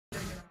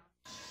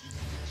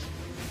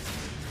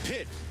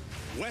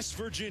West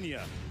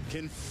Virginia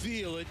can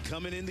feel it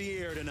coming in the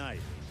air tonight.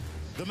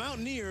 The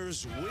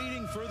Mountaineers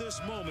waiting for this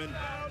moment,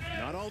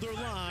 not all their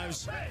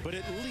lives, but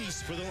at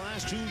least for the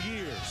last 2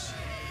 years.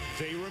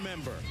 They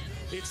remember.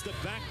 It's the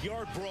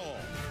backyard brawl.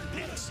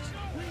 Next.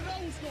 We know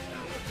what's going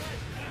on.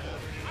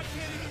 I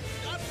can't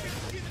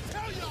even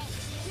tell y'all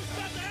what's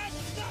about to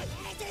happen tonight.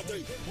 1, 2,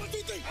 3. 1, 2,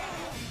 3.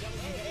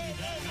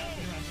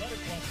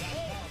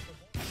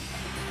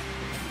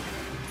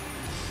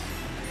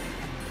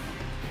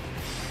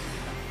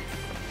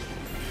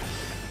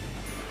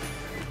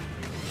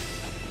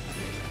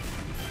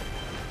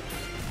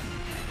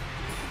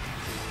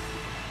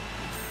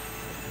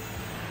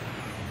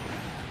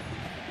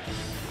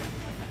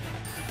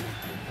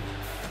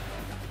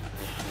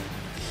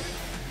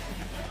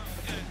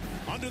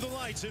 Under the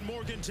lights in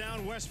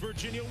Morgantown, West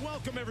Virginia.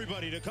 Welcome,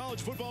 everybody, to college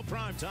football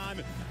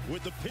primetime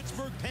with the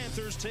Pittsburgh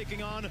Panthers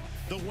taking on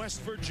the West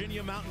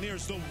Virginia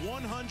Mountaineers, the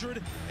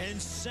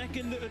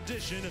 102nd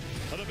edition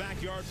of the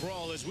Backyard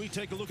Brawl. As we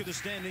take a look at the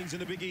standings in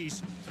the Big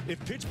East,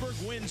 if Pittsburgh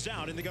wins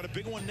out, and they got a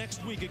big one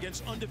next week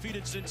against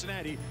undefeated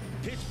Cincinnati,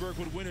 Pittsburgh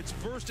would win its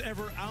first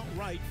ever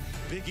outright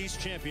Big East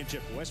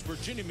championship. West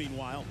Virginia,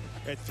 meanwhile,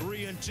 at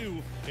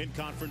 3-2 in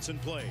conference and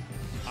play.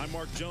 I'm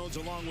Mark Jones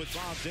along with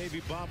Bob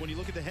Davey. Bob, when you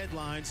look at the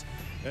headlines,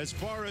 as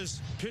far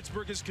as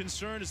Pittsburgh is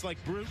concerned, it's like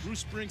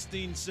Bruce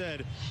Springsteen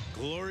said,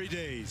 glory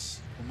days.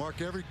 Well, Mark,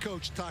 every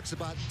coach talks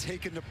about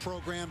taking the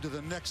program to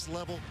the next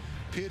level.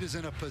 Pitt is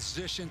in a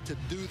position to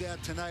do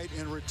that tonight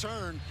and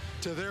return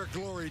to their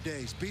glory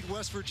days. Beat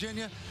West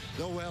Virginia,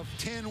 they'll have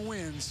 10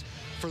 wins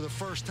for the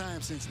first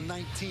time since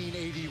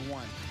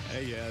 1981.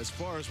 Hey, as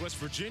far as West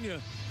Virginia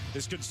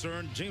is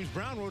concerned, James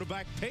Brown wrote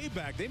about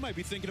payback. They might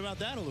be thinking about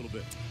that a little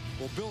bit.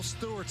 Well, Bill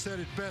Stewart said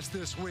it best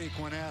this week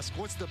when asked,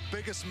 what's the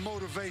biggest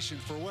motivation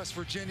for West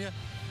Virginia?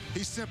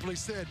 He simply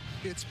said,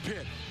 it's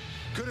Pitt.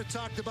 Could have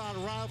talked about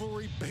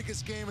rivalry,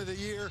 biggest game of the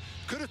year.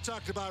 Could have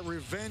talked about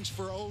revenge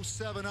for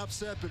 07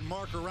 upset, but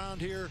Mark,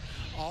 around here,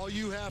 all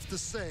you have to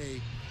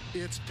say,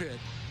 it's Pitt.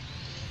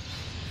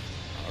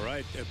 All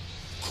right, a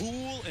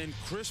cool and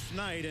crisp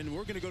night, and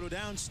we're going to go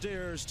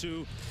downstairs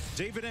to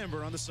David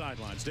Ember on the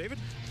sidelines. David?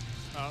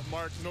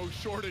 Mark, no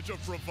shortage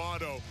of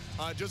bravado.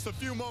 Just a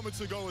few moments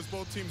ago, as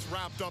both teams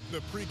wrapped up the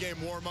pregame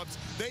warm-ups,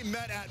 they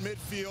met at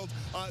midfield.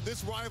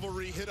 This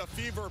rivalry hit a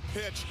fever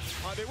pitch.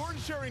 They weren't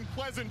sharing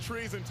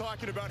pleasantries and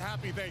talking about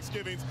happy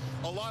Thanksgivings.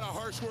 A lot of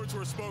harsh words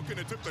were spoken.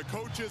 It took the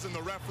coaches and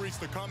the referees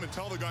to come and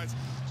tell the guys,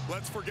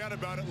 let's forget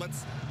about it.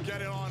 Let's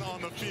get it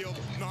on the field,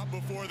 not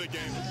before the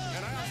game.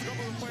 And I asked a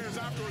couple of the players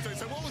afterwards, I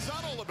said, what was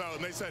that all about?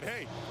 And they said,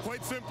 hey,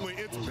 quite simply,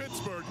 it's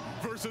Pittsburgh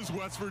versus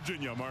West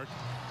Virginia, Mark.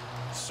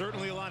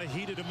 Certainly a lot of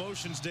heated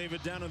emotions,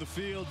 David, down on the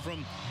field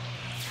from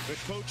the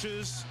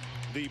coaches,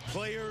 the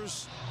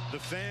players, the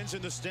fans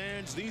in the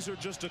stands. These are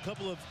just a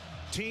couple of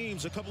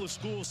teams, a couple of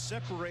schools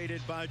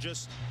separated by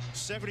just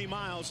 70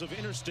 miles of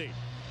interstate.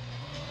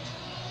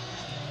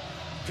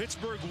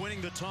 Pittsburgh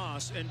winning the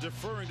toss and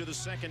deferring to the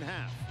second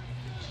half.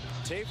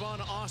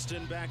 Tavon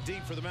Austin back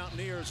deep for the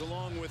Mountaineers,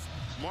 along with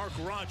Mark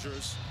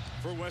Rogers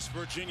for West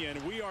Virginia.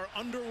 And we are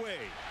underway.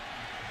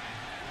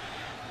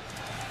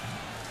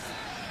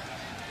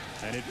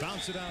 And it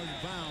bounced out of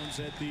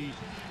bounds at the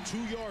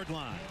 2-yard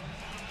line.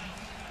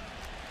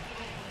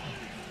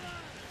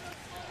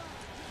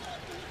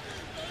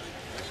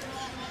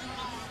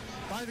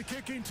 By the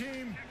kicking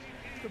team,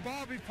 the ball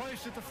will be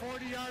placed at the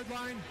 40-yard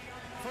line.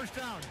 First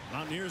down.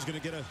 Mountaineers going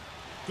to get a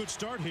good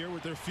start here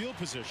with their field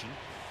position.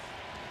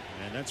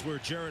 And that's where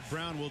Jared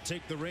Brown will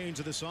take the reins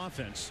of this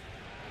offense.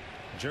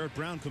 Jared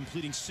Brown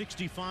completing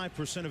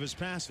 65% of his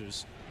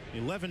passes.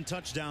 11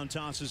 touchdown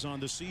tosses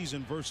on the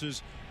season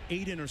versus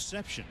 8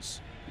 interceptions.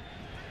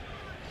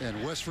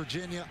 And West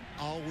Virginia,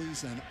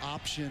 always an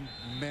option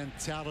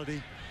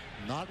mentality.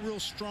 Not real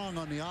strong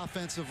on the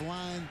offensive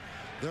line.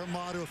 Their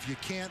motto, if you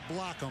can't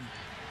block them,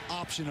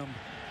 option them.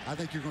 I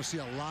think you're going to see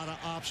a lot of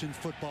option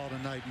football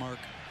tonight, Mark.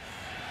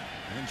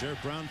 And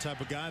Jared Brown,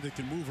 type of guy that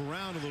can move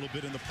around a little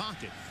bit in the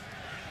pocket.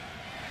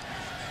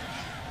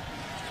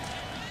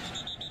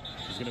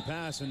 He's going to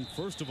pass, and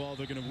first of all,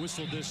 they're going to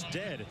whistle this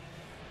dead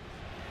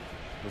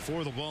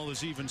before the ball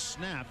is even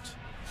snapped.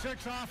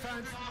 6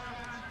 offense,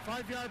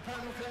 5-yard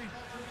penalty,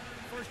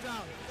 first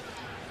down.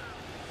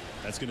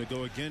 That's going to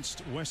go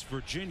against West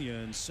Virginia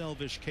and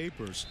Selvish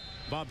Capers.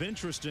 Bob,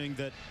 interesting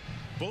that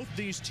both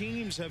these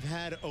teams have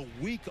had a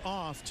week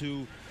off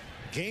to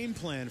game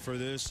plan for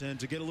this and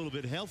to get a little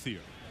bit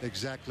healthier.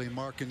 Exactly,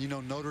 Mark. And you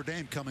know, Notre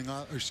Dame coming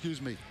off, or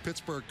excuse me,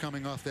 Pittsburgh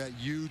coming off that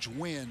huge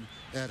win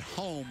at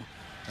home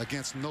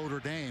against Notre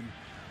Dame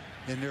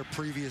in their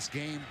previous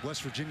game.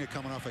 West Virginia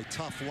coming off a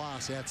tough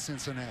loss at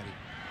Cincinnati.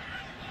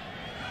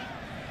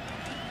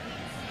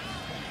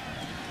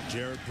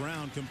 Jared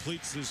Brown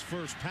completes his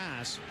first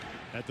pass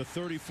at the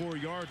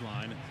 34-yard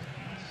line.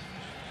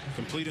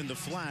 Complete in the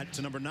flat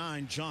to number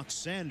 9, Jock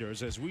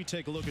Sanders, as we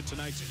take a look at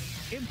tonight's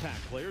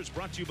impact players,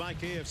 brought to you by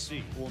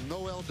KFC. Well,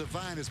 Noel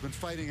Devine has been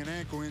fighting an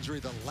ankle injury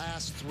the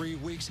last 3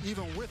 weeks.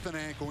 Even with an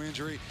ankle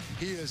injury,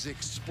 he is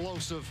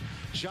explosive.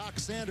 Jock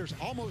Sanders,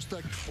 almost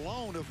a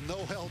clone of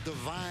Noel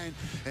Devine.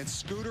 And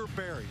Scooter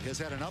Berry has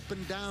had an up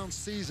and down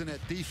season at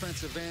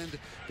defensive end,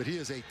 but he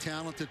is a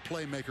talented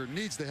playmaker.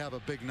 Needs to have a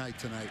big night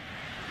tonight.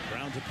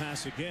 Ground to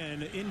pass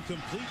again,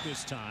 incomplete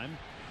this time.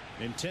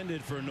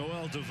 Intended for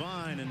Noel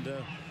Devine, and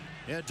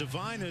yeah,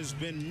 Devine has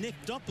been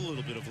nicked up a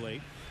little bit of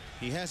late.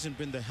 He hasn't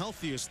been the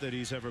healthiest that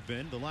he's ever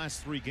been. The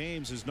last 3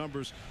 games, his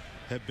numbers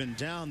have been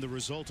down, the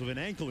result of an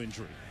ankle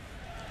injury.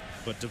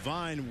 But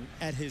Devine,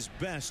 at his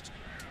best,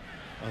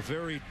 a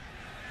very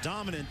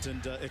dominant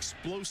and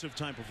explosive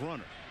type of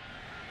runner.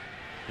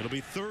 It'll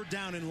be 3rd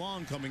down and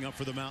long coming up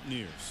for the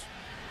Mountaineers.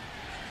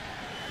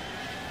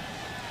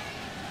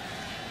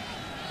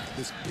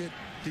 This Pitt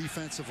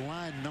defensive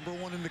line, number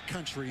 1 in the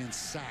country in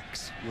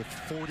sacks, with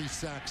 40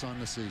 sacks on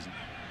the season.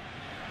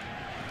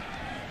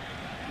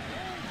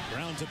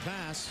 Ground to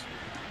pass,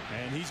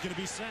 and he's going to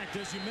be sacked.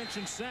 As you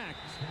mentioned, sacked.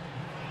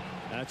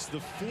 That's the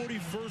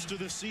 41st of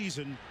the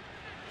season.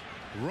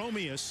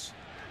 Romeus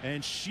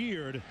and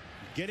Sheard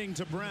getting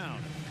to Brown.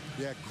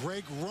 Yeah,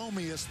 Greg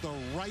Romeus, the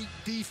right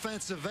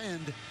defensive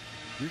end.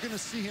 You're going to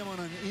see him on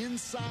an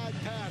inside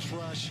pass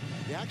rush.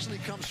 He actually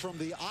comes from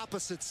the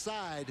opposite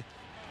side.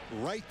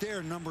 Right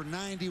there, number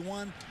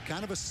 91,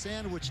 kind of a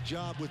sandwich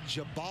job with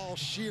Jabal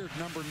Sheard,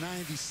 number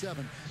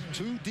 97.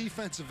 2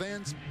 defensive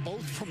ends,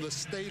 both from the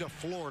state of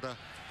Florida.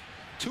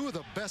 2 of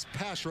the best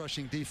pass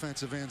rushing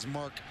defensive ends,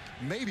 Mark,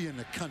 maybe in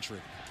the country.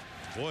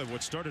 Boy,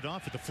 what started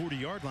off at the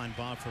 40-yard line,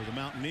 Bob, for the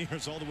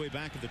Mountaineers, all the way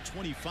back at the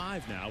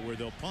 25 now, where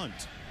they'll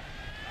punt.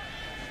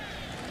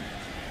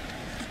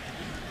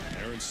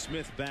 Aaron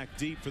Smith back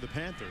deep for the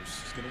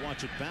Panthers. He's going to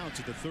watch it bounce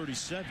at the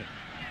 37.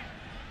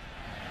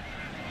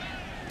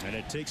 And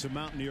it takes a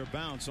Mountaineer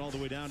bounce all the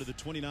way down to the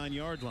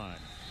 29-yard line.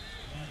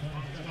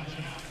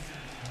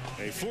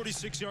 A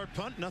 46-yard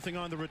punt, nothing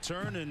on the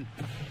return, and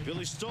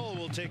Billy Stoll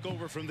will take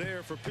over from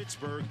there for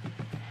Pittsburgh.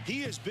 He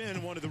has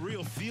been one of the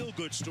real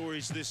feel-good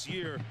stories this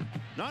year,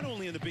 not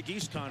only in the Big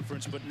East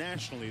Conference, but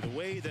nationally. The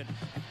way that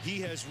he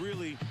has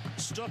really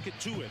stuck it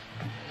to it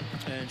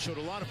and showed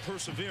a lot of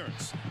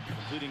perseverance,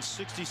 completing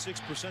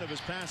 66% of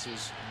his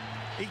passes,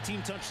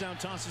 18 touchdown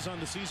tosses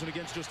on the season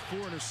against just 4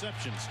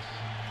 interceptions.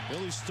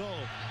 Billy Stoll,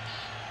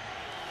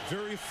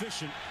 very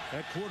efficient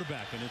at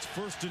quarterback, and it's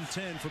 1st and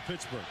 10 for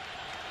Pittsburgh.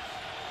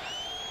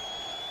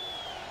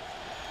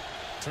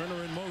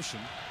 Turner in motion.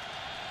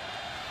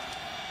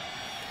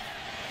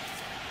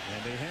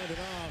 And they hand it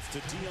off to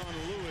Dion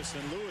Lewis,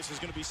 and Lewis is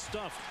going to be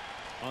stuffed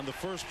on the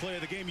first play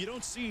of the game. You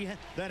don't see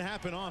that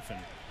happen often.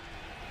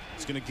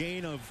 It's going to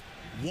gain of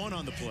 1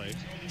 on the play.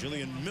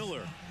 Jillian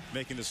Miller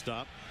making the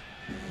stop.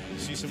 You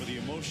see some of the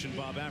emotion,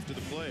 Bob, after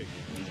the play.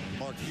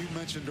 Mark, you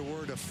mentioned the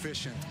word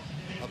efficient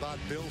about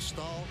Bill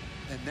Stoll,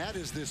 and that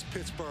is this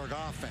Pittsburgh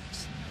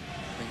offense.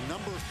 And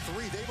number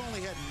 3, they've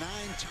only had 9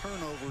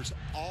 turnovers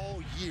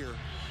all year.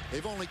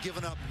 They've only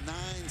given up 9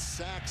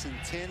 sacks in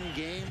 10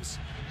 games.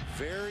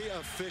 Very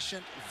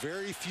efficient,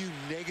 very few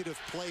negative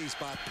plays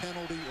by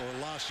penalty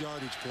or lost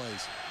yardage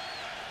plays.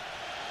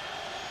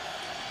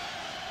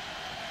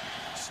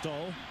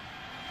 Stoll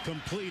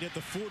complete at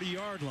the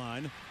 40-yard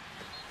line.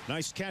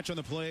 Nice catch on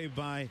the play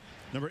by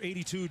number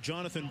 82,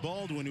 Jonathan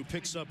Baldwin, who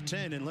picks up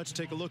 10. And let's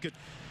take a look at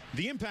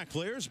the impact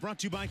players, brought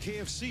to you by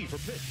KFC for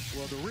Pitt.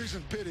 Well, the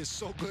reason Pitt is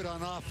so good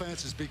on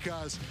offense is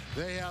because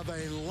they have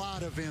a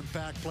lot of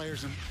impact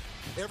players, and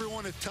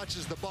everyone that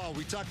touches the ball.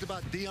 We talked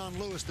about Dion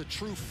Lewis, the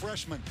true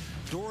freshman.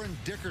 Doran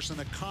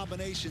Dickerson, a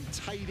combination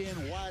tight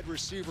end, wide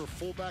receiver,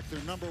 fullback,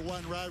 their number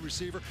 1 wide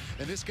receiver.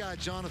 And this guy,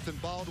 Jonathan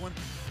Baldwin,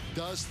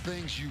 does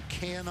things you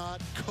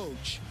cannot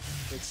coach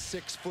at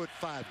 6'5".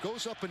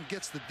 Goes up and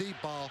gets the deep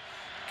ball,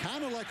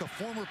 kind of like a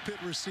former Pitt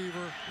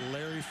receiver,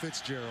 Larry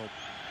Fitzgerald.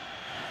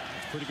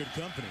 Pretty good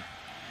company.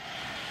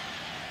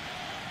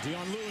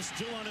 Dion Lewis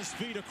still on his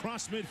feet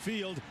across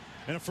midfield,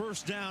 and a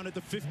 1st down at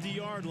the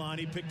 50-yard line.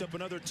 He picked up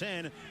another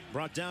 10,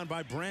 brought down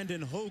by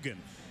Brandon Hogan.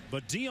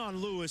 But Dion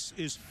Lewis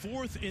is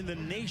 4th in the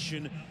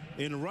nation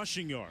in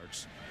rushing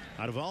yards.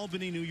 Out of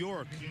Albany, New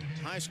York,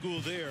 high school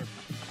there,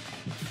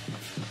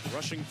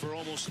 rushing for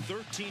almost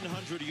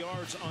 1,300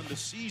 yards on the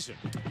season.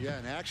 Yeah,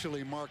 and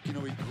actually, Mark, you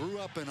know, he grew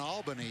up in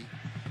Albany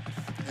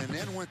and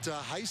then went to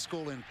high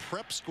school and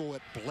prep school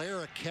at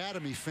Blair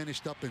Academy,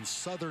 finished up in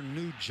southern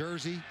New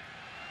Jersey.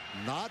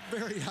 Not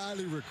very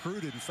highly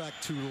recruited. In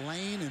fact,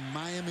 Tulane and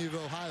Miami of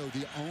Ohio,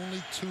 the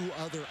only 2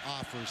 other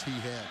offers he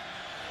had.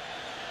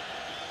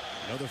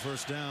 Another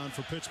 1st down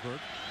for Pittsburgh.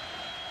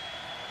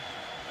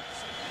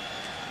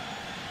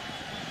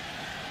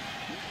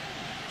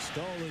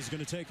 Stoll is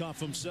going to take off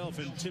himself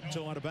and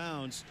tiptoe out of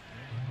bounds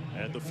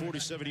at the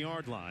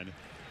 47-yard line.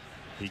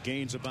 He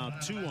gains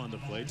about 2 on the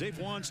play. Dave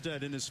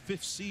Wanstead in his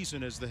 5th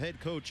season as the head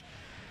coach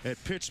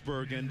at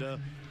Pittsburgh, and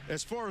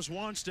as far as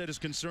Wanstead is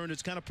concerned,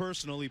 it's kind of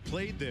personal. He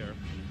played there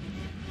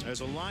as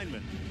a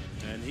lineman,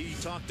 and he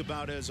talked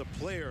about as a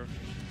player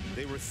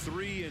They were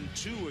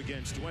 3-2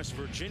 against West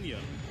Virginia.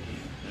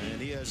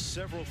 And he has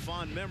several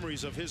fond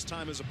memories of his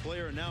time as a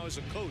player and now as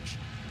a coach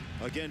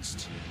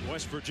against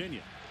West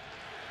Virginia.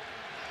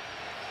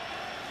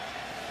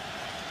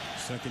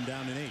 2nd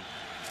down and 8.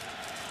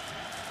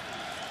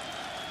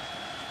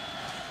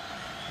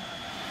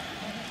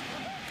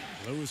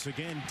 Lewis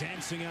again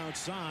dancing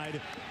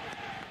outside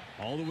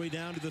all the way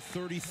down to the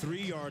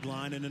 33-yard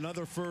line, and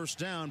another 1st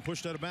down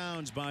pushed out of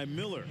bounds by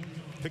Miller.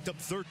 Picked up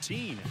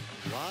 13.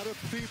 A lot of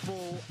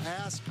people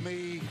ask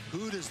me,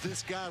 who does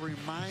this guy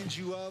remind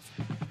you of?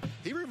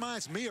 He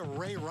reminds me of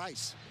Ray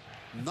Rice.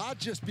 Not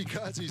just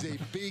because he's a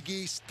Big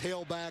East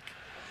tailback,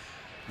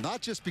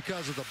 not just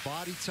because of the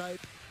body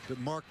type, but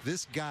Mark,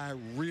 this guy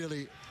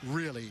really,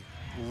 really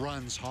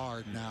runs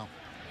hard now.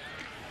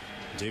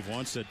 Dave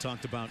Wanstead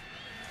talked about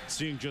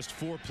seeing just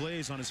 4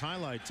 plays on his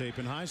highlight tape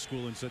in high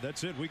school and said,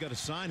 that's it, we got to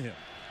sign him.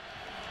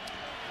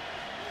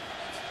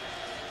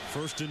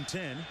 1st and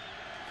 10.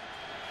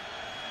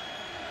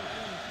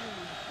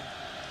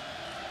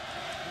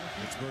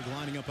 Pittsburgh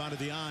lining up out of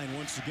the I, and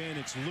once again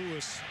it's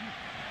Lewis.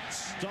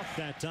 Stuck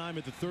that time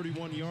at the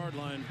 31-yard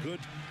line. Good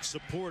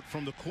support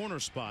from the corner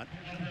spot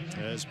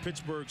as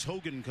Pittsburgh's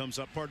Hogan comes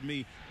up. Pardon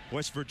me,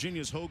 West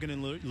Virginia's Hogan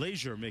and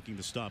Leisure making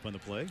the stop on the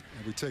play.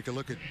 And we take a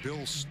look at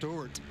Bill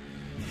Stewart.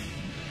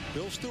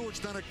 Bill Stewart's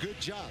done a good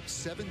job.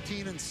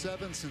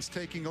 17-7 since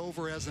taking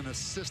over as an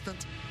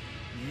assistant.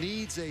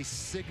 Needs a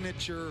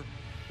signature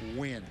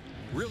win.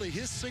 Really,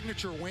 his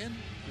signature win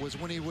was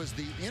when he was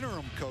the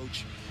interim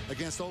coach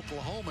against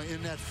Oklahoma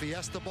in that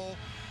Fiesta Bowl.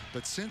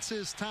 But since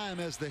his time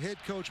as the head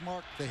coach,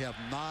 Mark, they have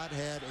not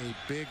had a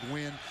big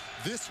win.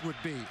 This would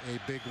be a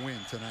big win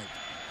tonight.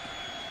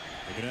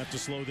 They're going to have to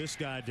slow this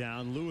guy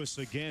down. Lewis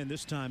again,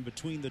 this time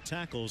between the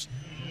tackles,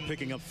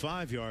 picking up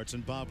 5 yards.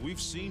 And Bob,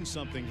 we've seen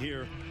something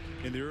here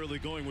in the early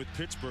going with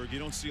Pittsburgh. You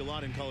don't see a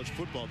lot in college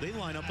football. They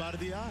line up out of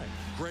the I.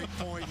 Great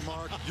point,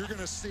 Mark. You're going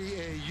to see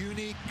a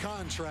unique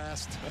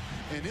contrast.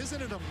 And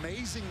isn't it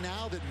amazing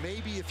now that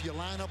maybe if you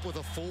line up with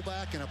a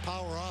fullback in a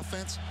power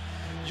offense,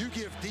 you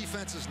give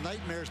defenses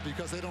nightmares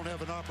because they don't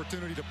have an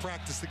opportunity to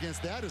practice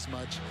against that as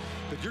much.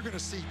 But you're going to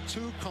see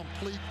 2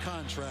 complete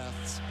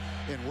contrasts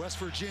in West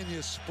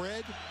Virginia's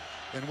spread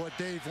and what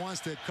Dave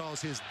Wanstead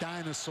calls his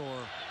dinosaur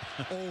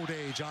old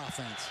age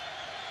offense.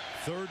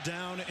 3rd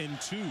down and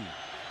 2.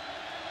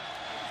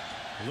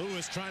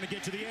 Lewis trying to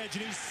get to the edge,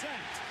 and he's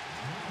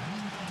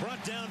sacked.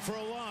 Brought down for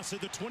a loss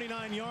at the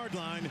 29-yard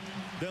line.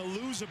 They'll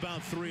lose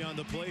about 3 on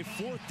the play.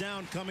 4th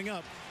down coming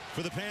up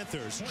for the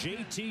Panthers.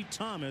 J.T.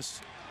 Thomas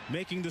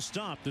making the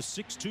stop, the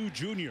 6'2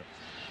 junior.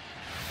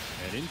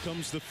 And in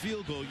comes the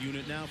field goal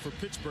unit now for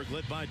Pittsburgh,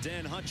 led by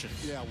Dan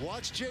Hutchins. Yeah,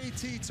 watch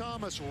J.T.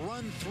 Thomas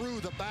run through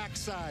the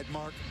backside,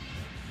 Mark.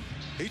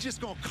 He's just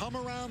going to come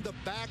around the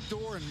back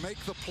door and make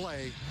the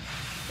play.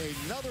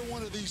 Another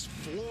one of these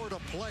Florida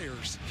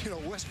players. You know,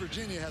 West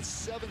Virginia has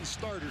 7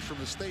 starters from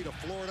the state of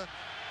Florida.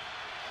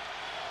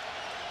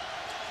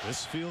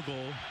 This field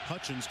goal,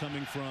 Hutchins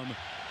coming from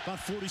about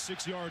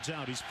 46 yards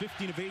out. He's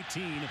 15 of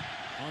 18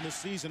 on the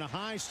season. A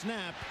high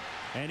snap,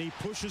 and he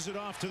pushes it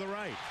off to the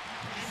right.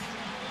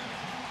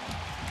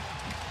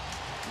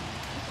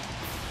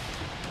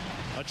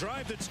 A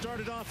drive that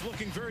started off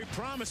looking very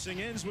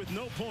promising ends with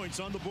no points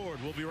on the board.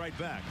 We'll be right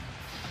back.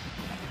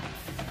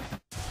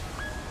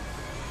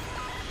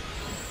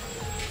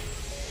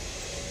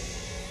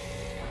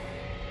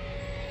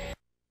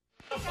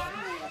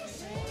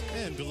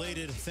 And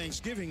belated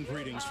Thanksgiving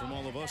greetings from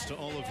all of us to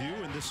all of you.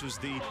 And this is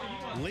the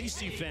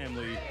Lacey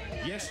family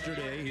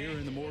yesterday here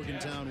in the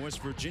Morgantown,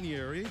 West Virginia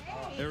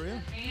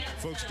area.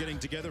 Folks getting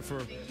together for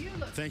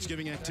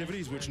Thanksgiving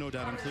activities, which no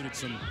doubt included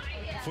some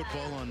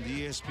football on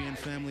the ESPN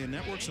family and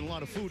networks and a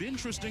lot of food.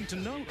 Interesting to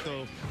note,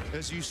 though,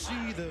 as you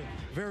see the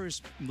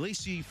various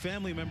Lacey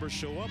family members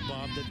show up,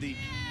 Bob, that the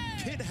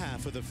Pitt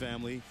half of the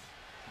family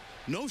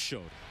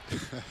no-showed.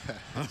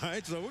 All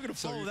right, so we're going to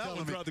follow that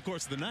one throughout the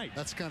course of the night.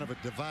 That's kind of a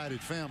divided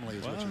family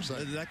is what you're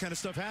saying. That kind of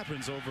stuff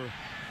happens over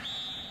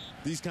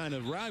these kind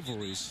of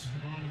rivalries.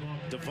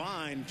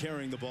 Devine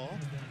carrying the ball,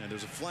 and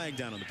there's a flag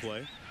down on the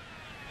play.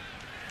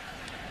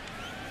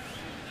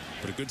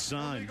 But a good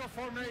sign. Illegal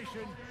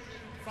formation,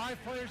 5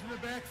 players in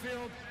the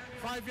backfield,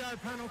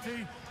 5-yard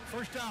penalty,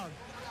 1st down.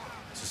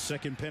 It's the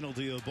 2nd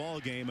penalty of the ball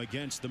game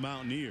against the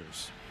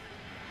Mountaineers.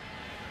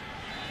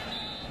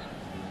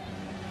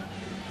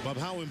 Bob,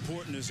 how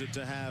important is it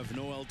to have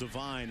Noel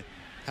Devine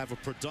have a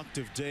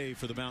productive day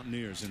for the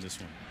Mountaineers in this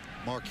one?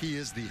 Mark, he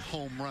is the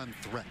home run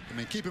threat. I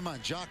mean, keep in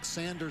mind, Jock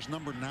Sanders,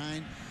 number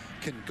 9,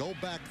 can go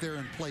back there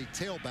and play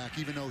tailback,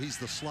 even though he's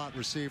the slot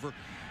receiver.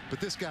 But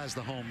this guy's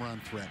the home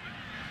run threat.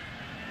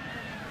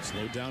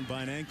 Slowed down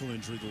by an ankle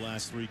injury the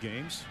last 3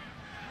 games.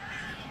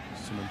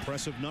 Some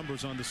impressive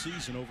numbers on the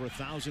season, over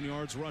 1,000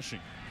 yards rushing.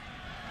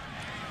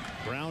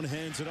 Brown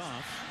hands it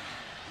off.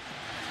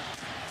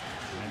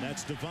 And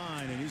that's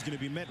Devine, and he's going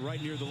to be met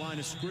right near the line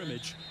of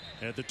scrimmage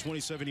at the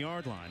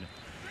 27-yard line.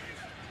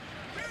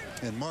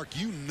 And Mark,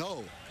 you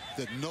know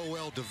that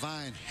Noel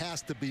Devine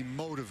has to be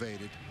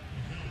motivated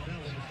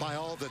by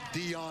all the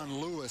Dion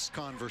Lewis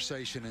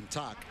conversation and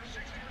talk.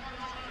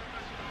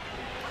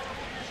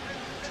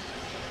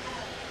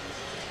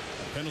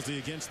 Penalty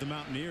against the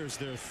Mountaineers,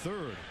 their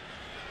third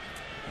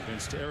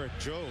against Eric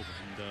Jobe.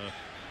 And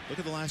look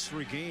at the last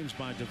 3 games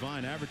by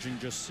Devine, averaging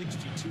just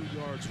 62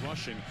 yards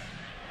rushing.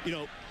 You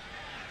know,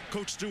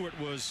 Coach Stewart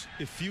was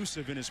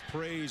effusive in his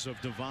praise of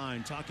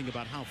Devine, talking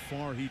about how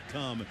far he'd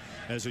come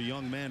as a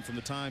young man from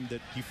the time that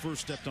he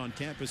first stepped on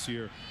campus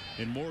here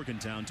in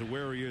Morgantown to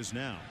where he is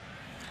now.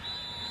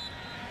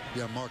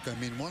 Yeah, Mark, I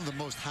mean, one of the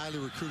most highly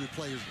recruited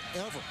players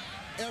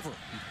ever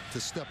to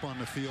step on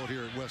the field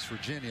here at West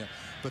Virginia.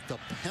 But the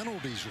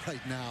penalties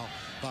right now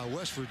by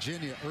West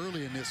Virginia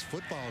early in this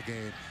football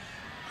game,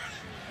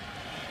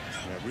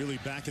 really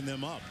backing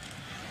them up.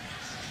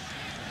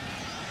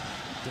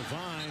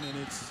 Devine, and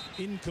it's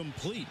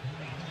incomplete.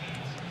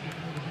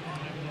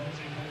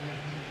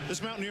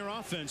 This Mountaineer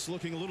offense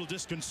looking a little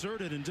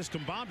disconcerted and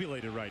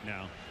discombobulated right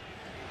now.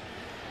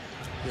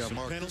 Yeah, Some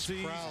Mark, penalties.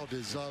 this crowd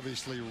is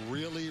obviously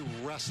really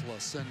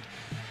restless. And,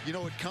 you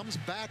know, it comes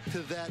back to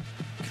that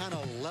kind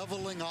of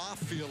leveling off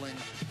feeling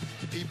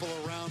people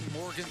around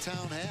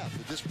Morgantown have.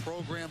 That this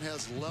program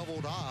has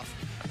leveled off,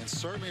 and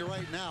certainly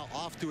right now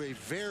off to a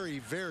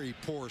very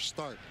poor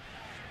start.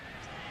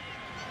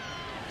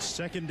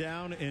 2nd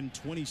down and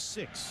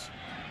 26.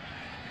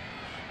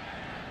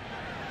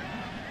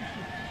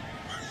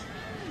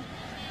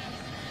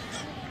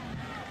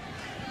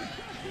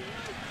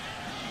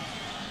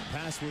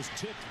 Pass was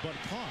tipped but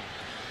caught.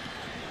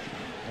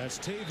 That's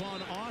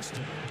Tavon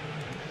Austin.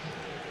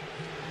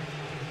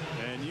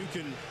 And you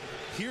can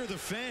hear the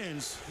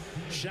fans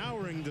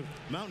showering the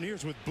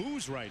Mountaineers with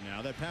boos right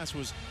now. That pass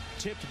was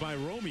tipped by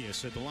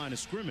Romeus at the line of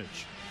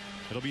scrimmage.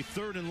 It'll be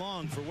 3rd and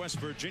long for West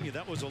Virginia.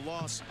 That was a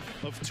loss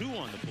of 2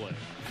 on the play.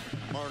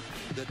 Mark,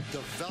 the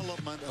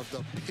development of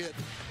the Pitt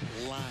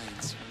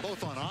lines,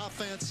 both on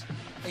offense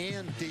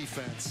and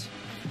defense,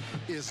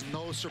 is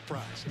no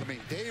surprise. I mean,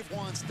 Dave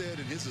Wanstead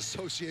and his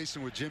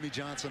association with Jimmy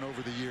Johnson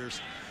over the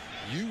years,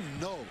 you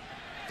know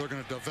they're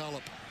going to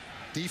develop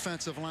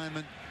defensive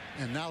linemen,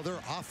 and now their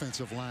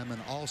offensive linemen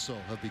also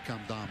have become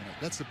dominant.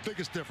 That's the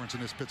biggest difference in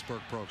this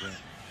Pittsburgh program.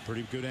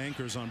 Pretty good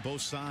anchors on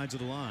both sides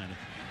of the line.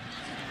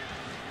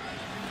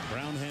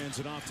 Brown hands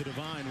it off to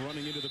Devine,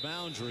 running into the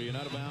boundary and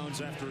out of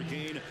bounds after a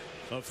gain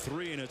of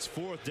 3, and it's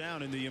 4th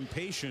down, and the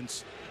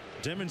impatience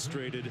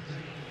demonstrated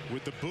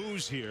with the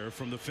boos here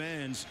from the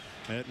fans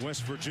at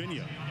West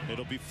Virginia.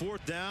 It'll be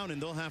 4th down,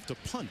 and they'll have to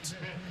punt.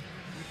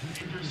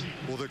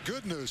 Well, the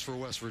good news for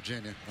West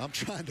Virginia, I'm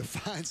trying to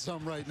find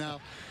some right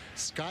now.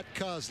 Scott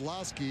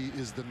Kozlowski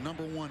is the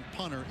 #1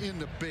 punter in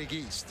the Big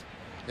East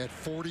at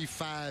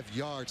 45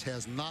 yards,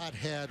 has not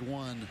had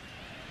one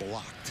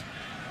blocked.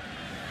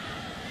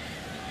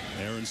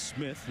 Aaron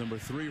Smith, number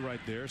 3 right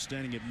there,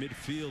 standing at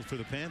midfield for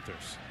the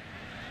Panthers.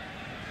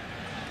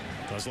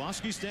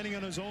 Kozlowski standing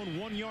on his own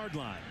 1-yard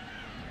line.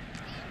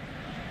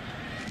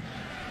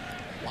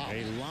 Wow.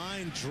 A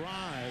line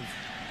drive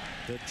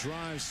that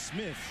drives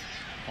Smith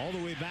all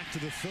the way back to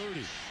the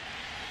 30.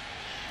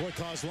 Boy,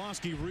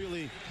 Kozlowski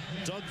really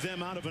dug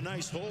them out of a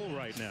nice hole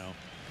right now.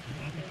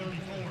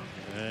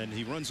 And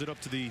he runs it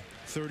up to the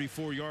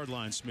 34-yard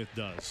line, Smith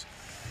does.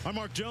 I'm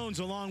Mark Jones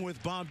along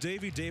with Bob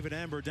Davey, David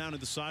Amber down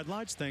at the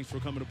sidelines. Thanks for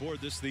coming aboard.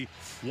 This is the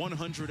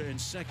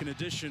 102nd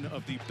edition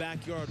of the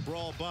Backyard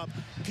Brawl. Bob,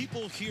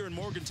 people here in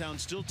Morgantown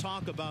still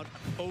talk about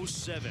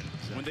 07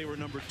 when they were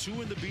number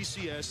 2 in the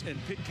BCS and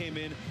Pitt came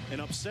in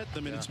and upset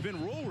them, and it's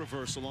been role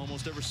reversal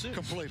almost ever since.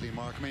 Completely,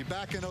 Mark. I mean,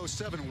 back in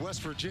 07,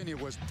 West Virginia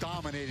was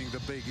dominating the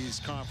Big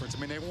East Conference. I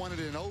mean, they won it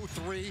in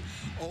 03,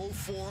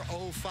 04,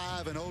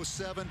 05, and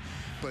 07.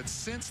 But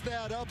since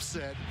that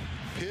upset,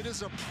 Pitt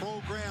is a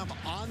program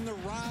on the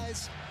rise.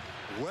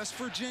 West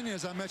Virginia,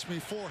 as I mentioned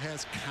before,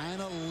 has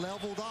kind of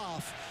leveled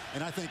off,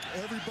 and I think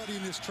everybody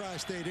in this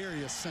tri-state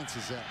area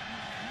senses that.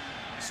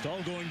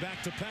 Stull going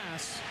back to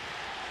pass,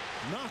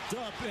 knocked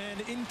up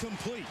and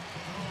incomplete.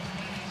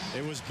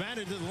 It was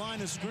batted to the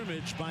line of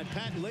scrimmage by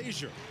Pat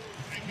Lazier.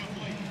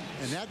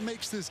 And that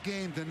makes this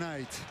game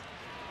tonight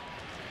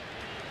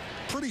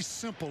pretty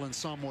simple in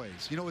some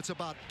ways. You know, it's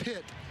about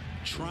Pitt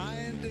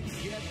trying to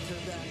get to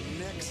that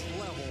next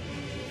level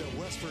that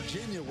West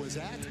Virginia was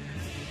at.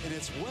 And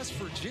it's West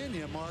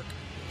Virginia, Mark,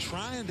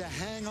 trying to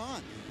hang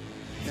on.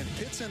 And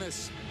Pitt's in a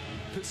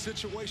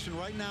situation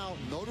right now,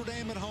 Notre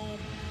Dame at home,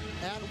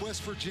 at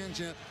West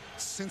Virginia,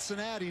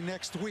 Cincinnati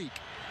next week.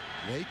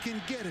 They can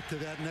get it to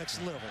that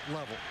next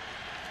level.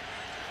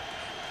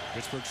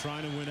 Pittsburgh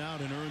trying to win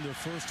out and earn their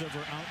first ever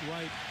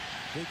outright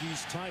Big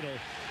East title.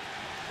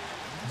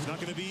 It's not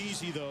going to be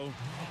easy, though.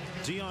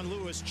 Dion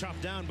Lewis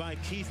chopped down by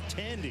Keith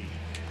Tandy,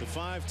 the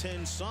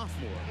 5'10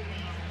 sophomore.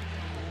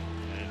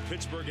 And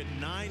Pittsburgh at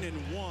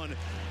 9-1.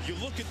 You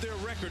look at their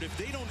record. If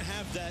they don't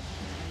have that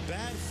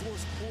bad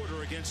fourth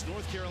quarter against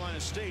North Carolina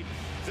State,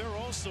 they're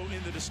also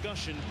in the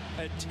discussion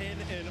at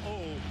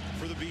 10-0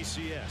 for the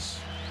BCS.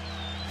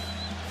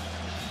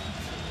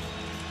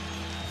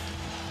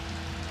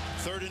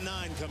 3rd and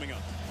 9 coming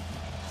up.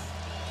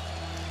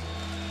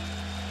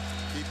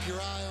 Keep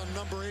your eye on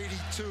number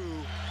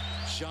 82,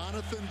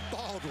 Jonathan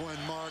Baldwin,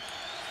 Mark.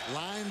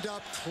 lined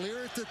up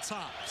clear at the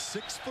top.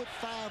 6'5"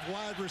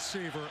 wide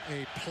receiver,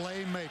 a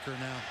playmaker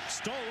now.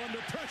 Stoll under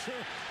pressure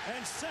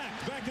and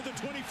sacked back at the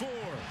 24.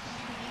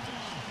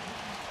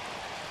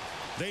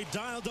 They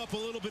dialed up a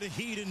little bit of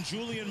heat, and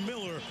Julian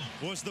Miller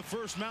was the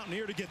first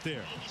Mountaineer to get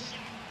there.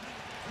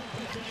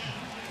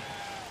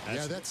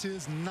 That's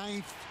his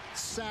 9th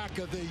sack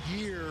of the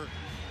year.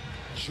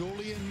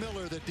 Julian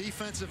Miller, the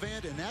defensive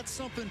end, and that's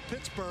something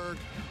Pittsburgh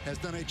has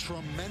done a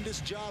tremendous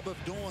job of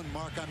doing,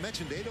 Mark. I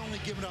mentioned they'd only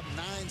given up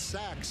 9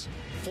 sacks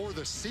for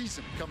the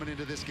season coming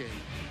into this game.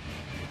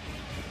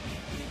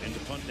 And to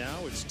punt now,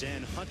 it's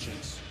Dan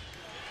Hutchins.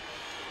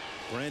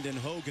 Brandon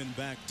Hogan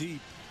back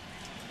deep,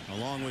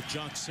 along with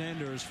Jock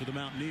Sanders for the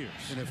Mountaineers.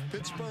 And if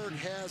Pittsburgh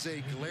has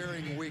a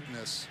glaring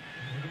weakness,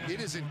 it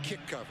is in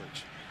kick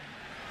coverage.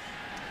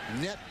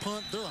 Net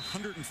punt, they're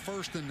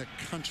 101st in the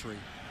country.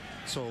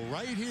 So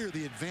right here,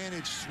 the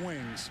advantage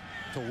swings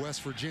to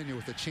West Virginia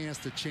with a chance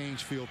to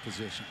change field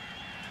position.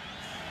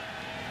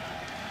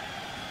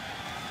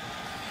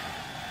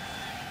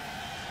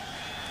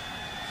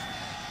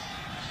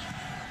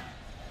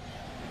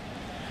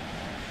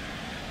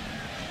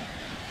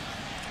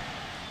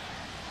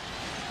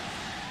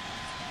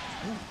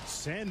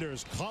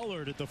 Sanders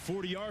collared at the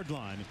 40-yard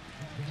line,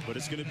 but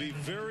it's going to be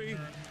very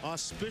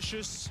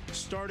auspicious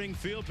starting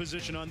field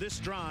position on this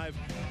drive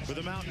for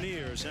the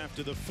Mountaineers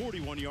after the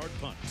 41-yard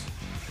punt.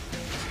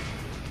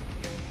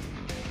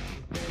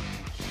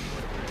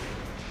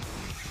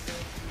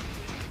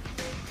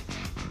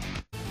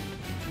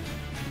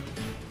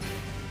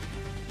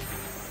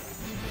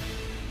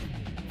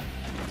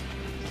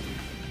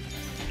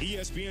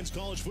 ESPN's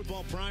College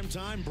Football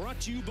Primetime brought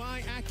to you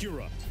by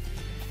Acura.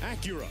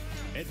 Acura,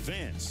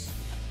 Advance,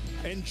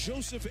 and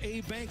Joseph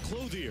A. Bank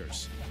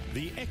Clothiers,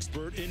 the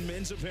expert in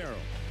men's apparel.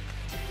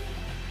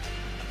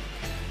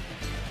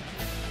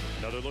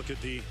 Another look at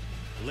the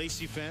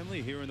Lacey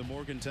family here in the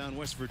Morgantown,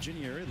 West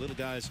Virginia area. Little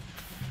guys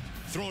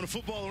throwing a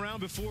football around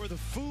before the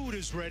food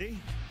is ready,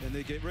 and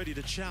they get ready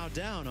to chow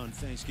down on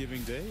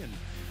Thanksgiving Day. And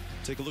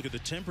take a look at the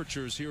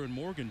temperatures here in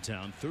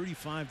Morgantown,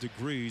 35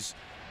 degrees.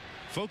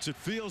 Folks, it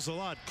feels a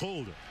lot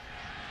colder.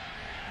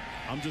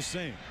 I'm just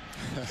saying.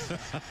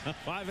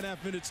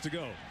 5.5 minutes to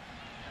go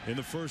in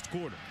the first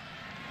quarter.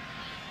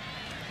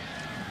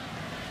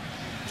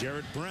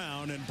 Jarrett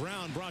Brown, and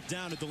Brown brought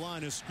down at the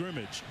line of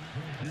scrimmage.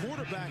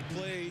 Quarterback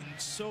play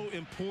so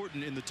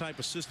important in the type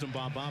of system,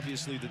 Bob,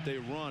 obviously, that they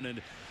run.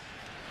 And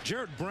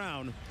Jarrett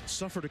Brown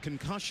suffered a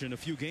concussion a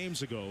few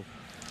games ago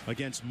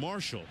against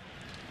Marshall.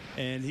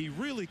 And he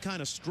really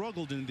kind of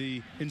struggled in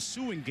the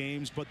ensuing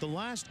games. But the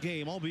last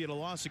game, albeit a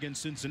loss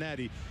against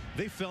Cincinnati,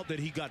 they felt that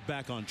he got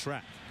back on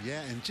track.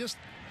 Yeah, and just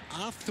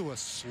off to a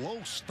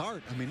slow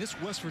start. I mean, this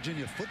West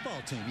Virginia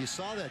football team, you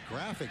saw that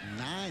graphic,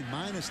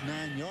 minus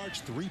 9 yards,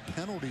 3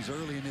 penalties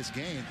early in this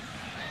game.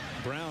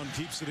 Brown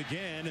keeps it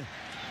again,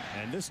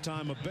 and this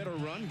time a better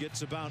run,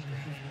 gets about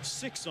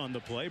 6 on the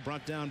play,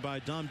 brought down by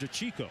Dom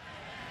DeChico.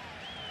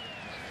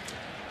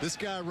 This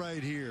guy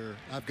right here,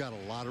 I've got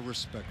a lot of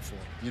respect for.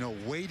 You know,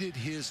 waited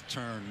his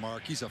turn,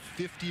 Mark. He's a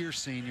 50-year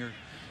senior.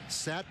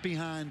 Sat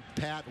behind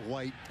Pat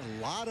White.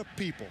 A lot of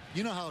people,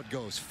 you know how it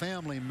goes.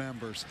 Family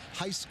members,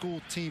 high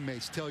school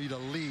teammates tell you to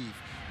leave.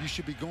 You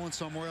should be going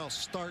somewhere else,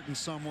 starting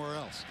somewhere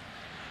else.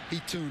 He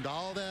tuned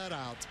all that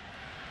out,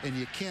 and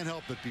you can't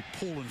help but be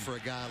pulling for a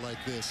guy like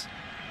this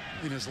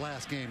in his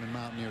last game in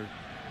Mountaineer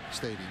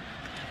Stadium.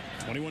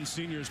 21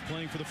 seniors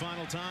playing for the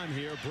final time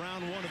here.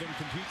 Brown, one of them,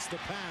 completes the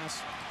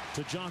pass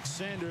to Jock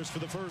Sanders for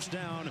the first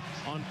down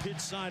on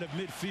Pitt's side of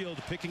midfield,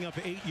 picking up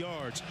 8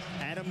 yards.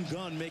 Adam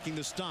Gunn making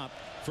the stop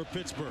for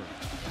Pittsburgh.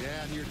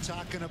 Yeah, and you're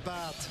talking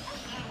about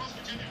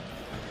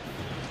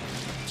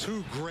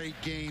 2 great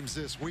games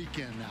this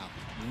weekend now.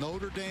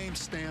 Notre Dame,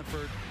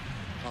 Stanford.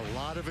 A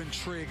lot of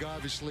intrigue,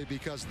 obviously,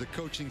 because of the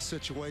coaching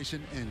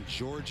situation, and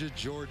Georgia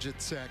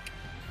Tech.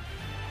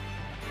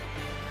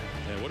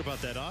 Yeah, what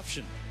about that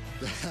option?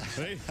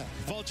 Hey,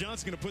 Paul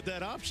Johnson going to put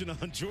that option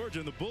on Georgia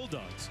and the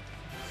Bulldogs.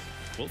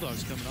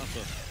 Bulldogs coming off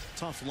a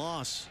tough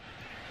loss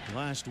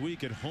last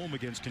week at home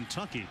against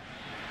Kentucky.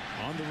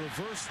 On the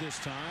reverse this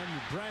time,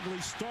 Bradley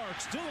Stark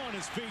still on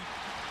his feet,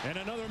 and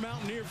another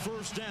Mountaineer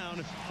first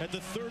down at the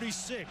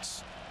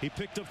 36. He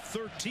picked up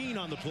 13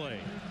 on the play.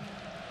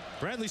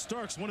 Bradley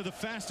Stark's one of the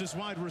fastest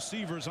wide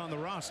receivers on the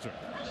roster.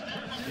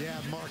 Yeah,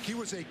 Mark, he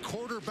was a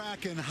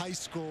quarterback in high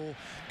school,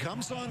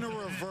 comes on the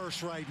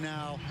reverse right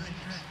now.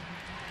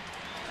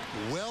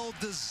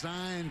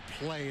 Well-designed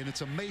play, and it's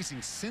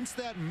amazing. Since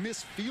that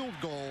missed field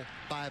goal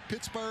by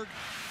Pittsburgh,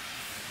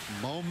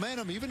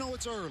 momentum, even though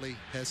it's early,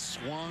 has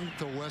swung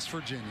to West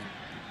Virginia.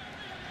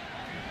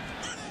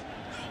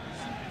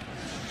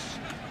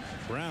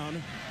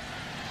 Brown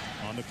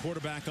on the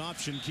quarterback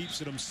option,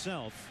 keeps it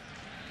himself.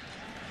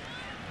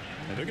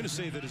 And they're going to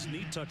say that his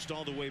knee touched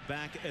all the way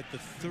back at the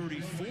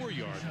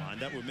 34-yard line.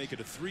 That would make it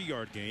a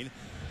 3-yard gain.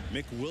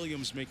 Mick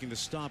Williams making the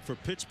stop for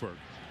Pittsburgh.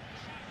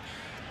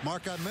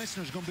 Mark, I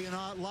mentioned there's going to be a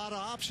lot of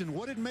option.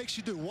 What it makes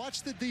you do,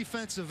 watch the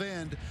defensive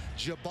end,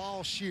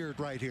 Jabal Sheard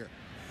right here.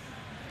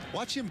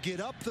 Watch him get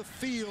up the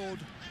field.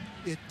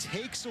 It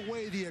takes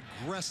away the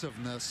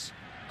aggressiveness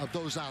of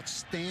those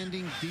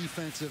outstanding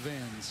defensive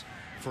ends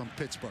from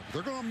Pittsburgh.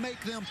 They're going to make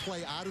them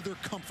play out of their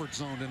comfort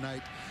zone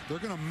tonight. They're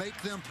going to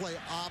make them play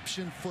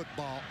option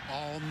football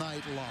all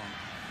night long.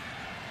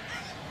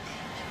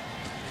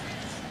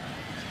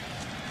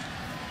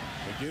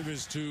 The give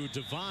is to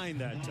Devine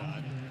that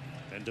time.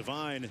 And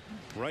Devine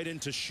right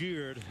into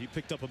Sheard. He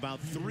picked up about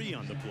 3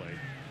 on the play.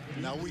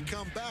 Now we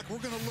come back. We're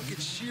going to look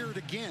at Sheard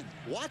again.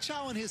 Watch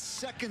how in his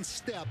second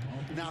step,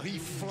 now he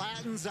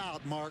flattens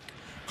out, Mark,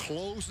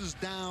 closes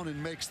down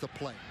and makes the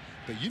play.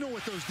 But you know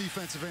what those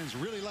defensive ends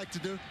really like to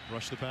do?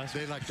 Rush the pass.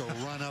 They like to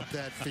run up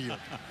that field.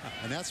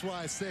 And that's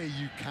why I say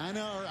you kind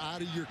of are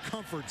out of your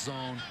comfort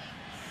zone.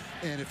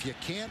 And if you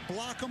can't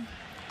block them,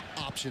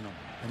 option them.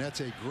 And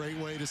that's a great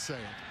way to say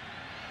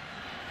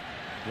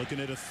it. Looking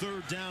at a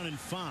 3rd down and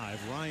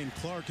 5. Ryan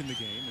Clark in the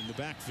game in the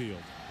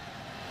backfield.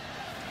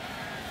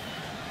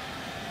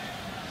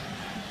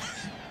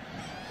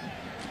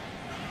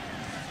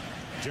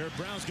 Jared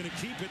Brown's going to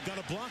keep it. Got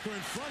a blocker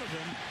in front of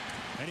him.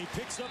 And he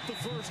picks up the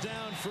 1st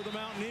down for the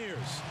Mountaineers.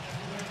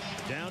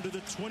 Down to the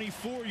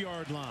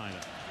 24-yard line.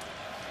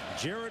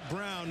 Jared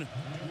Brown,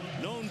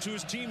 known to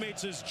his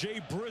teammates as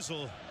Jay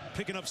Brizzle,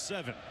 picking up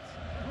 7.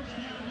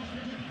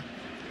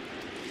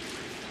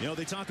 You know,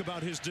 they talk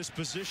about his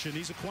disposition.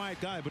 He's a quiet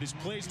guy, but his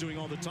play's doing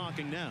all the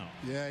talking now.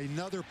 Yeah,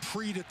 another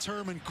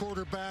predetermined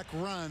quarterback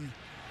run.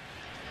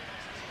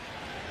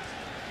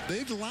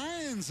 Big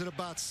Lions at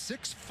about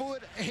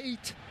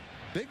 6'8".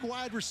 Big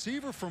wide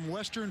receiver from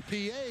Western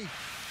PA.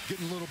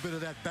 Getting a little bit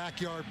of that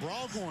backyard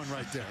brawl going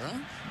right there, huh?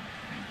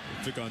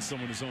 Took on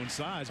someone his own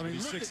size, but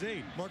he's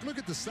 6'8". Mark, look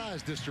at the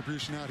size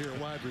distribution out here at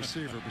wide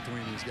receiver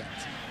between these guys.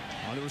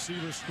 On the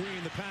receiver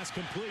screen, the pass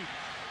complete.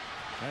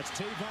 That's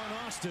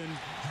Tavon Austin.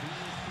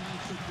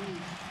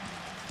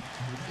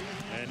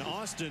 And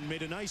Austin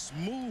made a nice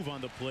move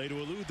on the play to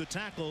elude the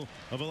tackle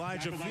of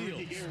Elijah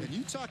Fields. And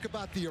you talk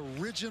about the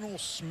original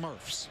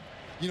Smurfs.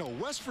 You know,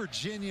 West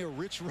Virginia,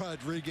 Rich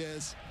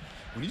Rodriguez.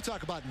 When you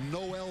talk about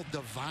Noel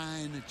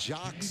Devine,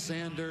 Jock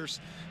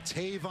Sanders,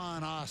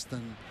 Tavon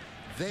Austin,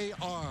 they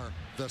are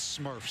the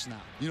Smurfs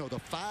now. You know, the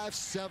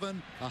 5'7",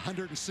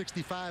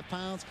 165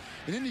 pounds.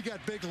 And then you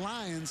got Big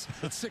Lions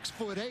at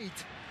 6'8".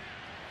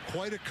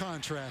 Quite a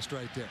contrast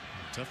right there.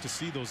 Tough to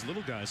see those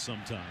little guys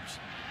sometimes.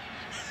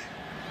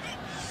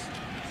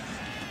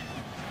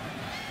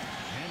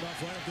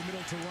 Handoff right up the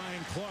middle to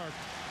Ryan Clark.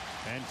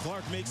 And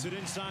Clark makes it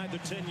inside the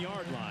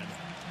 10-yard line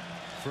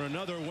for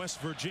another West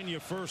Virginia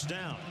 1st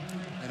down.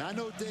 And I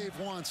know Dave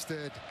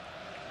Wanstead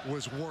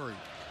was worried.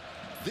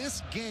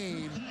 This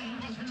game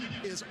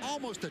is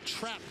almost a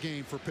trap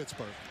game for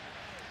Pittsburgh.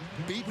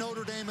 Beat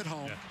Notre Dame at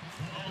home.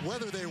 Yeah.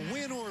 Whether they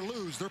win or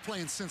lose, they're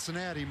playing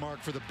Cincinnati,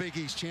 Mark, for the Big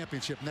East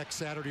Championship next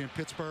Saturday in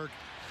Pittsburgh.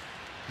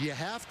 You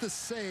have to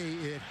say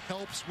it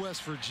helps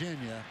West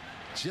Virginia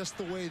just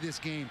the way this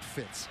game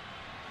fits.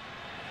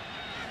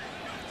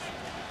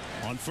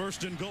 On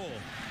 1st and goal,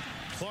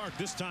 Clark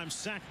this time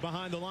sacked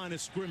behind the line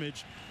of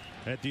scrimmage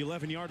at the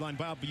 11-yard line.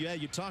 Bob, yeah,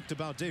 you talked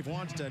about Dave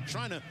Wanstead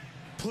trying to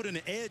put an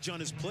edge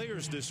on his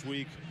players this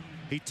week.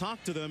 He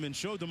talked to them and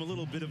showed them a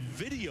little bit of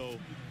video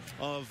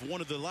of one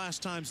of the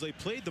last times they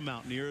played the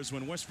Mountaineers,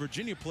 when West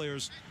Virginia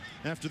players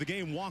after the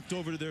game walked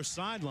over to their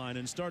sideline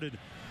and started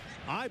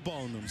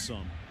eyeballing them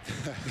some.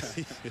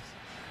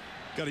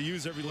 Got to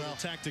use every little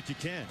tactic you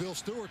can. Bill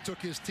Stewart took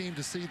his team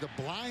to see The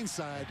Blind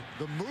Side,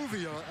 the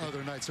movie,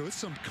 other night. So it's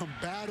some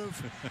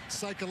combative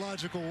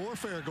psychological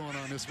warfare going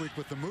on this week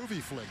with the movie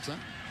flicks, huh?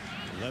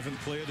 11th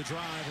play of the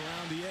drive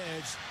around the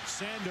edge.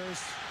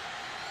 Sanders.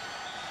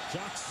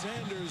 Jock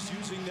Sanders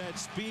using that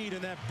speed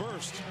and that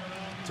burst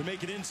to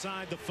make it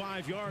inside the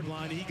 5-yard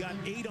line. He got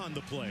 8 on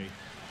the play.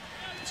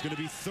 It's going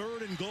to be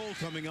 3rd and goal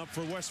coming up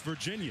for West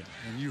Virginia.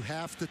 And you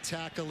have to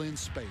tackle in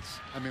space.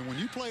 I mean, when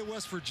you play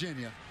West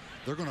Virginia,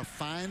 they're going to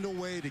find a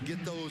way to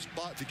get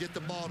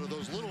the ball to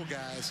those little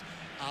guys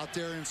out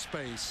there in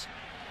space.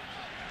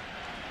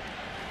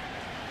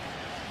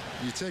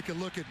 You take a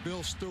look at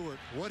Bill Stewart.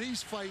 What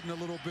he's fighting a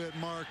little bit,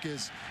 Mark,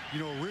 is, you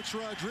know, Rich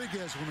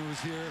Rodriguez, when he was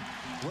here,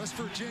 West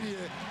Virginia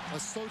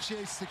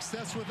associates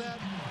success with that.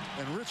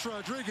 And Rich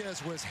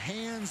Rodriguez was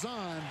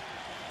hands-on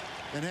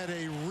and had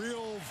a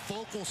real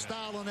vocal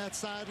style on that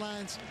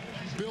sidelines.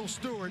 Bill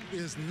Stewart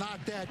is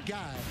not that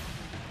guy.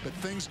 But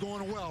things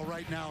going well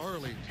right now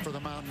early for the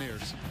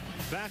Mountaineers.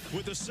 Back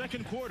with the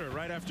 2nd quarter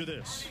right after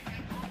this.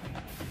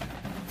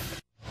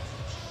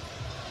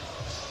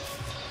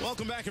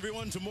 Welcome back,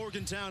 everyone, to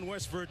Morgantown,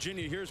 West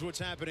Virginia. Here's what's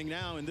happening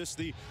now in this,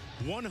 the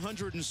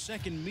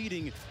 102nd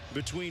meeting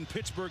between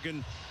Pittsburgh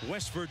and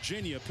West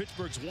Virginia.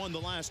 Pittsburgh's won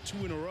the last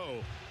 2 in a row.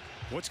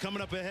 What's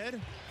coming up ahead?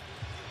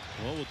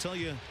 Well, we'll tell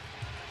you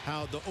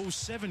how the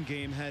 07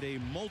 game had a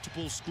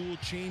multiple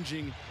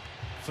school-changing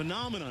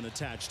phenomenon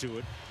attached to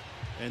it.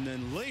 And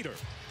then later,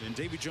 in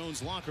Davy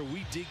Jones' locker,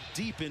 we dig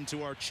deep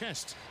into our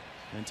chest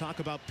and talk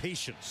about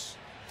patience.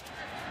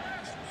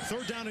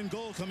 3rd down and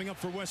goal coming up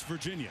for West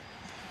Virginia.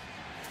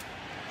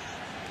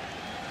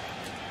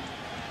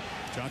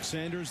 Jock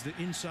Sanders, the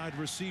inside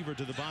receiver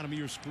to the bottom of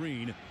your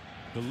screen,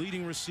 the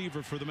leading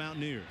receiver for the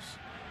Mountaineers.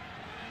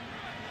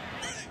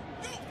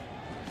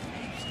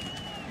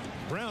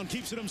 Brown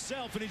keeps it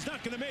himself, and he's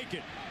not going to make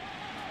it.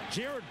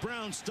 Jared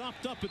Brown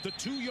stopped up at the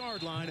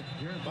 2-yard line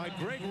by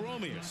Greg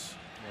Romeus.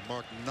 Well,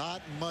 Mark,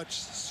 not much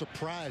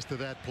surprise to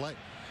that play.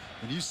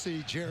 When you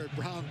see Jared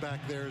Brown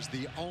back there as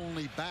the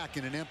only back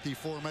in an empty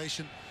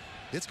formation,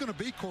 it's going to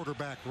be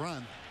quarterback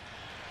run.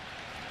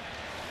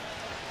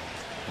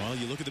 Well,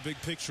 you look at the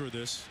big picture of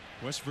this.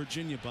 West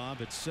Virginia,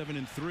 Bob, at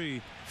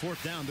 7-3.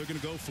 4th down, they're going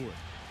to go for it.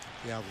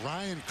 Yeah,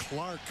 Ryan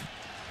Clark,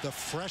 the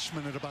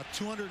freshman at about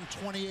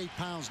 228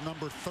 pounds,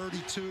 number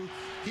 32.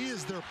 He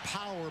is their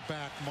power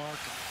back, Mark.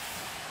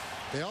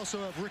 They also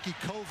have Ricky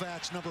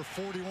Kovacs, number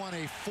 41,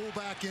 a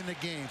fullback in the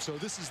game. So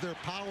this is their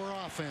power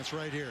offense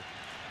right here.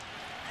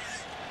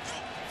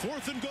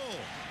 4th and goal.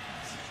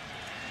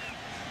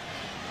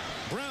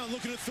 Brown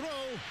looking to throw.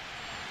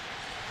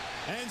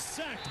 And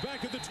sacked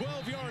back at the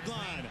 12-yard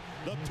line.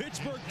 The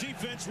Pittsburgh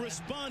defense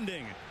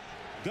responding.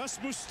 Gus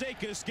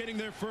Moustakis getting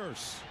there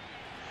first.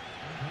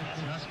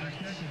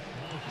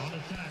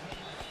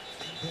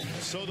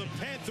 So the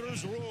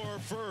Panthers roar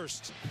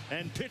first,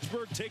 and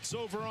Pittsburgh takes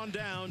over on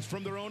downs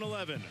from their own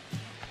 11.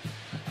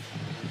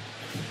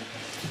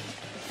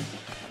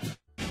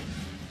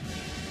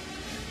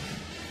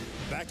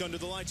 Back under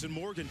the lights in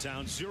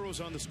Morgantown. 0's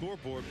on the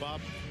scoreboard,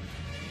 Bob.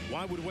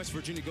 Why would West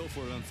Virginia go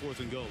for it on 4th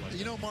and goal?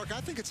 You know, Mark, I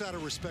think it's out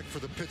of respect for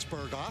the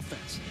Pittsburgh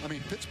offense. I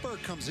mean,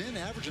 Pittsburgh comes in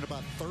averaging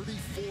about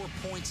 34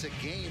 points a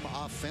game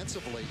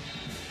offensively.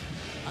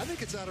 I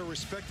think it's out of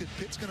respect that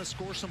Pitt's going to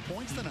score some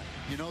points tonight.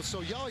 You know,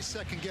 so you always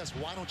second guess,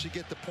 why don't you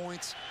get the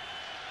points?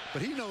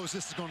 But he knows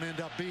this is going to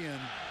end up being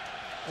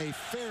a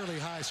fairly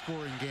high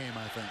scoring game,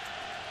 I think.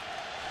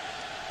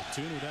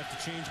 The tune would have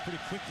to change pretty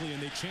quickly,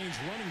 and they change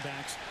running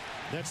backs.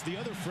 That's the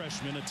other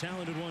freshman, a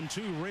talented one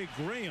too, Ray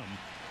Graham.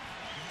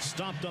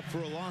 Stopped up for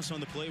a loss on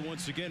the play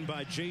once again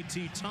by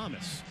J.T.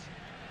 Thomas.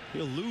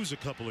 He'll lose a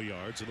couple of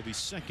yards. It'll be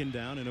 2nd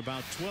down and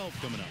about 12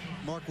 coming up.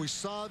 Mark, we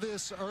saw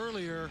this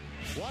earlier.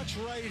 Watch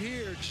right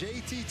here.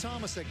 J.T.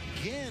 Thomas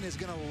again is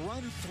going to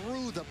run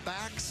through the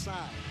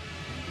backside.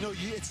 You know,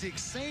 it's the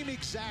same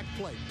exact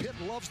play. Pitt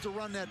loves to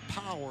run that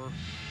power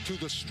to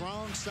the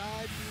strong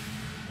side.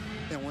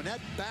 And when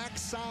that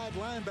backside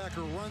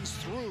linebacker runs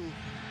through,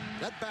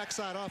 that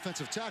backside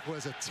offensive tackle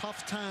has a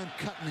tough time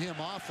cutting him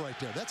off right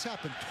there. That's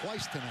happened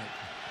twice tonight.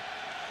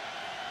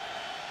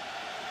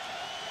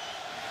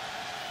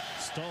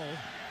 Stull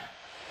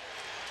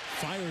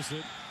fires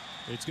it.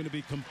 It's going to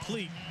be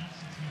complete.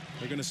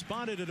 They're going to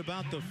spot it at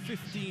about the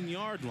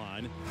 15-yard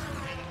line.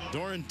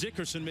 Doran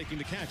Dickerson making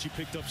the catch. He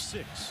picked up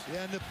 6.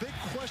 Yeah, and the big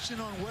question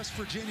on West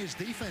Virginia's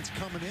defense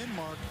coming in,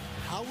 Mark,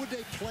 how would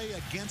they play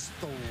against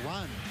the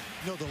run?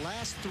 You know, the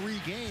last 3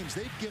 games,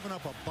 they've given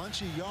up a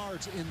bunch of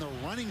yards in the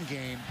running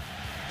game.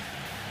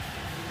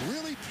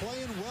 Really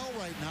playing well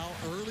right now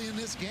early in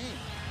this game.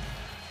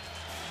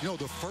 You know,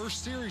 the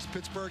first series,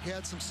 Pittsburgh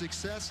had some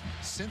success.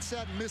 Since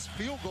that missed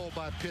field goal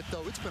by Pitt,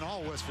 though, it's been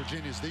all West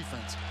Virginia's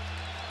defense.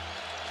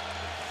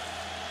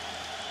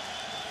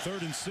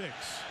 3rd and 6.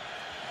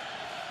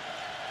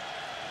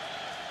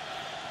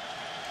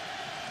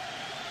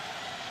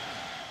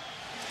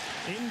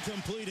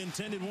 Incomplete,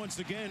 intended once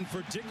again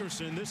for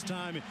Dickerson. This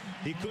time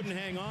he couldn't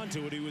hang on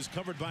to it. He was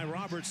covered by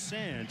Robert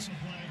Sands.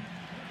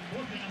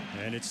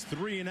 And it's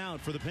 3 and out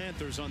for the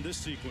Panthers on this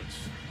sequence.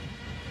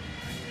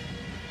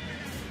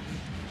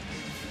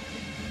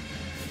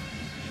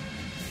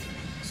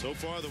 So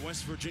far, the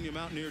West Virginia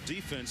Mountaineer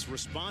defense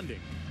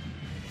responding,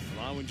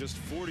 allowing just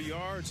 40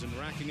 yards and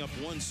racking up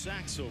 1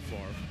 sack so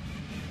far.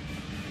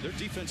 Their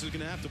defense is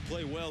going to have to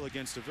play well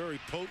against a very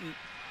potent,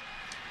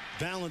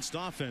 balanced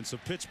offense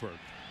of Pittsburgh.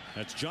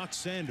 That's Jock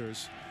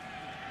Sanders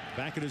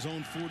back at his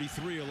own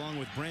 43 along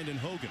with Brandon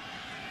Hogan.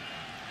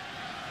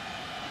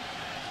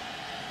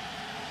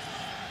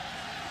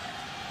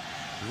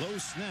 Low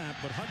snap,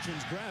 but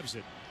Hutchins grabs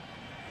it.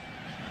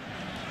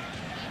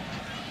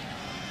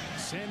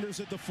 Sanders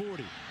at the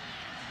 40.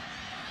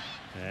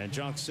 And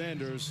Jock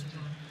Sanders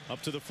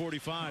up to the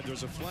 45.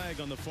 There's a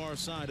flag on the far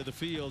side of the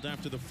field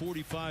after the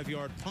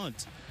 45-yard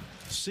punt.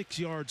 6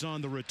 yards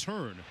on the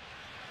return.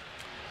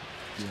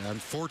 Yeah,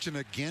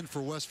 unfortunate again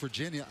for West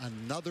Virginia.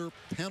 Another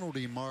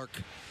penalty, Mark,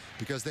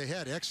 because they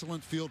had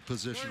excellent field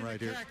position right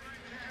here.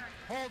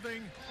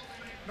 Holding,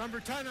 number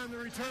 10 on the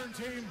return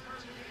team.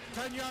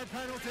 10-yard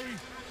penalty,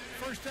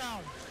 1st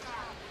down.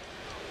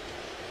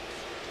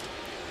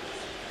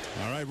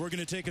 All right, we're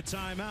going to take a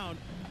timeout.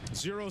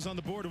 0's on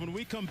the board, and when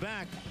we come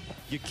back,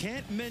 you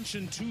can't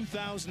mention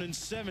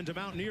 2007 to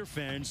Mountaineer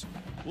fans.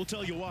 We'll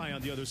tell you why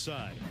on the other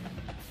side.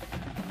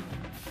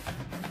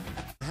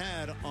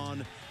 Had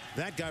on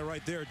that guy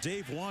right there,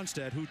 Dave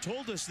Wanstad, who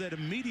told us that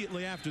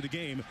immediately after the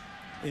game,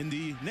 in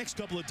the next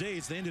couple of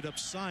days, they ended up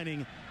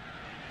signing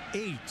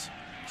 8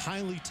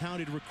 highly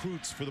touted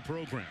recruits for the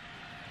program.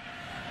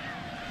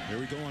 Here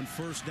we go on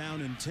 1st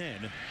down and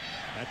 10.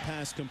 That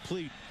pass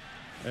complete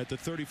at the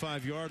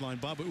 35-yard line.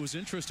 Bob, it was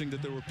interesting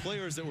that there were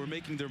players that were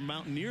making their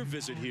Mountaineer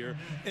visit here,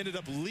 ended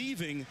up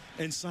leaving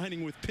and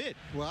signing with Pitt.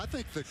 Well, I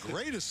think the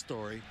greatest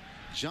story,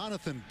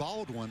 Jonathan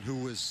Baldwin, who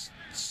was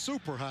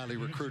super highly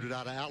recruited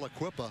out of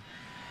Aliquippa,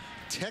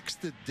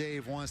 texted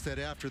Dave Wanstead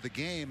after the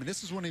game, and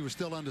this is when he was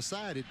still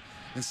undecided,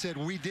 and said,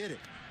 "We did it.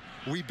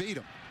 We beat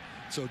him."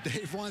 So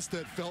Dave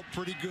Wanstead felt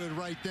pretty good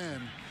right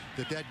then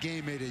that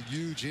game made a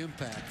huge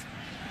impact.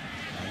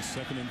 And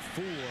 2nd and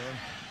 4.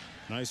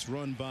 Nice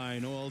run by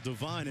Noel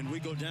Devine, and we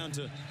go down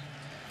to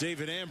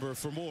David Amber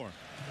for more.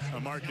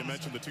 Mark, you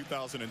mentioned the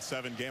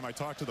 2007 game. I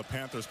talked to the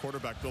Panthers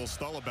quarterback Bill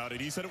Stull about it.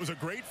 He said it was a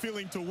great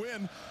feeling to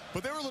win,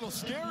 but they were a little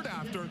scared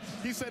after.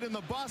 He said in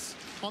the bus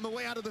on the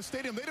way out of the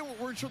stadium, they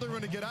weren't sure they were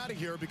going to get out of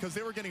here because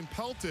they were getting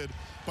pelted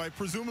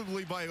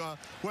presumably by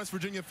West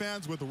Virginia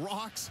fans with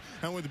rocks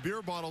and with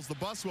beer bottles. The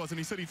bus was, and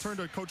he said he turned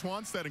to Coach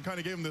Wanstead and kind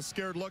of gave him this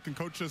scared look, and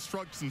Coach just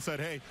shrugged and said,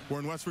 "Hey, we're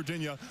in West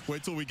Virginia.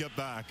 Wait till we get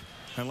back."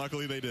 And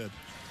luckily they did.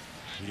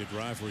 Heated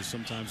rivalries,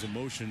 sometimes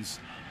emotions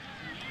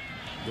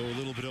go a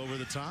little bit over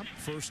the top.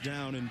 1st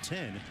down and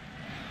 10.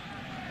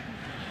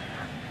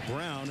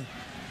 Brown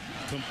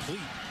complete.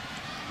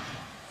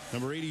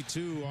 Number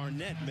 82,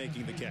 Arnett,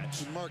 making the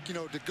catch. Mark, you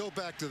know, to go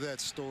back to that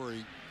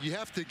story, you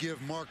have to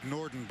give Mark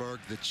Nordenberg,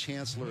 the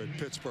chancellor at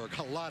Pittsburgh,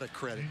 a lot of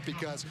credit,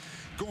 because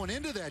going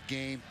into that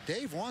game,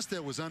 Dave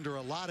Wanstead was under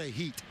a lot of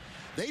heat.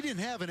 They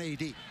didn't have an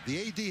AD.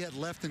 The AD had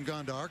left and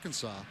gone to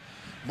Arkansas.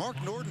 Mark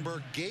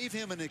Nordenberg gave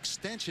him an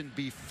extension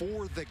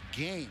before the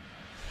game.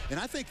 And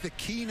I think the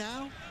key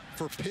now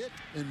for Pitt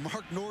and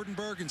Mark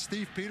Nordenberg and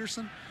Steve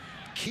Peterson,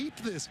 keep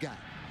this guy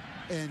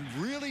and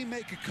really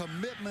make a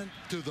commitment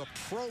to the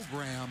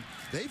program.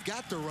 They've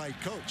got the right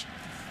coach.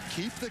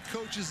 Keep the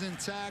coaches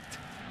intact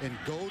and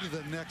go to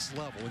the next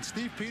level. And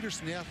Steve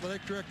Peterson, the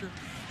athletic director,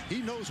 he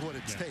knows what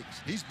it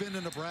takes. He's been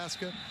to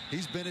Nebraska.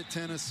 He's been at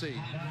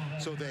Tennessee.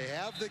 So they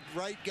have the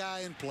right guy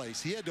in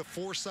place. He had the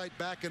foresight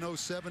back in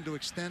 07 to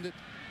extend it.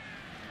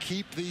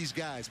 Keep these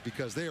guys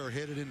because they are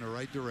headed in the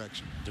right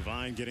direction.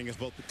 Devine getting us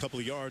both a couple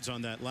of yards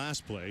on that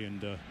last play,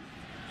 and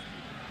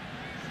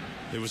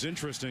it was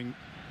interesting.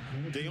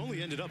 They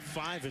only ended up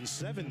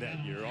 5-7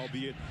 that year,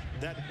 albeit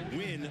that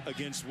win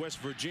against West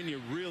Virginia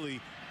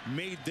really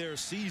made their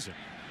season.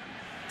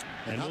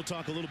 And we'll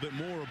talk a little bit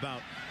more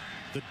about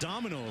the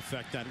domino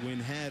effect that win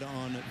had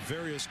on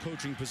various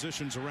coaching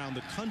positions around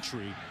the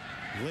country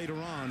later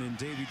on in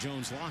Davy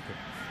Jones' locker.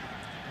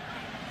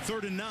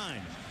 3rd and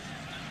 9.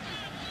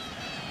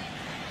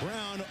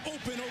 Brown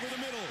open over the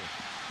middle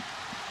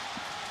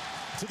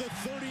to the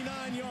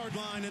 39-yard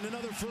line, and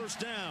another 1st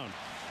down.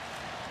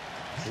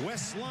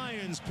 West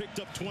Lions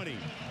picked up 20,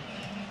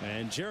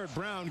 and Jared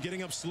Brown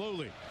getting up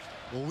slowly.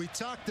 Well, we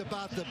talked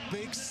about the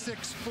big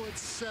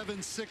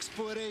 6'7",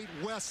 6'8"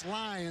 West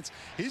Lions.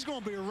 He's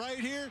going to be right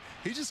here.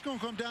 He's just going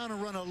to come down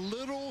and run a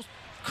little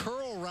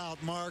curl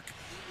route, Mark.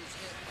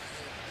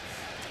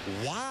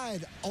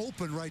 Wide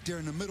open right there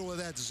in the middle of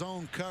that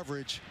zone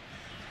coverage.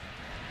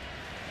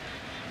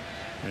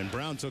 And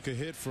Brown took a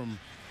hit from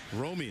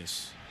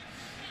Romeus.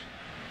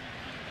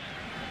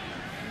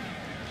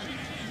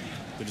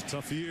 Been a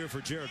tough year for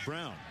Jared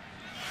Brown.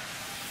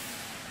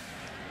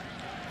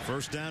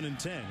 1st down and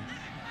 10.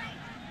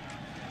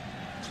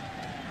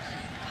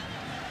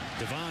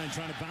 Devine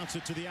trying to bounce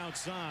it to the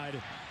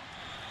outside.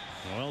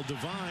 Well,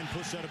 Devine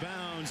pushed out of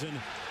bounds, and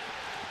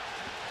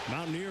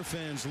Mountaineer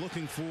fans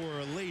looking for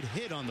a late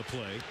hit on the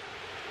play.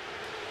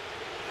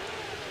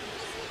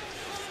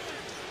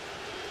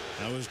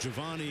 That was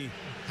Giovanni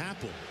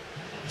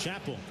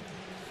Chappell.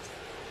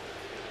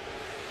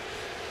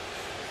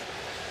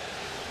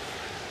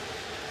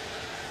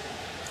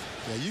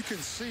 Yeah, you can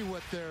see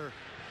what they're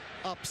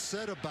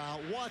upset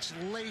about. Watch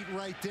late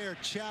right there.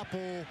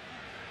 Chappell,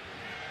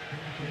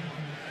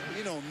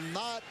 you know,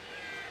 not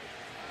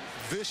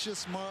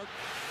vicious, Mark,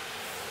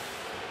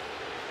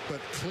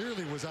 but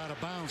clearly was out of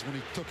bounds when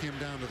he took him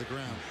down to the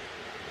ground.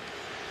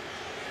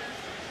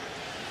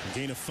 A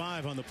gain of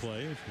 5 on the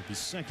play. It will be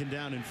 2nd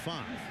down and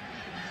 5.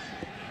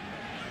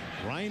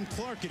 Ryan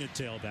Clark in a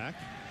tailback.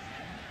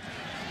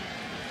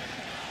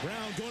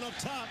 Brown going up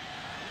top.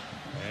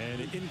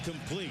 And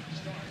incomplete.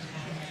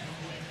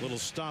 Little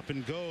stop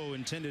and go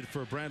intended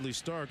for Bradley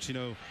Starks. You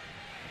know,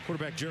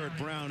 quarterback Jared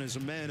Brown is a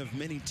man of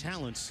many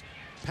talents,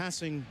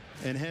 passing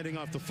and handing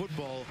off the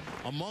football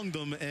among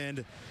them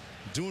and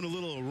doing a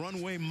little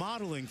runway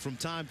modeling from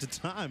time to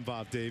time,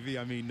 Bob Davey.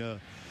 I mean,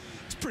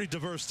 it's pretty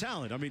diverse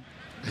talent. I mean,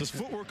 does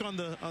footwork on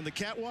the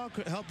catwalk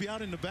help you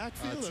out in the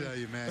backfield? I tell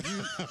you, man,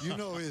 you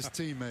know his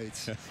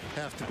teammates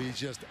have to be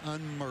just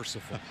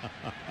unmerciful.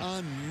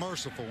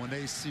 Unmerciful when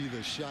they see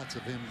the shots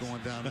of him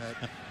going down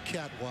that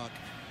catwalk.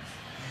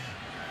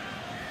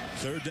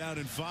 3rd down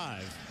and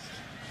 5.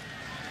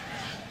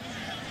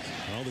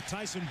 Well, the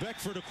Tyson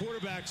Beckford of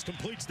quarterbacks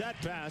completes that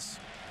pass.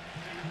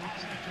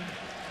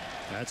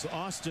 That's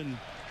Austin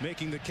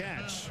making the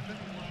catch.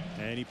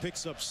 And he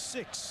picks up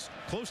 6,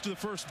 close to the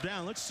 1st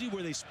down. Let's see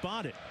where they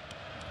spot it.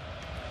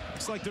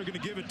 Looks like they're going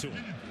to give it to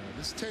him.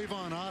 This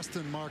Tavon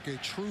Austin, Mark, a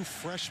true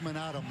freshman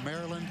out of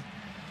Maryland.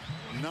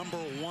 number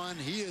 1.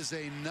 He is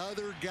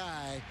another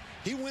guy.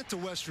 He went to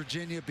West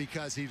Virginia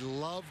because he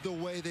loved the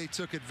way they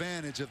took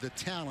advantage of the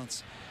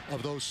talents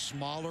of those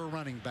smaller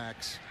running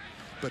backs.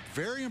 But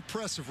very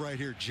impressive right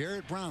here.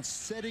 Jarrett Brown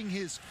setting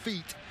his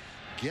feet,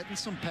 getting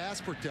some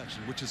pass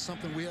protection, which is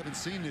something we haven't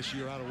seen this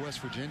year out of West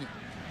Virginia.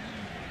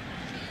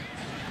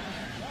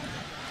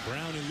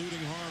 Brown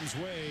eluding harm's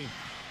way.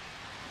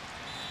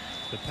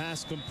 The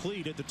pass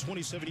complete at the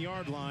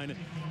 27-yard line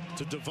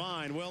to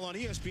Devine. Well, on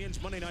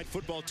ESPN's Monday Night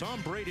Football, Tom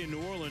Brady in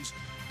New Orleans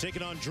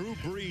taking on Drew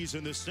Brees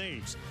and the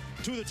Saints.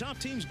 Two of the top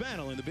teams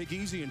battle in the Big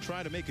Easy and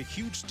try to make a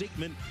huge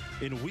statement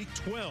in Week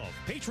 12.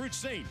 Patriots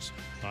Saints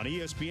on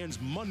ESPN's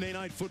Monday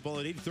Night Football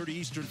at 8:30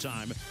 Eastern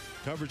Time.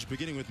 Coverage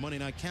beginning with Monday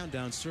Night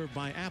Countdown served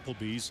by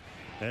Applebee's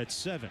at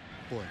 7.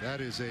 Boy,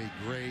 that is a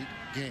great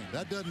game.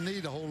 That doesn't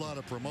need a whole lot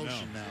of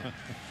promotion now.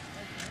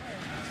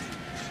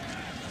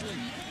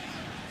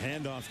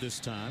 Handoff this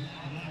time.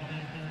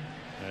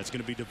 That's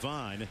going to be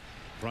Devine,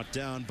 brought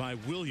down by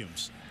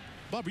Williams.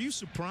 Bob, are you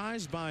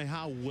surprised by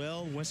how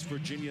well West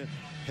Virginia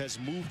has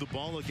moved the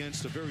ball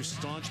against a very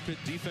staunch Pitt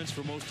defense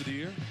for most of the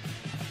year?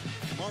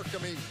 Mark,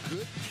 I mean,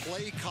 good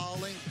play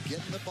calling,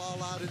 getting the ball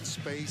out in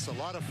space, a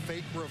lot of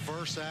fake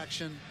reverse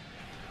action.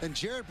 And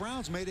Jarrett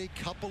Brown's made a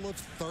couple of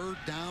third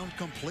down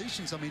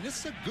completions. I mean, this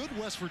is a good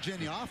West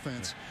Virginia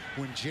offense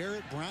when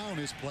Jarrett Brown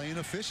is playing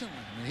efficiently.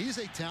 I mean, he's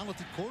a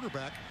talented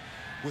quarterback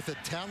with a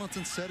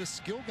talented set of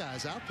skill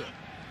guys out there.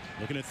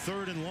 Looking at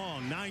 3rd and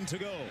long, 9 to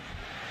go.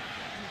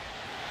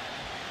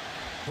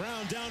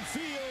 Brown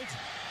downfield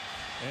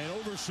and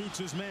overshoots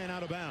his man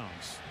out of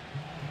bounds.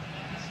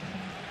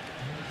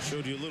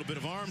 Showed you a little bit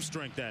of arm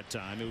strength that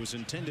time. It was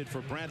intended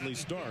for Bradley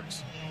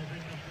Starks.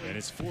 And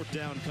it's 4th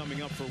down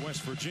coming up for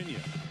West Virginia.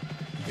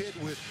 Pitt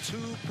with 2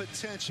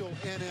 potential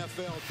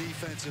NFL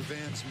defensive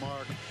ends,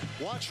 Mark.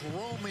 Watch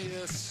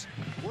Romeus.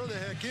 Where the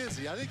heck is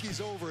he? I think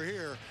he's over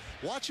here.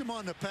 Watch him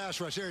on the pass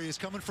rush area. He's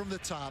coming from the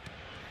top.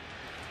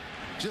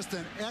 Just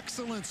an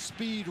excellent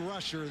speed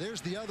rusher.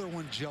 There's the other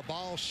one,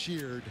 Jabal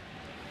Sheard.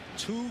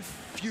 2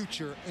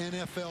 future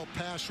NFL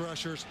pass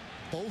rushers.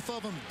 Both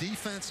of them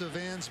defensive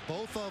ends.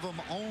 Both of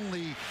them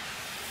only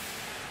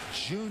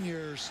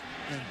juniors,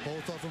 and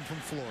both of them from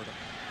Florida.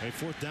 A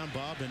 4th down,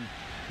 Bob, and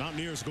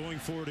Mountaineers going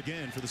for it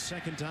again for the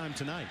 2nd time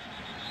tonight.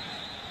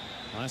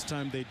 Last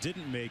time they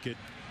didn't make it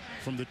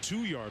from the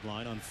 2-yard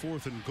line on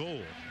 4th and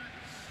goal.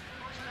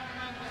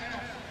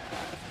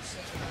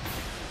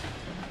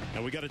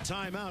 And we got a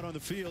timeout on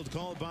the field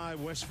called by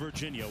West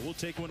Virginia. We'll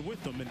take one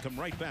with them and come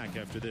right back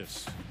after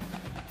this.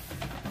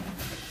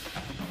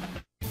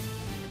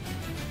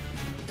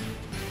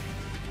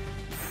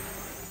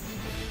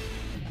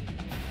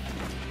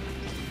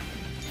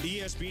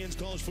 ESPN's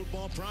College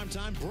Football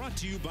Primetime brought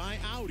to you by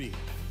Audi,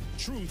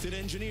 Truth in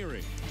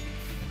Engineering,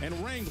 and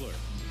Wrangler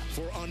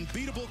for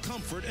unbeatable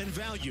comfort and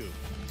value.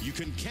 You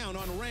can count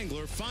on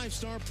Wrangler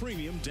 5-star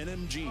premium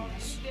denim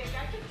jeans.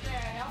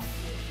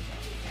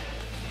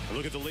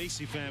 Look at the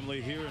Lacey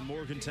family here in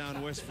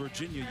Morgantown, West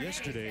Virginia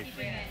yesterday,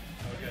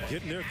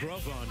 getting their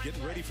grub on,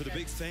 getting ready for the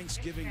big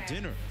Thanksgiving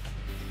dinner.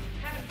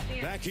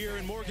 Back here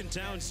in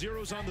Morgantown,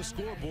 0s on the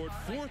scoreboard.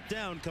 4th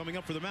down coming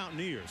up for the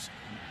Mountaineers,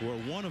 who are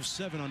 1 of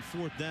 7 on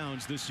 4th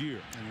downs this year.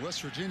 And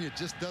West Virginia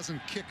just doesn't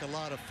kick a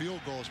lot of field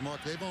goals, Mark.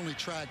 They've only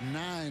tried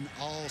 9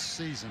 all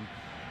season.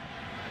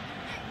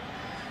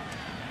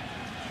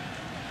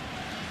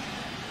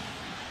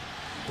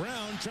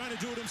 Brown trying to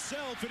do it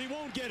himself, and he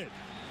won't get it.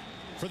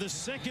 For the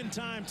 2nd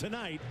time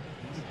tonight,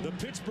 the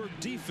Pittsburgh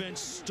defense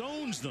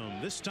stones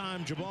them. This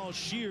time, Jabal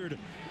Sheard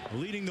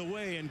leading the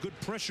way, and good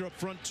pressure up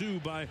front, too,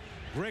 by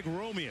Greg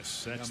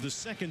Romeus. That's the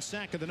 2nd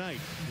sack of the night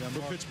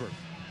for Pittsburgh.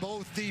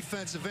 Both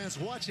defensive ends.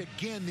 Watch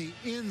again the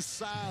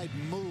inside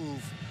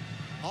move.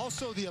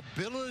 Also the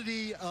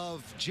ability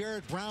of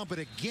Jarrett Brown, but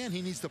again,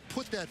 he needs to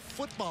put that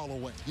football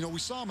away. You know, we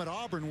saw him at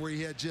Auburn where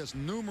he had just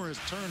numerous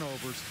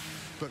turnovers,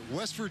 but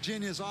West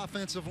Virginia's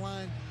offensive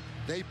line,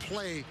 they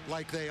play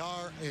like they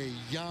are a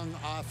young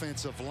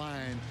offensive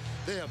line.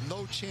 They have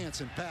no chance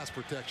in pass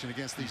protection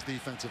against these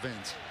defensive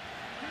ends.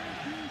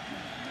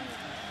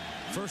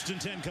 1st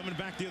and 10 coming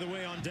back the other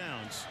way on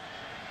downs.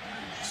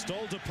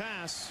 Stole to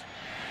pass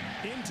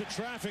into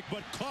traffic,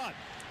 but caught.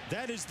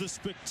 That is the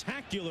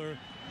spectacular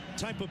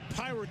type of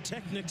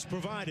pyrotechnics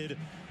provided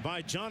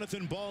by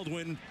Jonathan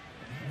Baldwin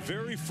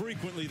very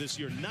frequently this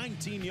year.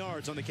 19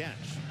 yards on the catch.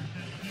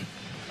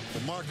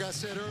 Well, Mark, I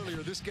said earlier,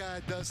 this guy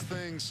does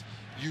things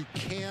you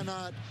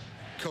cannot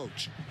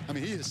coach. I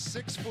mean, he is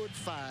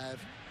 6'5",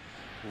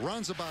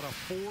 runs about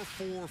a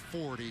 4.4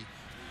 40.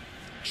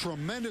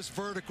 Tremendous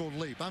vertical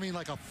leap. I mean,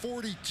 like a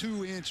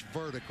 42-inch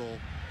vertical.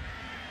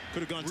 Could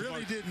have gone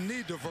really didn't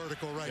need the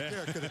vertical right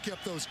there. Could have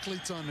kept those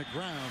cleats on the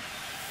ground.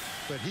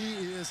 But he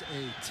is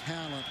a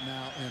talent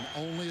now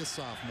and only a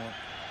sophomore.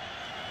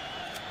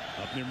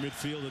 Up near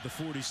midfield at the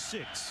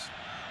 46.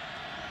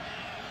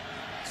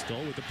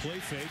 Stoll with the play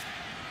fake.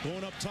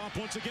 Going up top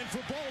once again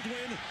for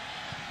Baldwin.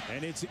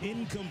 And it's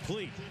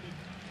incomplete.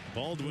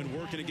 Baldwin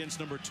working against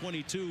number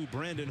 22,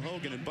 Brandon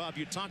Hogan. And Bob,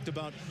 you talked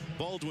about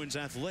Baldwin's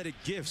athletic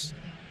gifts.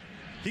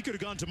 He could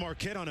have gone to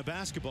Marquette on a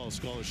basketball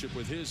scholarship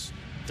with his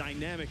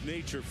dynamic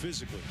nature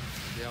physically.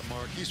 Yeah,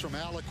 Mark, he's from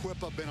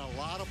Aliquippa. Been a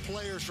lot of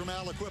players from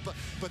Aliquippa,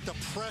 but the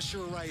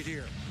pressure right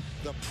here.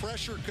 The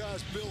pressure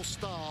caused Bill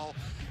Stahl.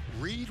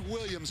 Reed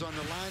Williams on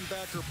the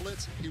linebacker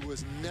blitz. He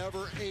was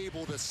never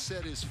able to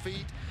set his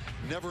feet.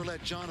 Never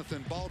let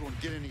Jonathan Baldwin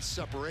get any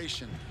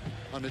separation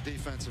on the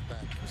defensive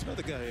back. There's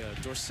another guy,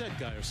 Dorsett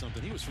guy or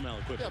something. He was from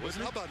Aliquippa. Yeah, but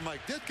how about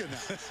Mike Ditka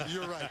now?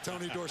 You're right,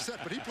 Tony Dorsett,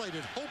 but he played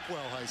at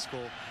Hopewell High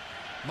School.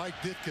 Mike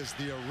Ditka's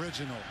the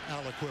original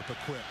Aliquippa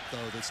quip,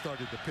 though, that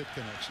started the Pitt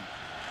connection.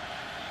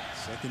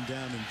 2nd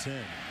down and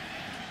 10.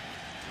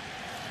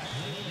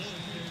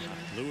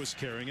 Lewis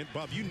carrying it.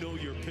 Bob, you know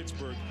your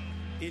Pittsburgh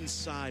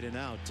inside and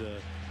out.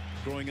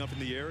 Growing up in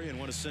the area, and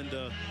want to send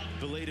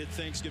belated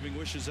Thanksgiving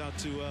wishes out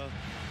to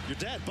your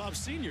dad, Bob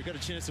Sr. Got a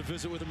chance to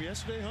visit with him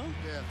yesterday, huh?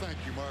 Yeah, thank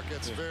you, Mark.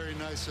 That's very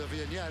nice of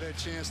you. And yeah, I had a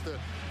chance to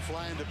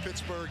fly into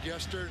Pittsburgh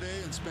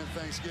yesterday and spend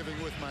Thanksgiving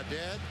with my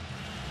dad.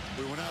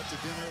 We went out to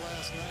dinner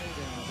last night,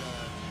 and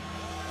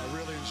I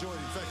really enjoyed it.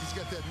 In fact, he's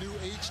got that new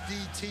HD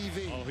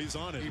TV. Oh, he's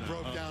on it. He now,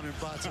 broke down and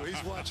bought, so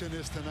he's watching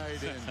this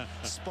tonight in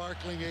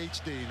sparkling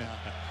HD now.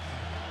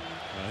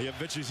 I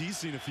bet you he's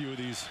seen a few of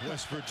these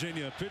West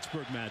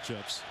Virginia-Pittsburgh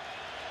matchups.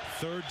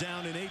 3rd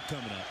down and 8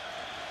 coming up.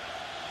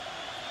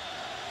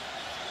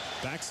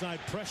 Backside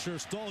pressure.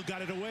 Stahl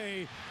got it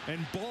away,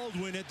 and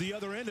Baldwin at the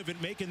other end of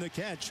it making the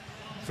catch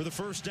for the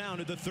 1st down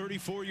at the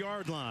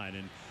 34-yard line.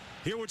 And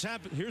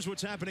here's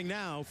what's happening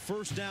now.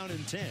 1st down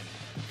and 10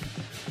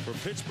 for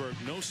Pittsburgh.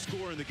 No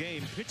score in the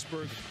game.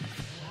 Pittsburgh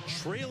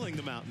trailing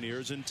the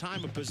Mountaineers in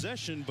time of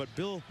possession, but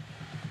Bill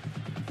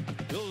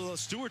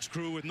Stewart's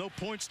crew with no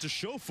points to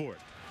show for it.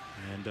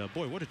 And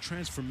boy, what a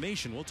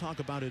transformation. We'll talk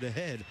about it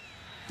ahead.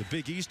 The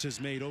Big East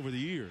has made over the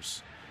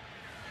years.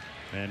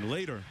 And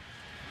later,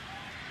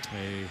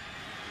 a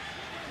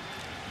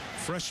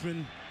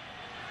freshman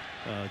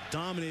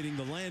dominating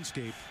the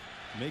landscape,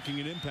 making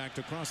an impact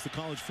across the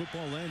college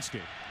football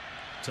landscape.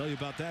 Tell you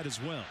about that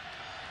as well.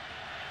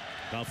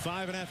 About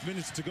 5.5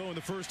 minutes to go in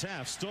the 1st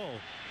half. Stahl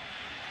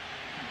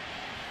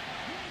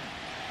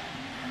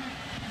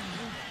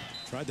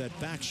tried that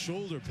back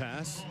shoulder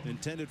pass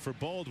intended for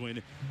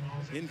Baldwin.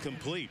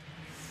 Incomplete.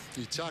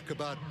 You talk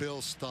about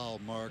Bill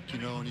Stahl, Mark, you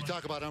know, and you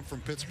talk about I'm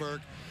from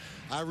Pittsburgh.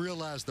 I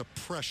realize the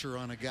pressure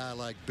on a guy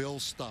like Bill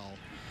Stahl,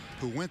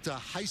 who went to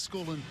high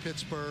school in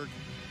Pittsburgh,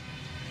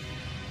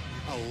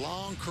 a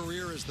long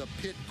career as the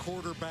Pitt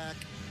quarterback,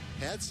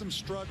 had some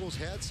struggles,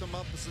 had some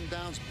ups and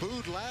downs,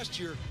 booed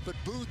last year, but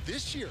booed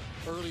this year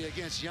early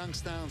against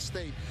Youngstown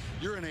State.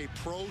 You're in a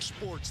pro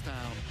sports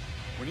town.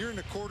 When you're in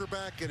the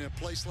quarterback in a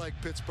place like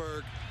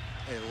Pittsburgh,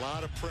 a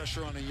lot of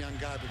pressure on a young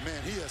guy, but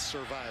man, he has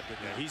survived it.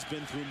 Yeah, he's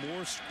been through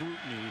more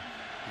scrutiny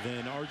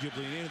than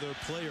arguably any other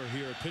player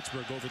here at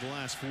Pittsburgh over the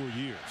last 4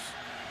 years.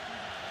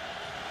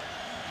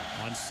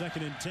 On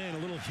 2nd and 10, a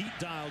little heat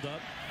dialed up.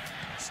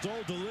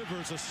 Stahl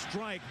delivers a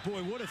strike.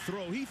 Boy, what a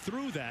throw. He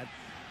threw that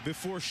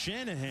before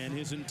Shanahan,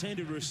 his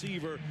intended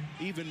receiver,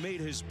 even made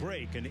his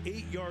break. An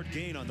 8-yard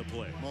gain on the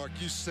play. Mark,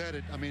 you said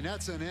it. I mean,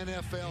 that's an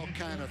NFL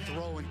kind of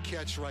throw and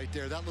catch right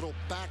there. That little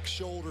back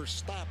shoulder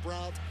stop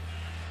route.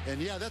 And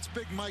yeah, that's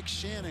big Mike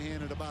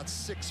Shanahan at about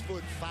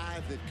 6'5"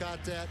 that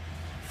caught that.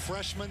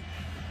 Freshman,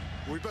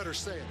 we better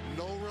say it,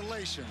 no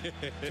relation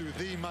to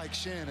the Mike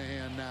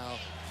Shanahan now,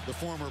 the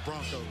former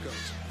Bronco coach.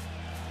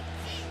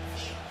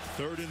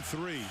 3rd and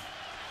 3.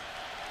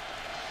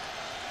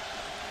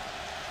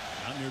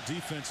 Mountaineer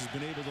defense has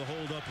been able to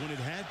hold up when it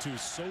had to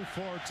so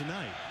far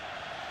tonight.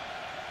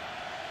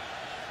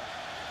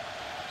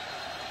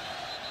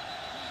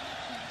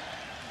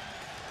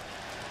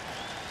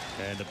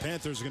 And the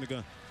Panthers are going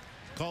to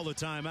call the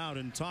timeout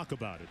and talk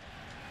about it.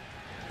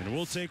 And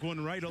we'll take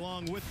one right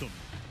along with them.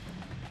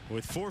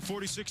 With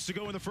 4:46 to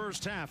go in the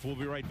 1st half, we'll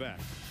be right back.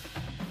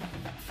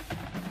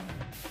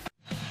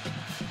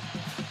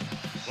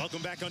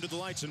 Welcome back under the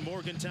lights in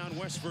Morgantown,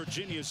 West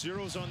Virginia.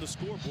 Zeros on the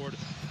scoreboard.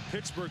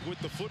 Pittsburgh with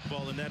the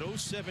football in that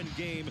 07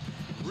 game.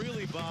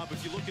 Really, Bob,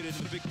 if you look at it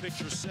in the big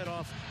picture, set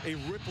off a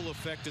ripple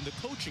effect in the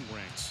coaching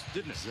ranks,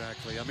 didn't it?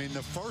 Exactly. I mean,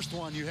 the first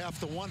one, you have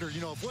to wonder, you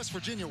know, if West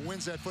Virginia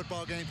wins that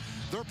football game,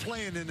 they're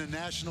playing in the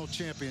national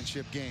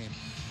championship game.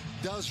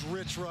 Does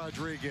Rich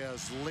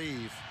Rodriguez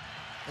leave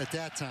at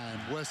that time,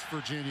 West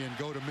Virginia, and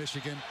go to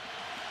Michigan?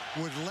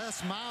 Would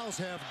Les Miles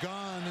have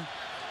gone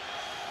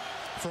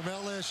from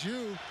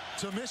LSU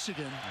to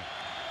Michigan?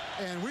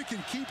 And we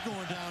can keep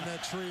going down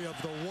that tree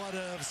of the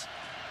what-ifs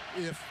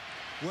if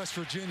West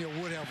Virginia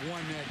would have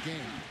won that game.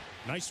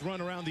 Nice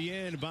run around the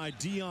end by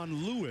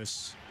Dion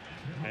Lewis.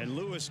 And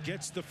Lewis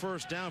gets the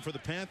 1st down for the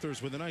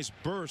Panthers with a nice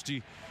burst.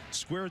 He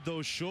squared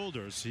those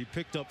shoulders. He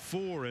picked up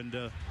 4, and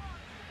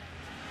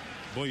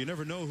boy, you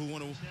never know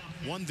who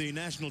won the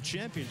national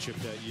championship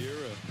that year.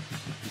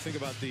 You think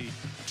about the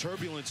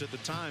turbulence at the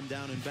time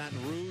down in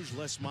Baton Rouge.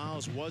 Les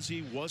Miles,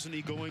 wasn't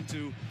he going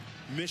to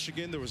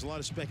Michigan? There was a lot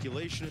of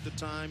speculation at the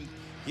time.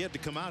 He had to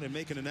come out and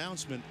make an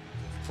announcement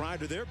prior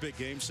to their big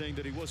game saying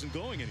that he wasn't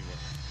going anywhere.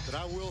 But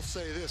I will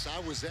say this. I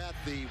was at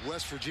the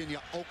West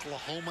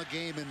Virginia-Oklahoma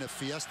game in the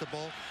Fiesta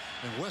Bowl,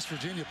 and West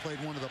Virginia played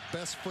one of the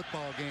best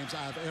football games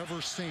I've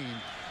ever seen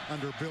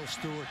under Bill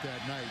Stewart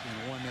that night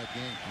and won that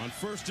game. On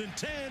 1st and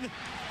 10,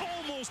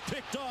 almost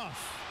picked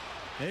off.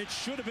 It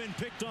should have been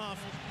picked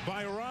off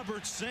by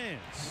Robert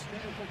Sands.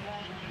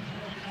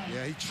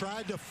 Yeah, he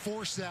tried to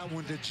force that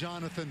one to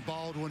Jonathan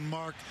Baldwin,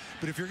 Mark.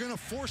 But if you're going to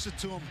force it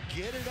to him,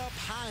 get it up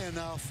high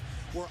enough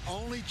where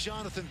only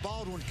Jonathan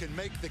Baldwin can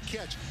make the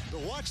catch.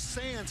 But watch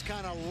Sands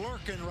kind of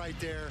lurking right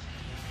there.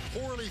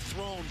 Poorly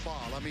thrown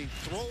ball. I mean,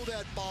 throw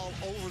that ball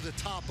over the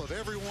top of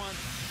everyone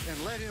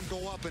and let him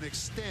go up and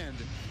extend,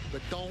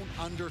 but don't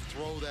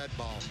underthrow that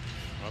ball.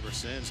 Robert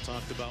Sands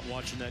talked about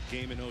watching that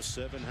game in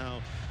 07,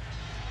 how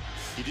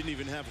he didn't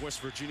even have West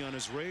Virginia on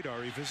his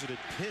radar. He visited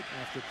Pitt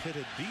after Pitt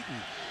had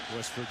beaten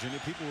West Virginia.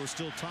 People were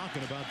still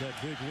talking about that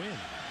big win.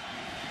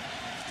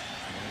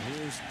 And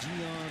here's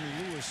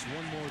Dion Lewis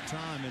one more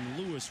time, and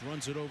Lewis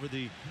runs it over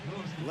the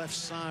left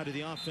side of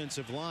the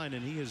offensive line,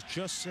 and he has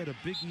just set a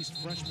Big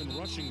East freshman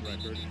rushing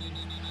record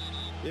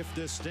if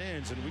this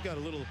stands. And we got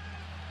a little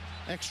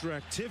extra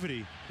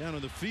activity down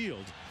on the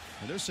field,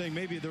 and they're saying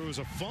maybe there was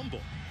a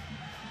fumble.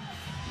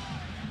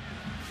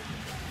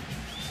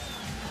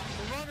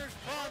 The runner's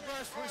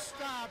progress was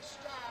stopped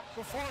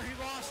before he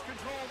lost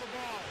control of the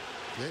ball.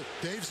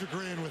 Dave's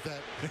agreeing with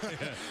that. Yeah,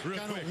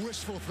 kind of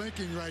wishful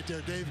thinking right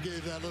there. Dave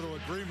gave that little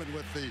agreement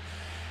with the.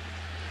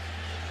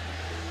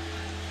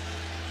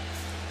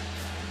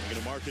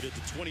 Going to mark it at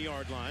the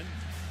 20-yard line.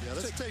 Yeah,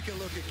 let's take a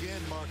look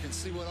again, Mark, and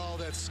see what all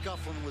that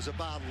scuffling was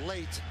about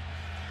late.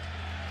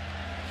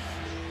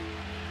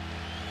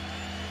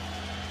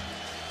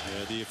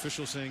 Yeah, the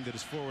official saying that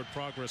his forward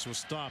progress was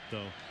stopped,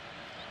 though.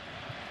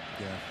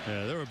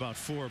 Yeah, there were about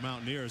 4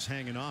 Mountaineers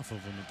hanging off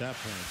of him at that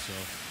point. So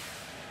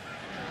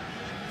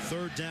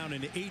 3rd down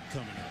and 8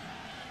 coming up.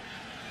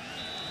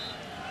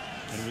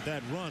 And with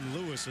that run,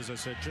 Lewis, as I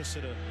said, just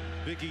set a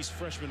Big East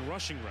freshman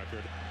rushing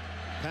record,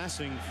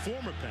 passing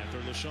former Panther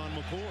LaShawn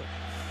McCoy.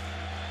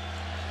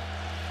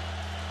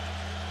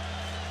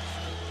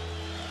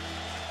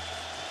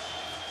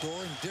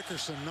 Doran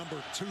Dickerson,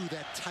 number 2,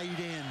 that tight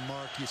end,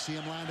 Mark. You see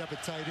him lined up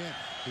at tight end.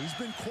 He's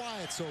been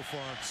quiet so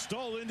far.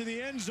 Stole into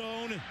the end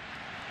zone.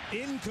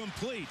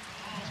 Incomplete.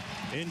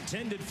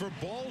 Intended for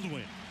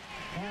Baldwin.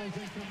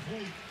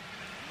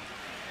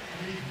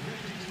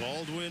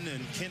 Baldwin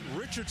and Kent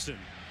Richardson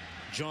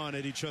jawing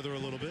at each other a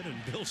little bit, and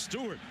Bill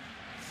Stewart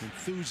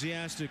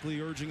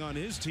enthusiastically urging on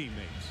his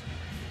teammates.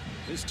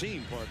 His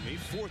team, pardon me.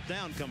 4th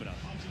down coming up.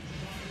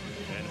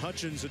 And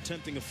Hutchins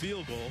attempting a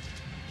field goal.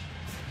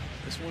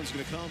 This one's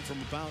going to come from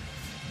about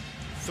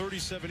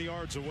 37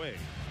 yards away.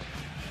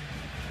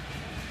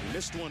 He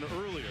missed one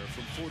earlier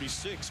from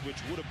 46, which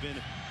would have been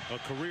a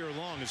career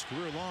long. His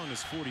career long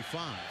is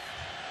 45.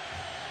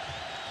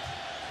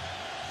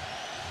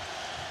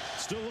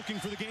 Still looking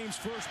for the game's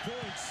first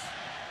points.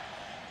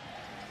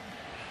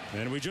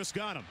 And we just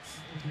got him.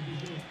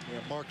 Yeah,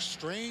 Mark,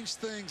 strange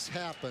things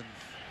happen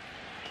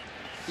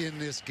in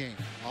this game.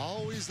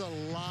 Always a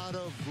lot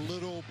of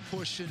little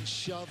pushing,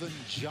 shoving,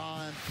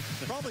 jawing.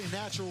 Probably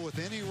natural with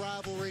any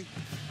rivalry.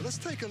 But let's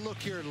take a look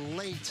here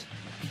late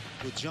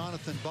with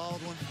Jonathan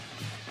Baldwin.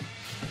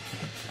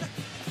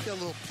 Got a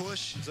little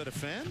push. Is that a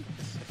fan?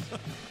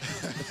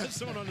 There's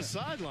someone on the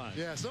sideline.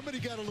 Yeah, somebody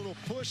got a little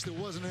push that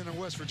wasn't in a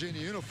West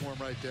Virginia uniform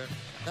right there.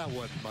 That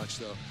wasn't much,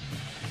 though.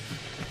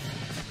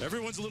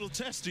 Everyone's a little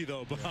testy,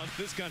 though, about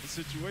this kind of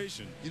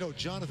situation. You know,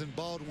 Jonathan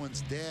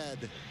Baldwin's dad,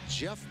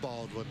 Jeff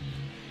Baldwin,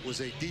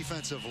 was a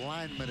defensive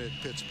lineman at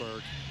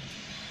Pittsburgh.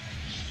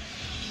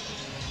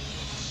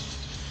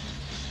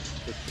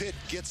 But Pitt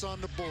gets on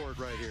the board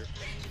right here.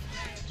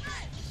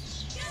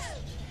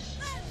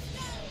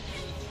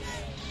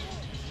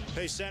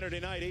 Hey, Saturday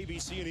night,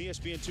 ABC and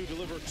ESPN2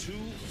 deliver 2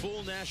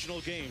 full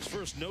national games.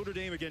 First, Notre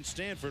Dame against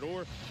Stanford,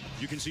 or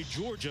you can see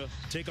Georgia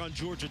take on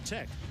Georgia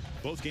Tech.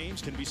 Both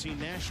games can be seen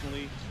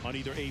nationally on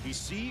either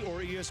ABC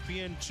or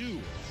ESPN2.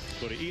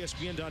 Go to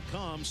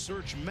ESPN.com,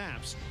 search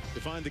maps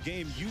to find the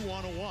game you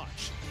want to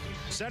watch.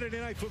 Saturday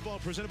Night Football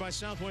presented by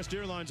Southwest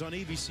Airlines on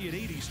ABC at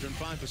 8 Eastern,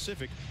 5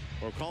 Pacific,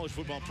 or College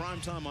Football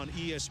Primetime on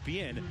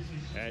ESPN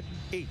at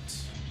 8.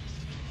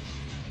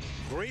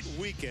 Great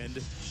weekend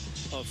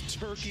of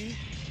turkey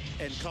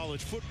and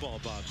college football,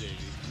 Bob Davie.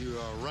 You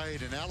are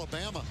right. In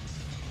Alabama,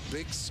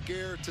 big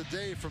scare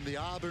today from the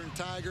Auburn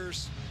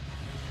Tigers.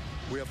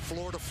 We have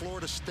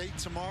Florida State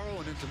tomorrow,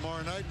 and then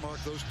tomorrow night,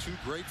 Mark, those 2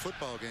 great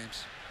football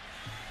games.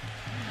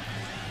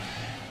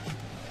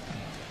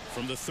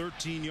 From the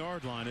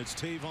 13-yard line, it's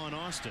Tavon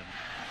Austin.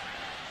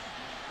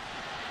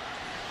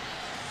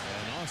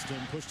 And Austin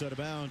pushed out of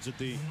bounds at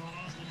the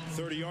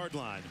 30-yard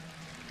line.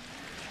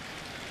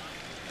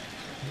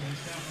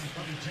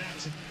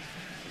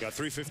 Got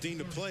 3:15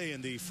 to play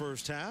in the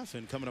first half,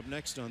 and coming up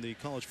next on the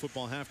college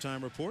football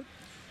halftime report,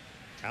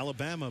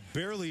 Alabama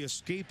barely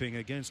escaping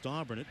against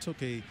Auburn. It took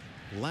a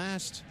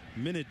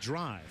last-minute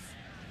drive.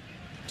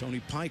 Tony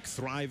Pike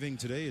thriving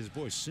today. His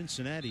boy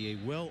Cincinnati, a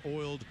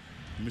well-oiled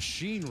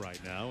machine right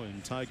now.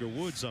 And Tiger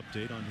Woods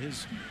update on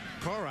his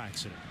car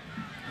accident.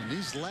 And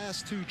these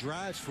last two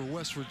drives for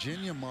West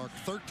Virginia, Mark,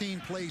 13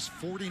 plays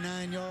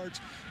 49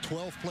 yards,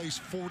 12 plays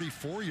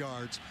 44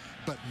 yards,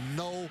 but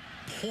no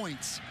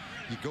points.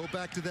 You go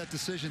back to that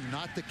decision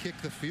not to kick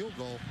the field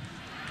goal.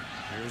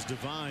 Here's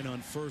Devine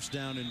on 1st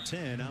down and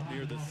 10 out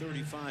near the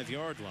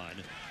 35-yard line.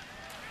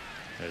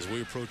 As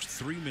we approach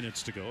 3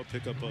 minutes to go, a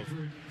pickup of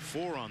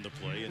 4 on the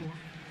play. And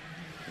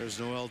there's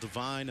Noel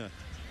Devine, a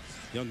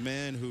young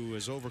man who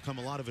has overcome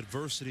a lot of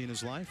adversity in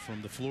his life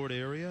from the Florida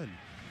area and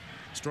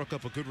struck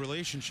up a good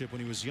relationship when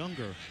he was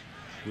younger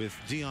with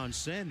Deion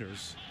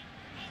Sanders,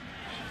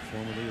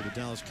 formerly of the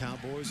Dallas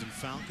Cowboys and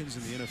Falcons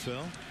in the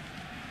NFL.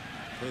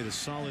 Played a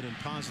solid and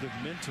positive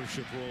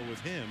mentorship role with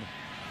him.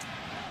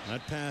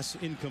 That pass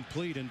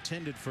incomplete,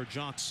 intended for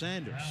Jock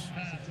Sanders.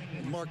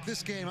 Mark,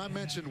 this game, I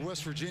mentioned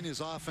West Virginia's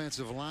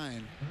offensive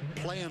line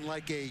playing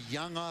like a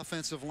young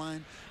offensive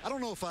line. I don't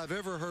know if I've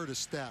ever heard a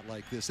stat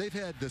like this. They've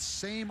had the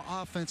same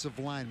offensive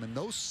linemen,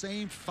 those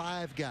same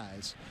 5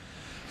 guys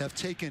have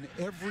taken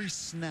every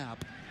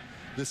snap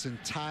this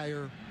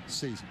entire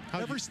season.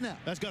 Every snap.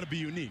 That's got to be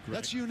unique, right?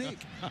 That's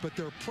unique. But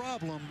their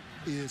problem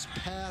is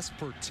pass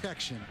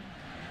protection.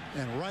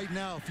 And right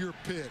now, if you're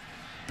Pitt,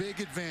 big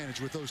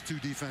advantage with those 2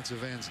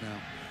 defensive ends now.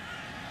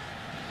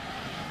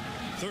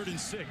 3rd and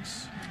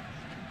 6.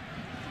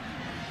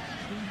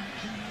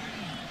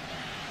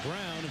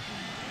 Brown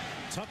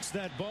tucks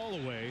that ball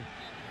away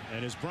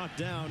and is brought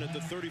down at the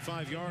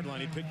 35-yard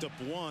line. He picked up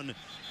 1,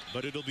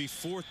 but it'll be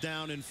 4th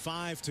down and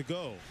 5 to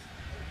go.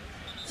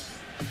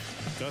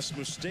 Gus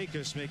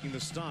Mustakas making the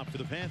stop for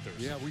the Panthers.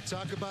 Yeah, we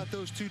talk about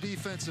those 2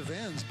 defensive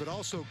ends, but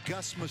also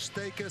Gus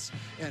Mustakas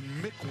and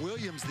Mick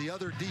Williams, the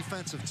other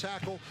defensive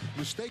tackle.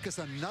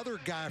 Mustakas, another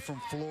guy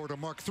from Florida.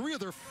 Mark, 3 of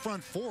their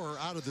front 4 are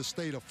out of the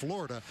state of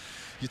Florida.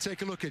 You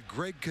take a look at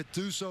Greg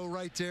Cattuso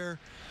right there.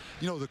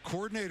 You know, the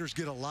coordinators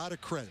get a lot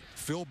of credit.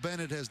 Phil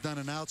Bennett has done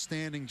an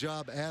outstanding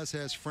job, as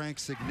has Frank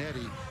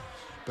Signetti.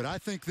 But I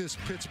think this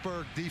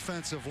Pittsburgh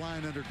defensive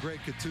line under Greg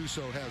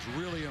Cattuso has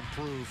really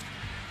improved.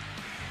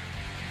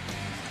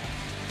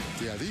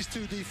 Yeah, these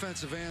 2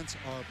 defensive ends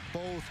are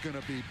both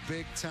going to be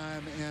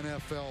big-time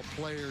NFL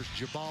players,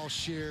 Jabal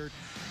Sheard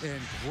and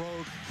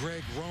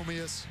Greg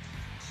Romeus.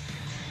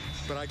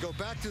 But I go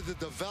back to the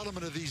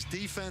development of these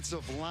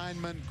defensive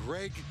linemen.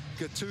 Greg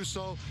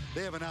Cattuso,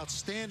 they have an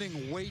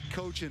outstanding weight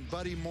coach in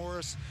Buddy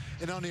Morris.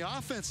 And on the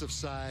offensive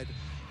side,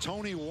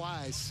 Tony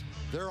Wise,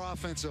 their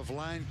offensive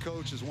line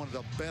coach, is one of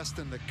the best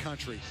in the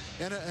country.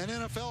 And an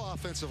NFL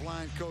offensive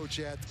line coach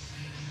at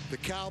the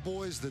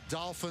Cowboys, the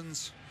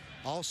Dolphins,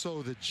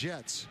 also the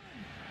Jets.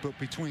 But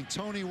between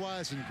Tony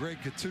Wise and Greg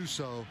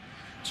Cattuso,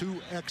 two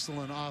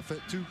excellent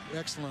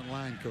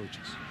line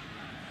coaches.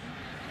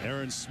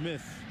 Aaron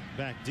Smith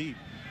back deep.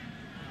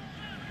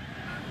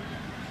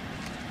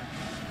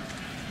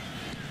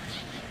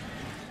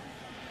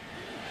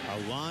 A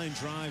line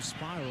drive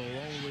spiral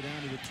all the way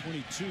down to the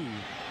 22.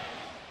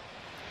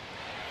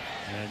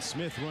 And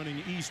Smith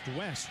running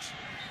east-west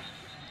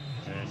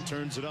and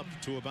turns it up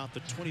to about the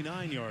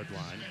 29-yard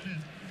line.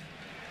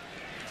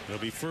 It'll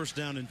be 1st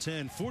down and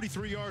 10.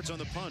 43 yards on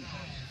the punt,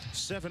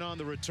 7 on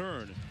the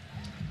return.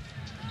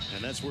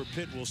 And that's where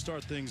Pitt will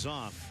start things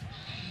off.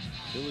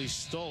 Billy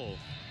Stoll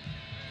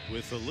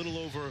with a little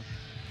over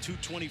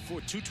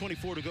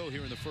 2:24 to go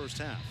here in the first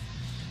half.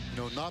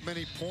 You know, not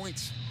many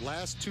points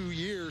last 2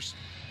 years.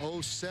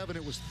 07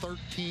 it was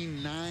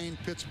 13-9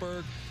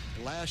 Pittsburgh.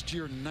 Last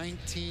year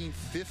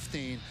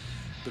 19-15.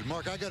 But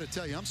Mark, I got to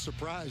tell you, I'm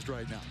surprised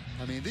right now.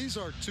 I mean, these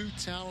are two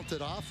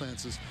talented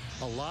offenses.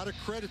 A lot of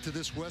credit to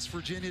this West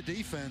Virginia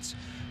defense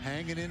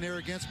hanging in there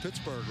against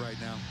Pittsburgh right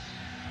now.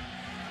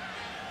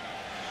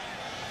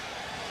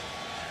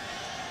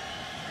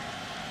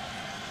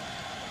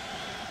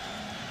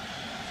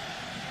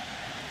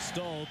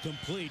 Stoll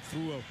complete,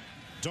 threw a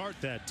dart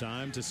that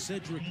time to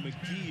Cedric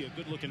McGee. A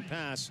good-looking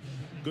pass,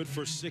 good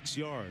for 6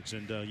 yards.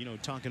 And, you know,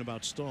 talking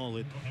about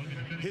Stoll,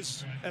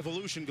 his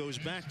evolution goes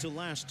back to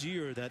last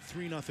year, that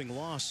 3-0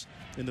 loss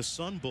in the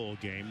Sun Bowl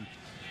game.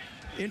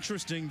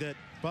 Interesting that,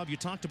 Bob, you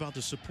talked about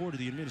the support of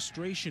the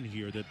administration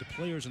here that the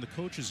players and the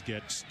coaches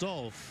get.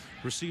 Stoll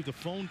received a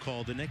phone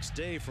call the next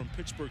day from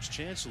Pittsburgh's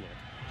chancellor,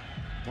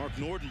 Mark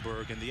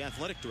Nordenberg, and the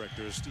athletic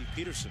director, Steve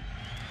Peterson.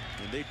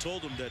 And they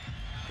told him that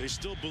they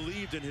still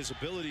believed in his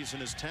abilities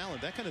and his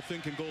talent. That kind of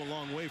thing can go a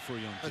long way for a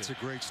young kid. That's a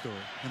great story.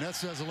 And that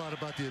says a lot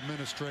about the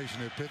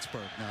administration at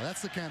Pittsburgh. Now,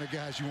 that's the kind of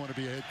guys you want to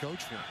be a head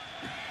coach for.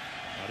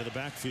 Out of the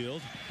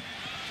backfield.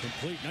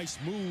 Complete. Nice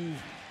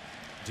move.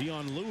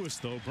 Dion Lewis,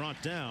 though,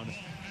 brought down.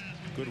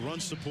 Good run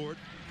support,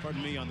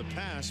 pardon me, on the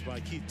pass by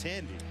Keith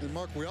Tandy. And,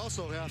 Mark, we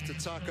also have to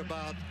talk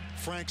about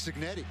Frank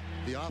Signetti,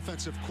 the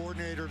offensive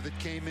coordinator that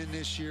came in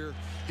this year,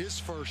 his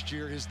first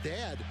year. His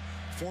dad,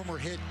 former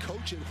head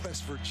coach at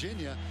West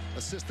Virginia,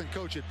 assistant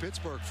coach at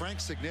Pittsburgh. Frank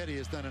Signetti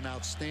has done an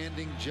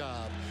outstanding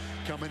job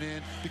coming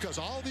in because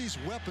all these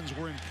weapons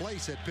were in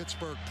place at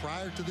Pittsburgh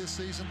prior to this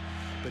season,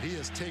 but he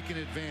has taken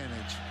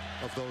advantage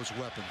of those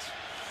weapons.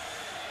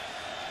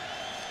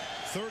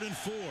 3rd and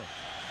 4.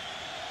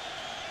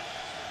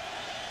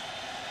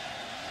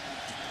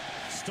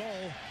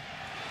 Stoll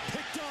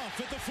picked picked off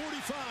at the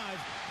 45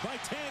 by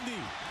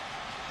Tandy.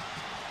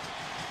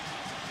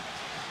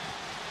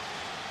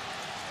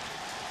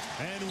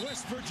 And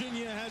West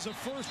Virginia has a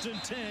 1st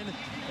and 10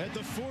 at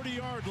the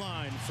 40-yard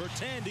line. For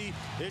Tandy,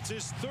 it's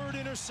his 3rd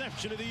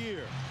interception of the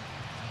year.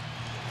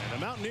 And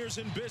the Mountaineers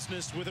in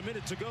business with a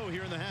minute to go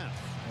here in the half.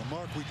 Well,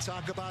 Mark, we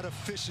talk about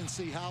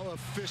efficiency, how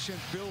efficient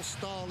Bill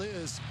Stahl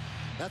is.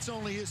 That's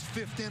only his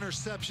 5th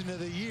interception of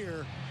the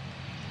year.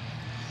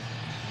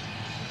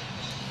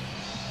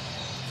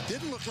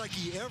 Didn't look like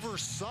he ever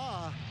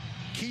saw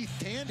Keith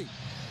Tandy.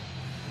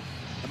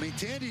 I mean,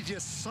 Tandy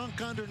just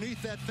sunk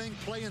underneath that thing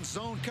playing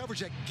zone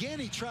coverage. Again,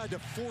 he tried to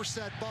force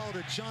that ball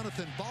to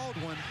Jonathan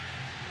Baldwin,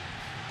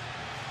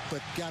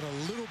 but got a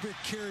little bit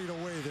carried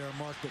away there,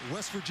 Mark. But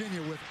West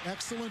Virginia with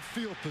excellent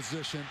field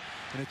position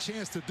and a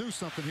chance to do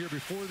something here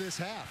before this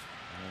half.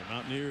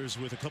 Mountaineers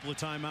with a couple of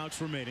timeouts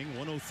remaining,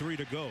 1:03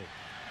 to go.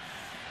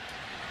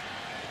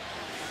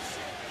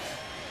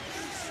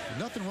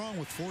 Nothing wrong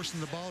with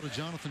forcing the ball to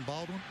Jonathan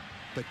Baldwin,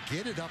 but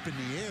get it up in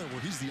the air where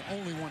he's the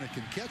only one that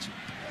can catch it.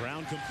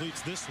 Brown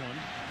completes this one.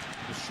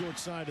 The short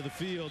side of the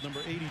field,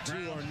 number 82,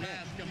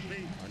 Arnett.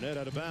 Arnett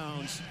out of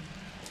bounds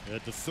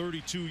at the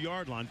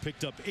 32-yard line,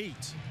 picked up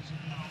 8.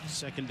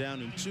 2nd down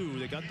and 2.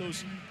 They got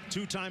those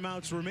 2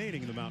 timeouts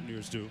remaining, the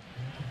Mountaineers do.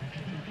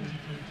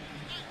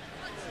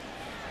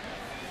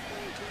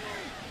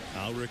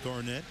 Alric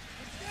Arnett.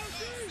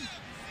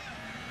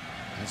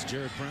 That's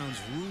Jared Brown's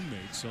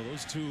roommate, so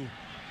those two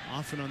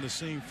often on the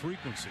same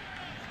frequency.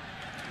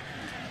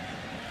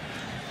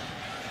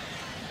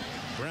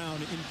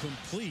 Brown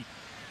incomplete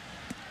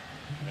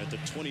at the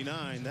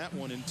 29. That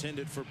one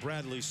intended for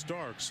Bradley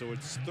Stark, so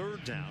it's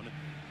 3rd down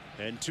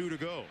and 2 to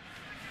go.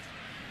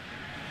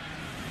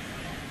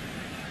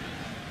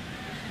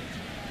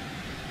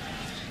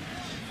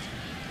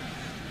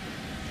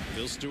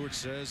 Bill Stewart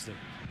says that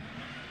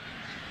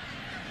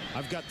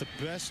I've got the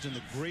best and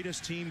the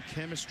greatest team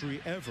chemistry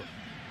ever.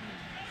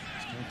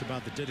 He's talked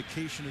about the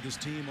dedication of this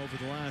team over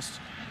the last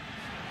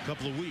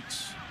couple of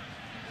weeks.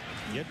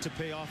 Yet to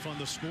pay off on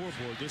the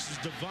scoreboard. This is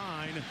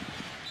Devine.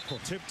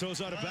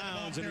 Tiptoes out of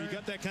bounds, and you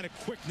got that kind of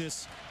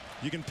quickness.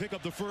 You can pick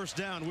up the 1st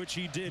down, which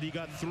he did. He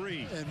got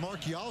 3. And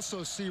Mark, you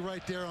also see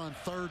right there on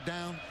 3rd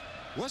down,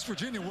 West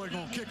Virginia wasn't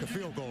going to kick a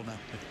field goal now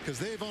because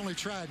they've only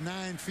tried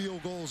 9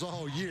 field goals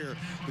all year.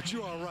 But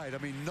you are right. I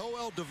mean,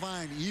 Noel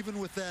Devine, even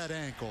with that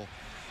ankle,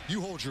 you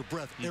hold your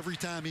breath every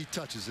time he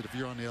touches it if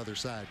you're on the other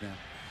side now.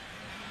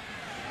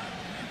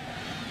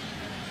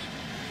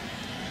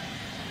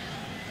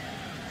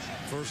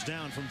 First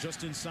down from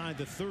just inside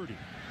the 30.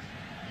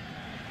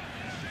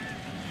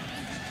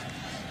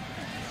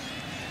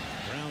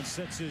 Brown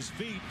sets his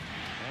feet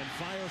and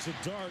fires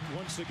a dart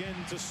once again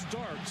to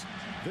start.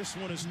 This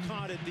one is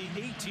caught at the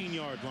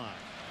 18-yard line.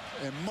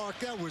 And Mark,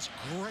 that was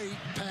great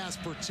pass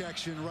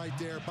protection right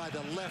there by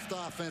the left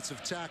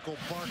offensive tackle,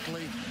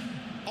 Barkley.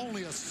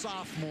 Only a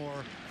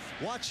sophomore.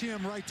 Watch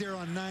him right there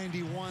on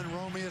 91,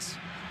 Romeus.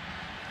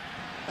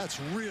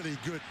 That's really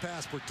good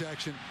pass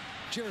protection.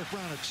 Jared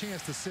Brown a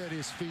chance to set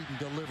his feet and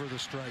deliver the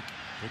strike.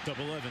 Picked up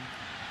 11.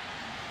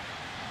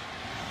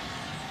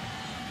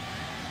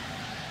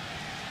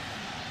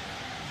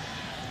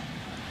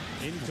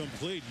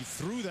 Incomplete. He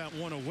threw that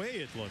one away,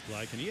 it looked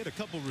like, and he had a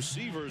couple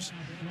receivers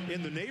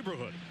in the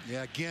neighborhood.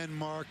 Yeah, again,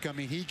 Mark, I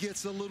mean, he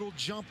gets a little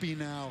jumpy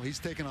now. He's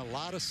taken a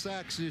lot of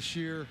sacks this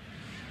year.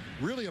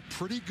 Really a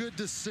pretty good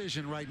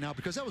decision right now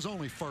because that was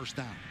only 1st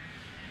down.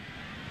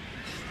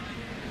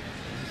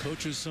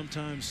 Coaches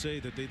sometimes say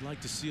that they'd like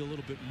to see a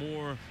little bit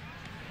more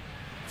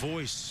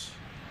voice,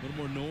 a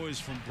little more noise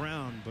from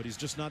Brown, but he's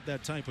just not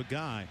that type of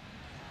guy.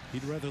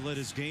 He'd rather let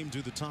his game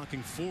do the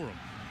talking for him.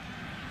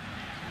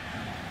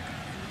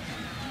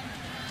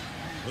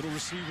 Little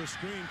receiver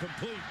screen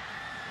complete.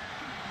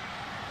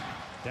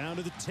 Down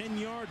to the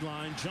 10-yard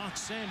line. Jock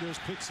Sanders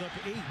picks up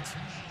 8.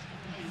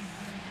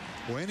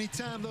 Well,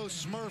 anytime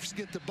those Smurfs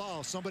get the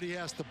ball, somebody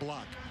has to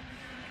block.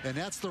 And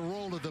that's the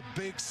role of the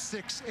big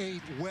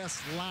 6'8"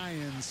 West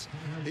Lions.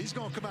 He's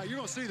going to come out. You're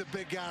going to see the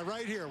big guy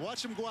right here.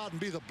 Watch him go out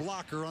and be the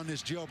blocker on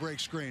this jailbreak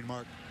screen,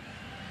 Mark.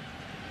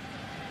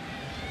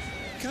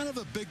 Kind of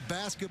a big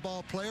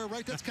basketball player,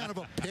 right? That's kind of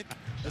a pick.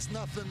 There's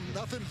nothing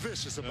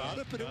vicious about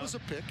it, but it was a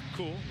pick.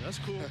 Cool. That's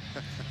cool.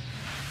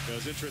 It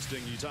was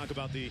interesting. You talk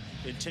about the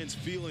intense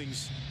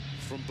feelings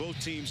from both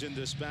teams in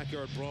this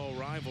backyard brawl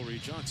rivalry.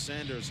 Jock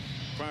Sanders,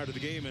 prior to the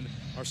game, and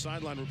our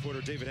sideline reporter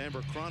David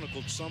Amber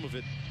chronicled some of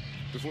it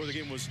before the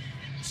game.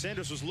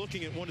 Sanders was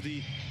looking at one of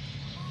the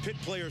Pitt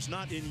players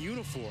not in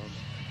uniform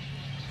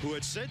who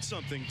had said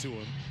something to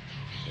him.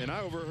 And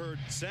I overheard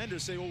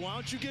Sanders say, well, why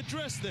don't you get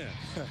dressed then?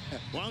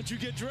 Why don't you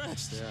get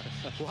dressed?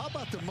 Yeah. Well, how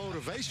about the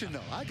motivation,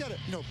 though? I got it.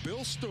 You know,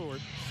 Bill Stewart,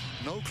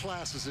 no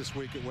classes this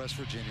week at West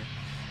Virginia,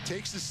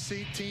 takes his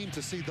team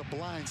to see The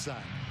Blind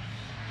Side,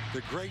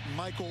 the great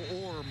Michael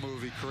Orr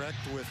movie, correct,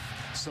 with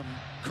some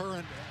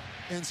current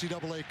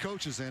NCAA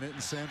coaches in it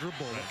and Sandra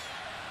Bullock. Right.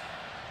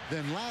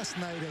 Then last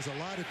night, as a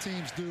lot of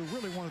teams do,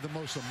 really one of the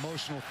most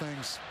emotional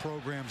things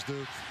programs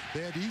do,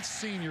 they had each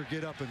senior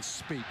get up and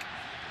speak.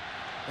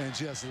 and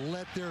just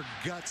let their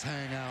guts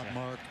hang out,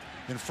 Mark,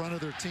 in front of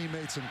their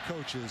teammates and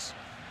coaches.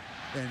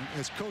 And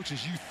as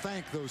coaches, you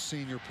thank those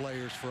senior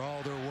players for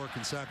all their work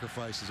and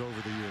sacrifices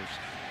over the years.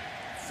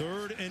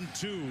 3rd and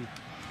 2.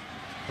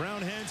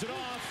 Brown hands it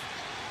off.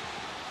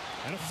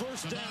 And a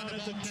first down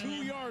at the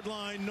 2-yard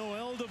line.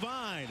 Noel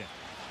Devine.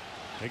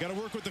 They got to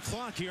work with the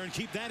clock here and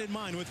keep that in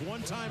mind with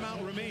 1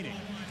 timeout remaining.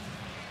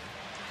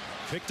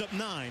 Picked up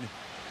 9.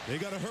 They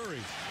got to hurry.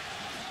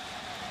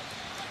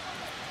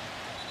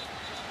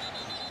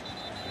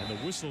 And the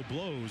whistle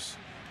blows.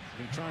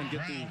 They're going to try and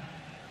get the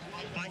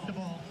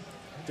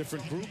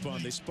different group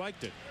on. They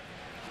spiked it.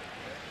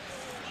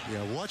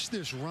 Yeah, watch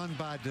this run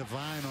by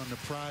Devine on the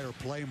prior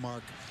play,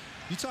 Mark.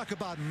 You talk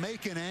about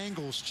making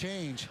angles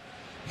change.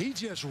 He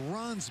just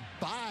runs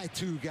by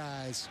 2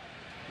 guys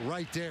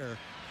right there.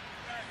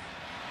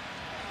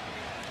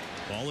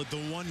 Ball at the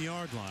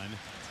 1-yard line.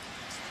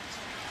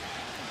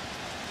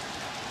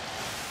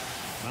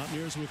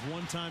 Mountaineers with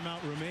 1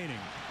 timeout remaining.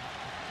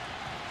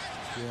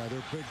 Yeah,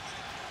 their big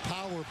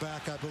power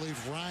back, I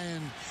believe,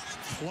 Ryan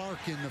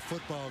Clark in the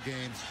football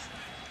game.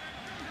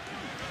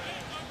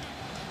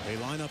 They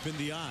line up in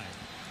the eye.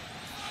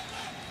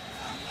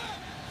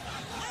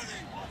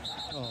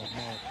 Oh,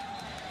 Mark.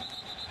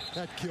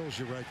 That kills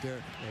you right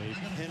there. A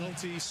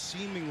penalty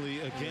seemingly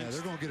against. Yeah,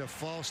 they're going to get a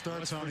false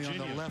start, Tony, on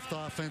the left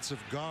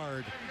offensive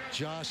guard,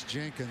 Josh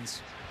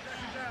Jenkins.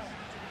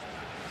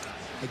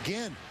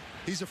 Again,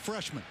 he's a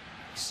freshman.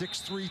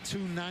 6'3",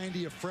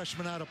 290, a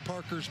freshman out of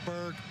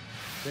Parkersburg.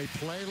 They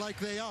play like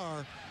they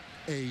are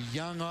a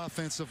young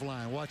offensive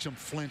line. Watch them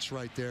flinch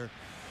right there.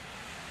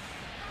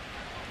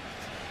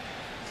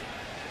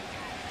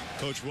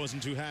 Coach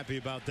wasn't too happy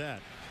about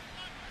that.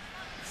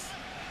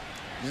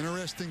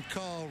 Interesting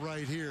call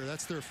right here.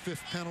 That's their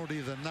 5th penalty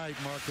of the night,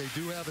 Mark. They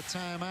do have a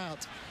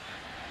timeout.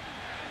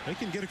 They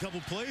can get a couple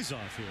plays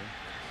off here.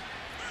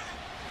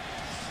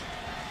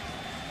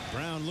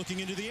 Brown looking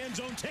into the end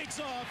zone,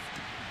 takes off.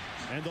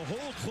 And the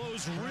hole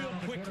closed real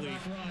quickly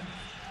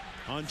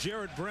on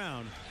Jared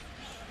Brown.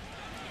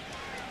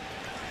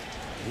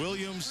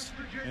 Williams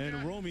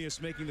and Romeus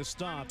making the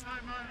stop.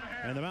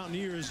 And the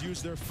Mountaineers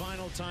use their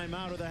final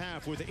timeout of the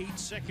half with 8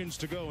 seconds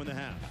to go in the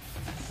half.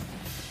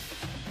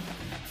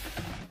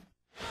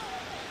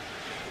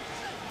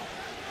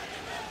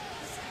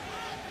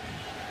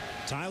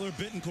 Tyler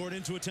Bittencourt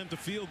in to attempt a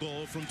field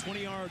goal from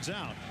 20 yards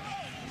out.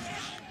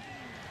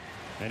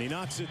 And he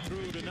knocks it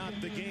through to knot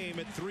the game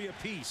at 3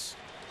 apiece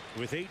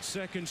with 8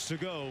 seconds to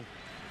go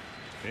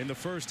in the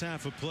first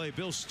half of play.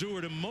 Bill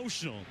Stewart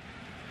emotional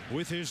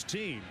with his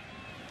team.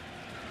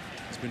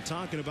 He's been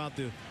talking about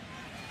the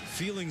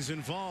feelings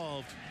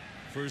involved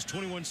for his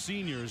 21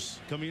 seniors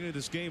coming into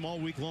this game all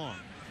week long.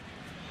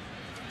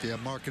 Yeah,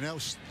 Mark, and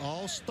that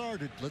all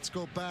started. Let's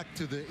go back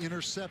to the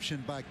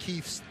interception by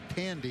Keith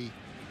Tandy.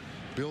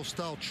 Bill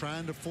Stahl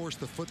trying to force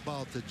the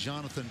football to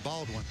Jonathan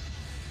Baldwin.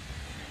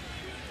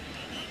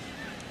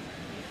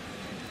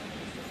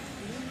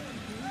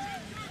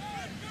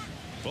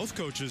 Both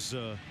coaches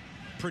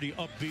pretty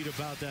upbeat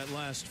about that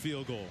last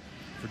field goal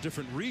for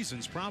different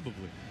reasons,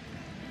 probably.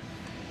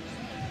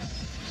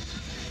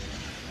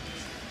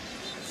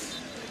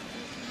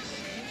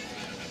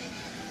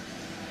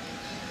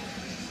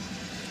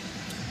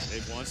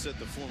 Dave Wannstedt,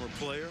 the former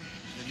player.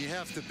 And you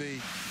have to be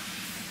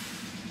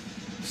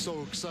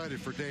so excited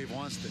for Dave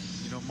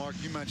Wannstedt. You know, Mark,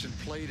 you mentioned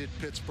played at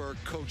Pittsburgh,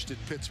 coached at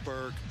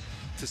Pittsburgh.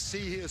 To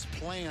see his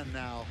plan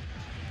now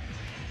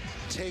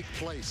take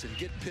place and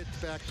get Pitt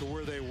back to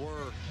where they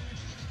were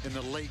in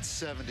the late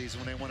 70s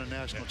when they won a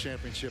national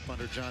championship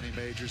under Johnny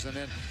Majors, and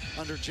then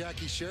under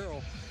Jackie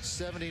Sherrill,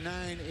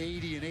 79,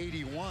 80, and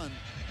 81,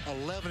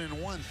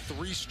 11-1,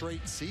 3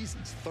 straight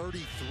seasons,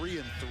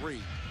 33-3.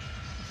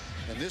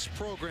 And this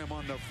program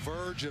on the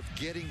verge of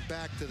getting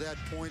back to that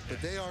point, but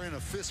they are in a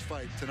fist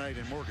fight tonight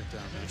in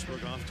Morgantown.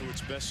 Pittsburgh off to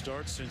its best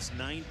start since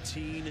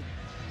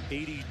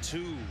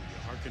 1982.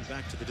 Harken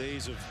back to the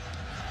days of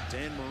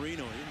Dan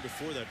Marino. Even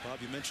before that, Bob,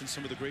 you mentioned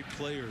some of the great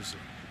players,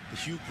 the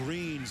Hugh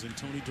Greens and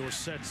Tony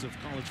Dorsetts of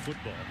college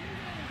football.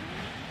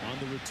 On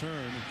the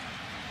return,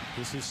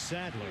 this is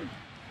Sadler.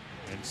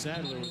 And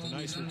Sadler with a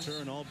nice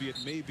return,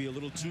 albeit maybe a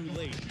little too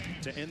late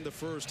to end the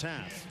first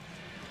half.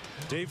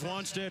 Dave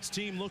Wannstedt's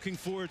team looking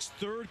for its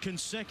 3rd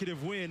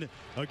consecutive win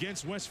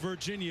against West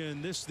Virginia in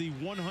this, the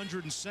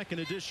 102nd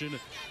edition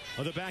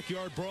of the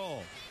Backyard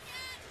Brawl.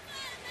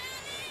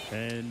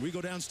 And we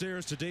go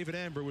downstairs to David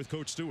Amber with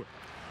Coach Stewart.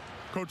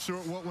 Coach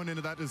Stewart, what went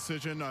into that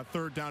decision,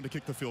 3rd down to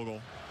kick the field goal?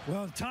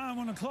 Well, time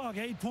on the clock,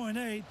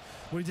 8.8.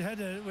 We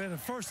had a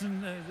first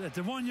and at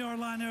the 1-yard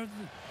line there.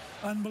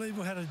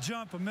 Unbelievable. Had a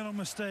jump, a mental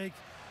mistake.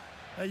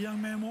 That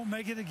young man won't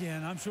make it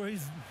again. I'm sure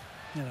he's,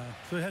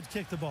 so he had to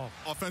kick the ball.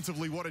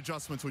 Offensively, what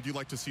adjustments would you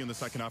like to see in the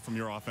second half from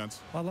your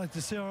offense? I'd like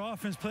to see our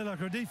offense play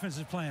like our defense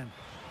is playing.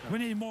 We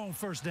need more on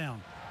 1st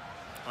down.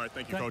 All right,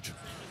 thank you, Coach.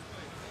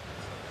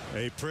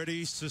 A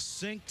pretty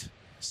succinct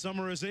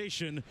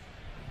summarization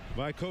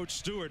by Coach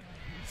Stewart.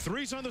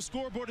 3's on the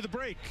scoreboard at the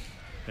break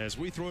as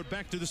we throw it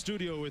back to the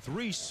studio with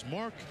Reese,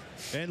 Mark,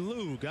 and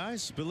Lou.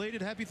 Guys,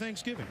 belated happy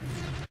Thanksgiving.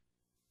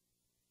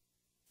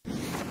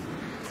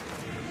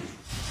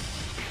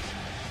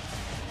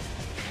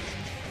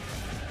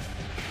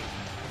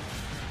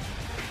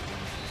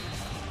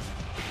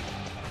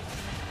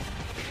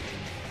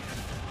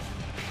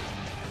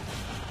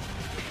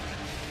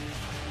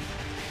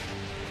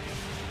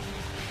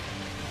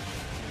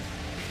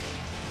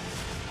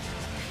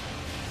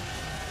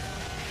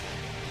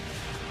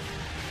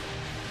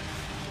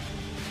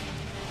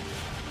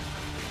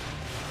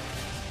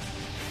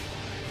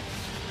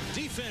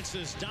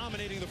 defenses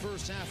dominating the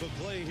first half of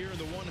play here in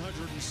the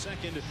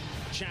 102nd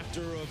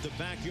chapter of the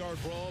backyard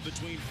brawl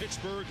between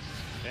Pittsburgh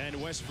and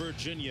West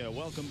Virginia.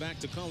 Welcome back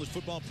to college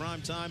football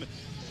primetime.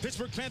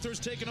 Pittsburgh Panthers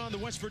taking on the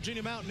West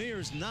Virginia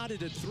Mountaineers,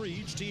 knotted at 3,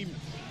 each team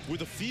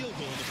with a field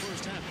goal in the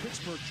first half.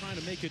 Pittsburgh trying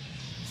to make it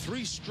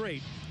 3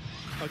 straight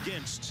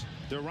against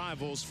their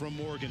rivals from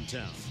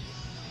Morgantown.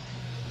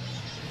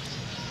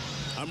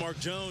 I'm Mark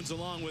Jones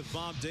along with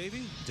Bob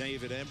Davey.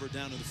 David Ember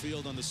down in the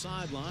field on the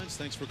sidelines.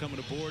 Thanks for coming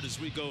aboard as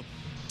we go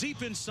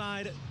deep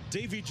inside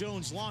Davy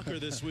Jones' locker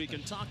this week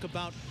and talk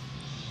about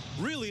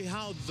really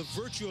how the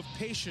virtue of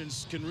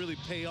patience can really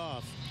pay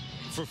off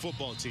for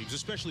football teams,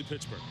 especially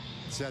Pittsburgh.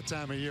 It's that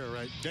time of year,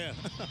 right? Yeah.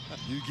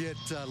 You get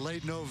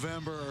late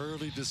November,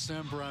 early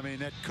December. I mean,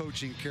 that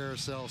coaching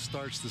carousel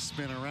starts to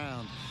spin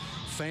around.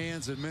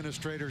 Fans,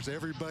 administrators,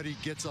 everybody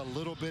gets a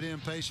little bit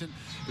impatient.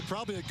 It's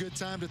probably a good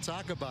time to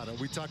talk about it.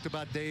 We talked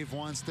about Dave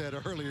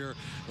Wanstead earlier.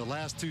 The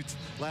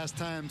last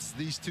times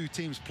these two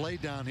teams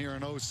played down here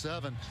in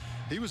 07,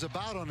 he was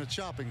about on the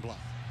chopping block.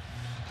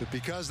 But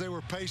because they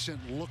were patient,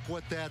 look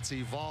what that's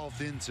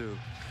evolved into.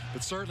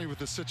 But certainly with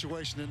the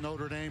situation at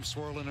Notre Dame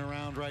swirling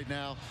around right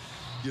now,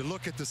 you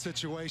look at the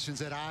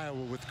situations at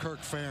Iowa with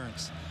Kirk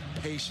Ferentz,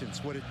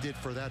 patience, what it did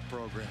for that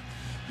program.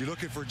 You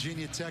look at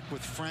Virginia Tech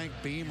with Frank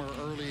Beamer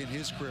early in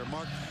his career.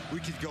 Mark, we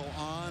could go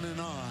on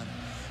and on,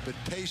 but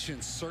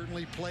patience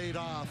certainly paid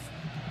off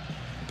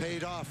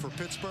for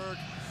Pittsburgh,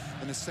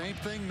 and the same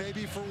thing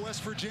maybe for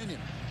West Virginia.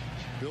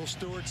 Bill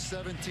Stewart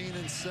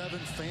 17-7,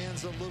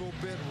 fans a little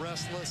bit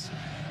restless,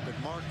 but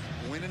Mark,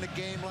 winning a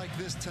game like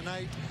this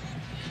tonight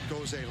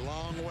goes a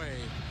long way,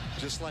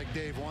 just like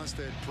Dave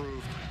Wanstead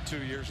proved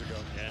 2 years ago.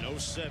 And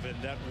 07,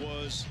 that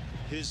was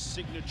his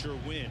signature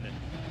win.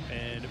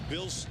 And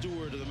Bill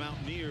Stewart of the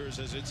Mountaineers,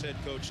 as its head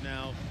coach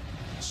now,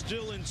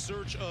 still in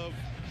search of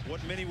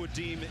what many would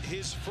deem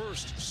his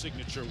first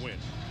signature win.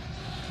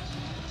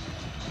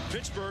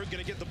 Pittsburgh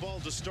going to get the ball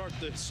to start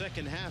the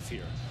second half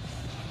here.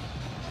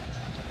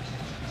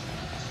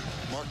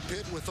 Mark,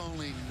 Pitt with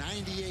only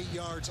 98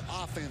 yards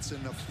offense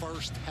in the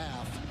first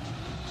half.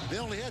 They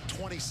only had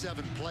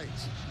 27 plays.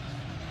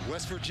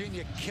 West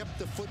Virginia kept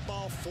the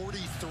football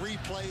 43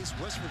 plays.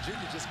 West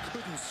Virginia just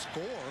couldn't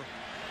score,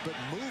 but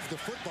moved the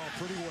football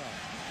pretty well.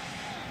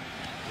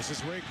 This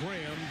is Ray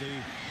Graham, the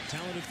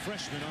talented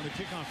freshman on the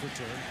kickoff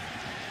return.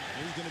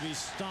 He's going to be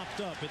stopped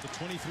up at the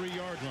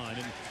 23-yard line.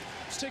 And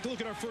let's take a look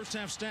at our first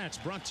half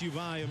stats brought to you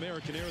by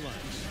American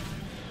Airlines.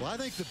 Well, I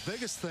think the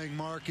biggest thing,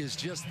 Mark, is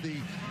just the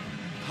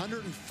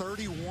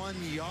 131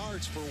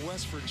 yards for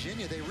West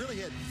Virginia. They really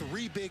had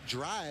 3 big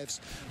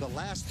drives. The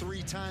last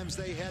 3 times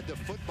they had the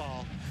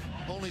football,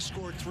 only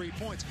scored 3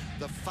 points.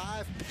 The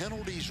 5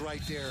 penalties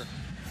right there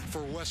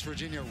for West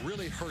Virginia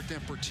really hurt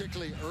them,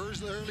 particularly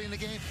early in the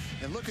game.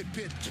 And look at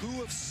Pitt,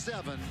 2 of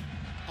 7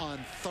 on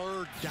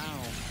 3rd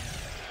down.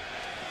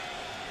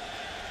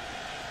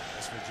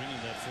 West Virginia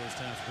in that first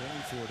half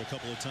going for it a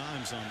couple of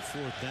times on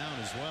 4th down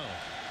as well.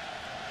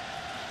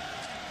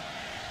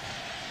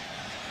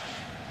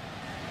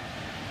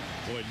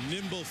 Boy,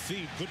 nimble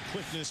feet, good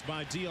quickness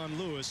by Dion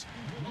Lewis,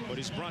 but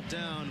he's brought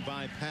down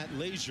by Pat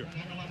Lazier.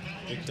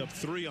 Picked up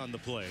 3 on the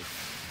play.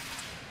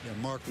 Yeah,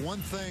 Mark, one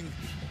thing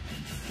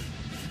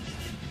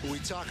we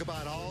talk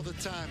about all the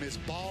time is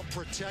ball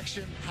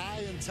protection,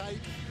 high and tight.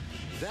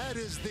 That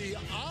is the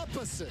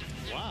opposite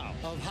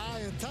of high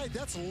and tight.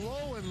 That's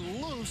low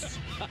and loose.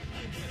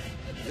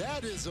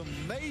 That is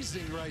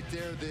amazing right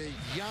there. The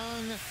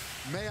young,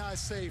 may I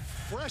say,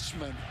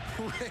 freshman,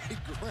 Ray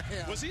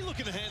Graham. Was he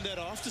looking to hand that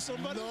off to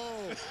somebody?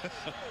 No.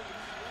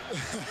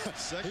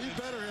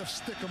 He better have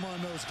stick him on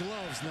those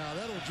gloves now.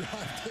 That'll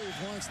drive Dave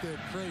Wanstead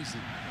crazy.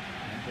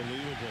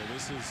 Unbelievable.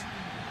 This is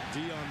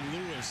Dion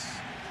Lewis.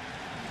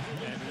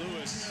 And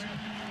Lewis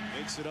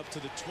makes it up to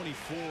the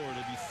 24. It'll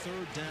be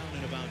 3rd down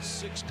and about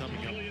 6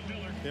 coming up.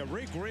 Yeah,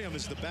 Ray Graham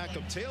is the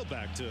backup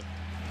tailback to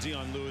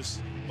Dion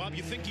Lewis. Bob,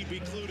 you think he'd be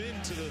clued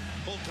into the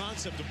whole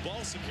concept of ball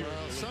security?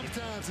 Well,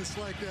 sometimes it's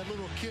like that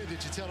little kid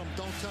that you tell him,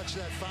 don't touch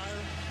that fire.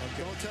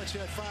 Okay. Don't touch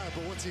that fire,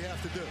 but what's he have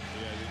to do?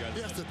 Yeah,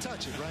 he has to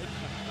touch it, right?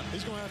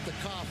 He's going to have to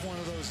cough one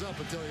of those up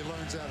until he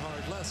learns that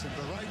hard lesson.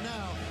 But right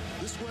now,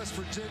 this West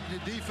Virginia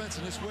defense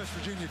and this West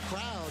Virginia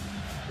crowd,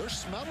 they're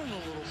smelling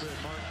a little bit,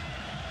 Mark.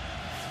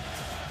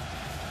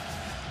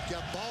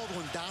 Got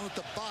Baldwin down at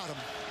the bottom.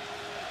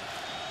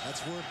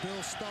 That's where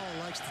Bill Stahl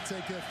likes to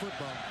take that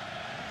football.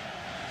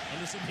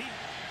 Anderson Heat.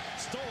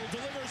 Stoll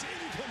delivers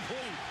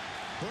incomplete.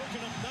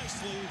 Broken up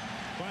nicely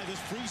by this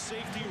free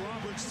safety,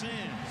 Robert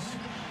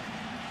Sands.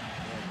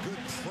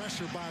 Good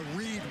pressure by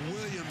Reed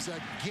Williams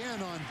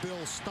again on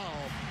Bill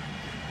Stahl.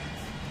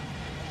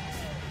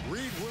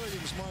 Reed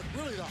Williams, Mark,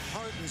 really the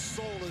heart and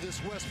soul of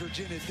this West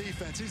Virginia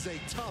defense. He's a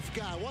tough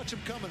guy. Watch him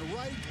coming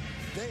right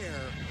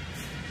there.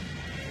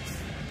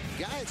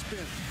 Guy's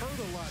been hurt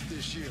a lot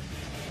this year.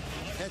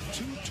 Had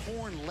 2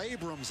 torn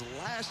labrums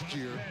last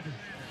year.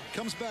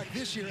 Comes back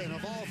this year and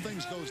of all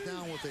things goes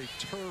down with a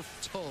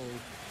turf toe.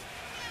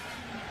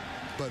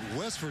 But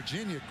West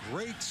Virginia,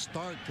 great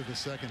start to the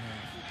second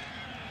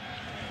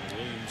half.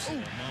 Williams and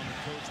mom and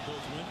coach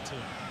both went to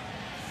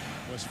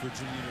West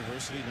Virginia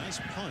University. Nice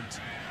punt,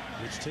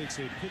 which takes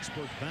a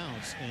Pittsburgh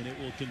bounce, and it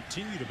will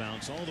continue to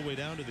bounce all the way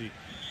down to the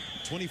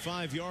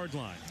 25-yard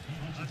line.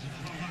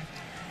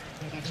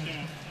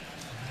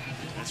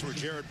 That's where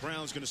Jarrett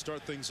Brown's going to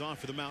start things off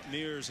for the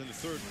Mountaineers in the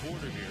third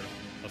quarter here.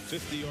 A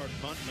 50-yard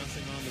punt,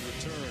 nothing on the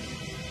return.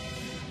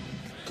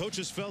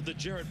 Coaches felt that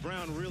Jarrett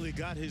Brown really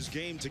got his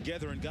game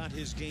together and got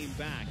his game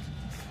back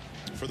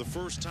for the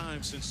first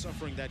time since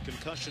suffering that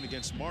concussion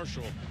against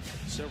Marshall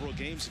several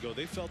games ago.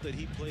 They felt that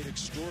he played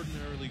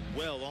extraordinarily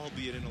well,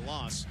 albeit in a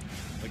loss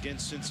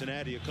against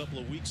Cincinnati a couple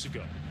of weeks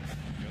ago.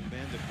 A young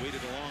man that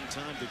waited a long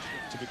time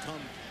to become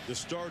the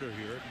starter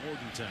here at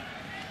Morgantown.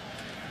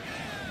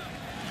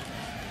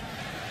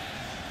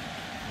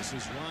 This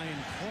is Ryan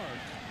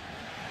Clark,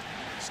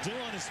 still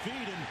on his feet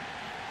and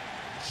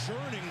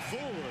churning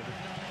forward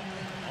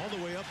all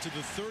the way up to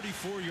the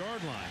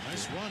 34-yard line.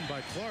 Nice run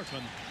by Clark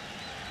on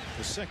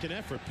the second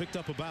effort, picked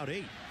up about 8.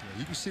 Yeah,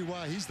 you can see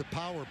why he's the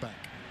power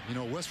back. You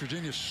know, West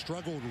Virginia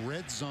struggled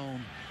red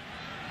zone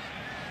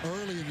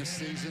early in the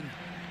season,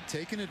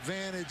 taking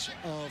advantage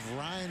of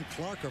Ryan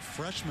Clark, a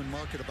freshman,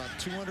 mark at about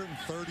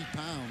 230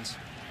 pounds.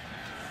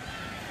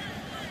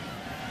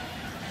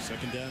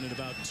 Second down at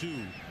about 2.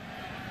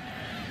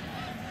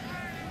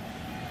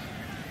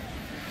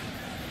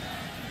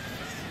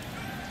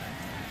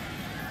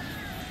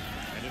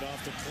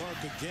 Off to Clark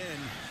again,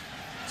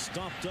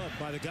 stopped up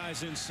by the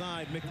guys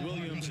inside, Mick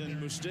Williams and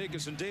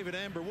Mustakas. And David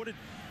Amber, what did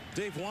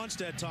Dave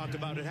Wanstead talk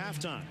about at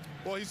halftime?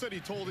 Well, he said he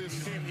told his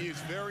team he is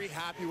very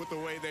happy with the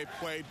way they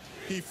played.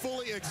 He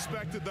fully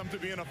expected them to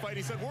be in a fight.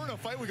 He said, we're in a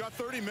fight. We got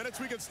 30 minutes.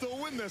 We can still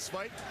win this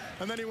fight.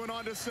 And then he went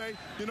on to say,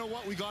 you know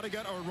what? We got to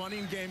get our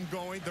running game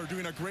going. They're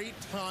doing a great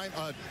time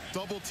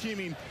double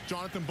teaming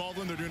Jonathan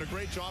Baldwin. They're doing a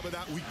great job of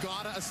that. We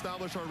got to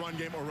establish our run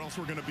game or else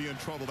we're going to be in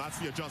trouble. That's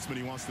the adjustment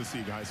he wants to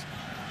see, guys.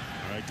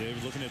 All right,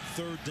 David, looking at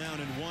 3rd down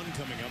and 1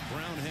 coming up.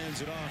 Brown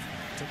hands it off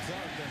to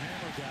Clark, the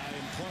hammer guy,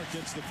 and Clark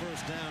gets the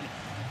first down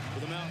for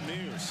the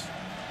Mountaineers.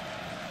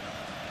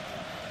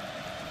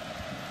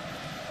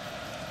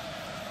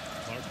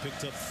 Clark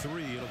picked up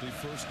 3. It'll be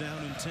 1st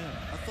down and 10.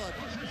 I thought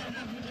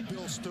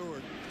Bill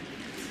Stewart,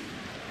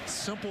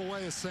 simple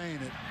way of saying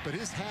it, but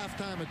his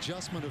halftime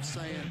adjustment of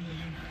saying,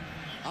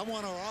 I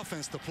want our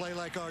offense to play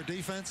like our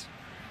defense.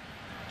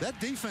 That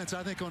defense,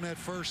 I think, on that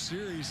first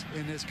series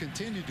and has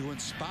continued to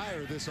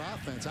inspire this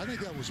offense. I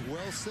think that was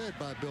well said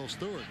by Bill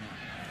Stewart.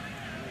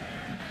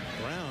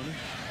 Brown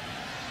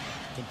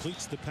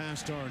completes the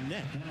pass to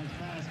Arnett.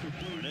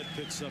 Arnett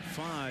picks up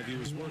 5. He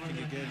was working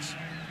against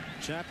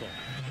Chappell.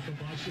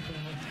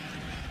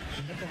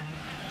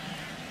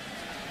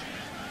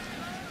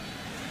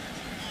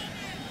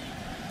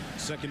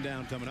 Second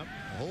down coming up.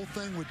 The whole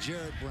thing with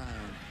Jarrett Brown.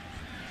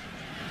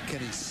 Can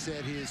he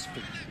set his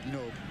feet? You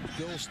know,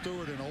 Bill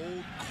Stewart, an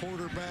old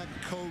quarterback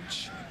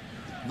coach,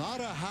 not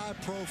a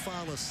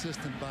high-profile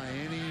assistant by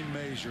any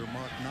measure,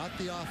 Mark, not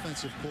the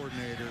offensive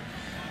coordinator,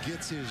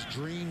 gets his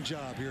dream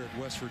job here at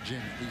West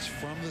Virginia. He's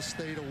from the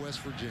state of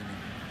West Virginia.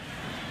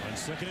 On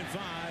 2nd and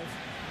 5,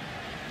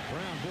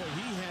 Brown, boy,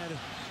 he had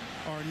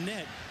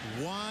Arnett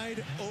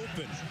wide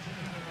open.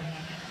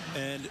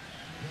 And,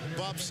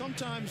 Bob,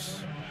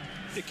 sometimes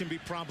it can be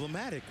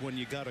problematic when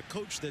you got a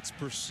coach that's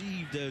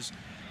perceived as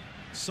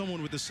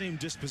someone with the same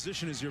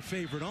disposition as your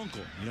favorite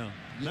uncle. You know,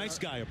 nice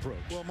guy approach.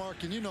 Well,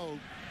 Mark, and you know,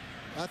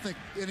 I think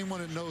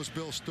anyone that knows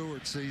Bill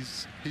Stewart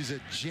sees he's a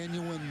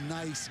genuine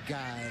nice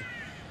guy,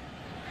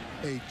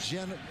 a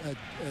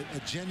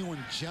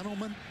genuine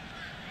gentleman.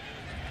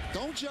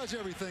 Don't judge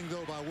everything,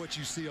 though, by what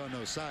you see on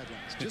those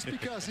sidelines. Just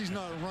because he's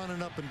not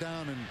running up and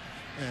down and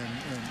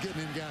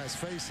getting in guys'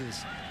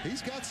 faces,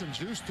 he's got some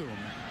juice to him.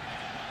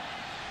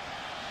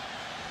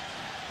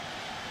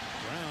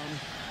 Brown.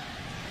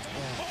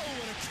 Oh,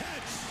 what a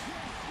catch!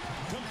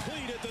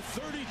 Complete at the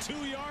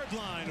 32-yard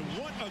line.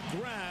 What a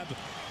grab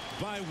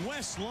by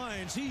Wes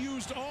Lyons. He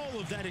used all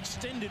of that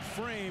extended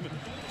frame,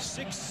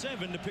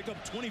 6'7", to pick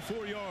up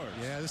 24 yards.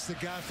 Yeah, this is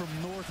the guy from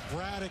North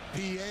Braddock,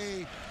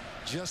 PA,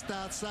 just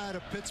outside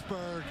of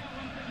Pittsburgh.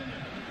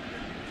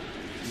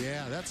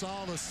 Yeah, that's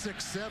all a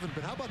 6'7",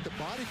 but how about the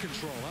body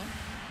control, huh?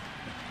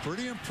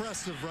 Pretty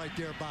impressive right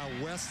there by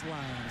Wes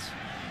Lyons.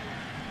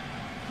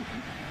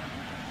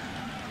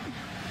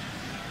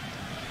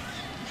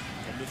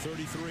 From the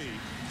 33.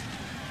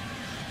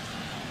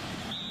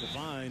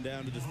 Devine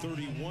down to the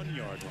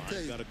 31-yard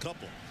line. Got a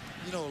couple.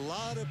 You know, a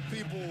lot of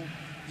people,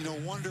 you know,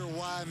 wonder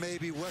why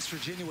maybe West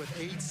Virginia with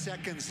 8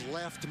 seconds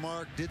left,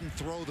 Mark, didn't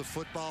throw the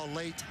football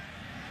late.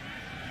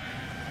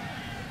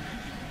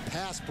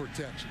 Pass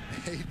protection.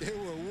 They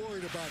were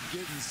worried about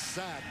getting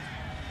sacked.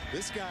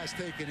 This guy's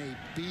taken a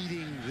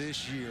beating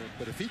this year,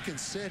 but if he can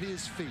set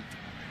his feet,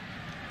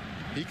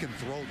 he can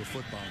throw the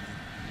football, man.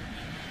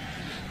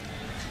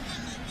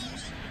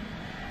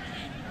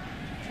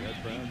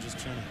 Jarrett Brown just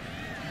trying to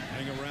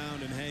hang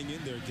around and hang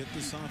in there, get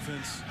this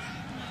offense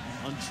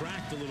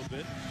untracked a little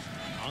bit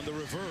on the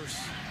reverse.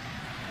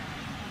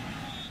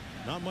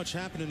 Not much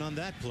happening on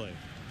that play.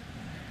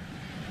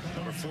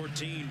 Number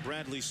 14,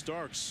 Bradley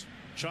Starks,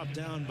 chopped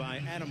down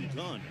by Adam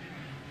Gunn.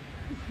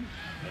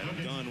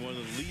 Adam Gunn, one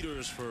of the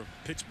leaders for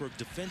Pittsburgh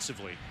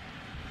defensively.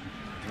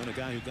 And a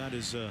guy who got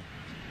his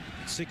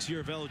 6th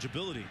year of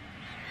eligibility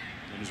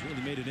and has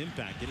really made an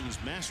impact, getting his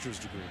master's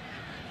degree.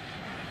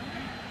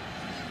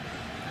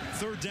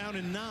 3rd down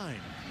and 9.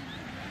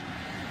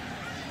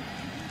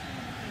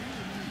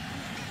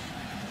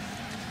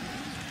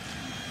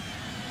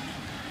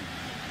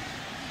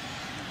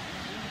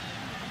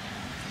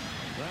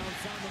 Brown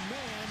found the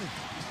man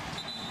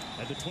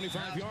at the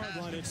 25-yard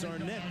line. It's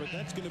Arnett, but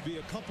that's going to be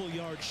a couple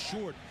yards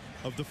short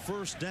of the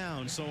 1st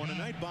down. So on a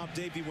night, Bob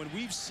Davey, when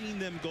we've seen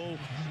them go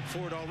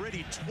for it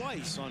already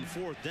twice on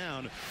 4th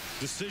down,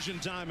 decision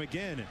time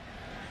again. It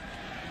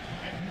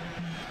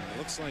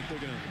looks like they're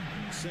going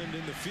to send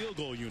in the field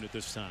goal unit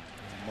this time.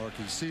 Mark,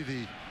 you see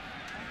the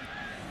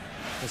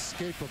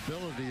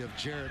escapability of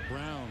Jarrett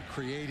Brown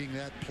creating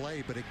that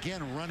play, but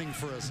again running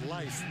for his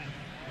life.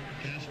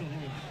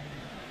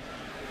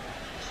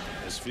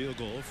 This field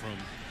goal from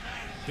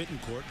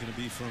Bittencourt going to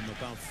be from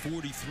about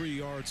 43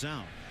 yards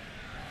out.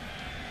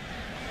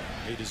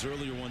 Made his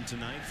earlier one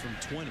tonight from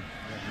 20.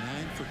 Yeah,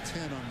 9 for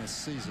 10 on the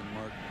season,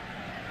 Mark.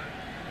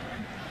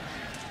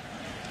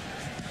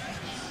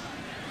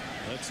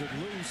 Lets it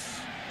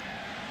loose.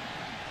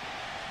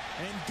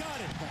 And got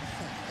it.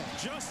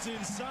 Just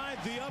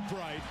inside the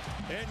upright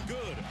and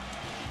good.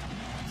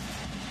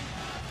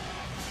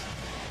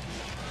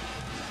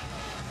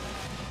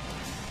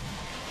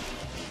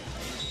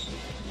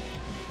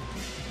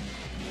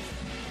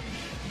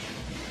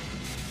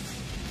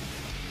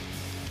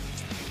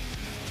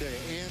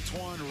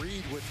 Antoine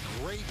Reed with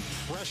great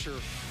pressure.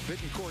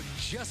 Bittencourt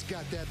just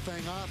got that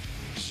thing off.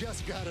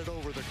 Just got it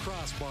over the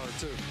crossbar,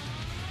 too.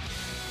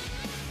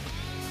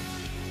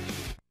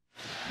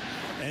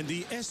 And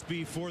the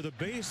ESPY for the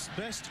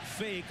best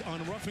fake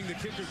on roughing the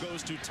kicker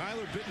goes to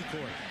Tyler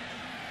Bittencourt.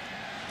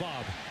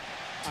 Bob,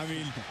 I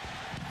mean,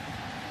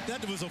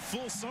 that was a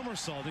full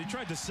somersault. He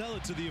tried to sell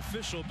it to the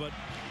official, but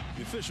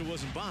the official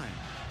wasn't buying.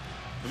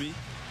 I mean,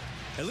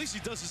 at least he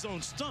does his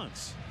own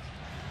stunts.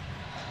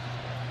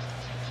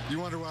 You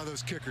wonder why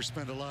those kickers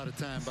spend a lot of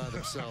time by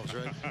themselves,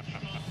 right?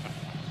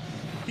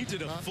 He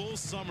did a full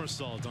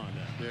somersault on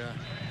that. Yeah.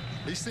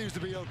 He seems to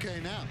be okay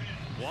now.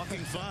 Walking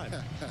 5.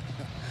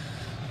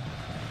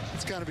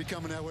 It's kind of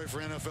becoming that way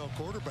for NFL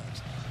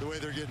quarterbacks. The way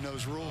they're getting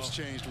those rules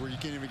changed where you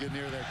can't even get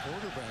near that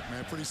quarterback,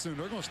 man. Pretty soon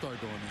they're going to start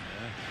doing that.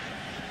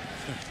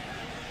 Yeah.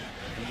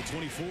 Number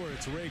 24,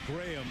 it's Ray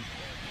Graham.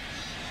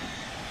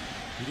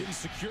 He didn't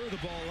secure the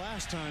ball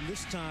last time.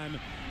 This time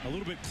a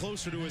little bit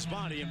closer to his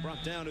body and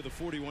brought down to the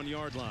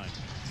 41-yard line.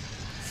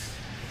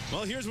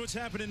 Well, here's what's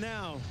happening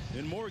now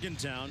in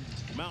Morgantown.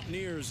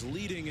 Mountaineers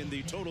leading in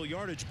the total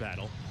yardage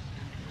battle.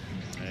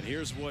 And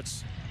here's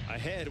what's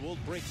ahead. We'll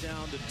break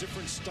down the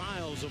different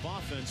styles of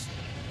offense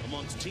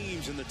amongst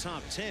teams in the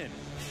top 10.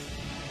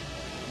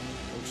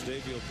 Coach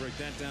Davey will break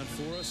that down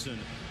for us. And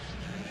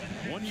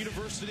one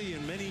university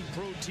and many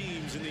pro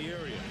teams in the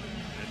area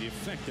and the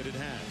effect that it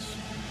has.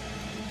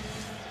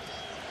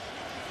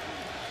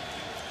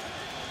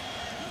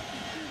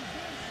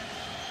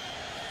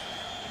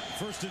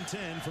 First and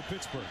 10 for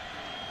Pittsburgh.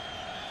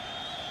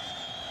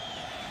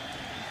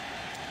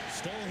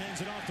 Stoll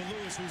hands it off to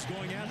Lewis, who's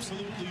going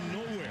absolutely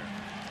nowhere.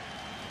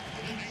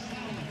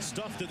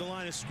 Stuffed at the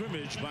line of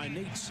scrimmage by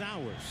Nate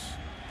Sowers.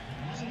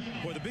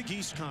 Boy, the Big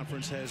East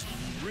Conference has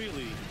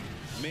really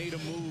made a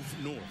move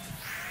north.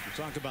 We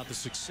talked about the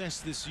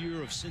success this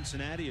year of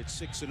Cincinnati at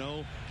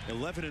 6-0,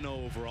 11-0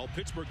 overall.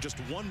 Pittsburgh just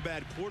one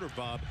bad quarter,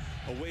 Bob,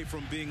 away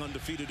from being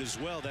undefeated as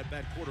well. That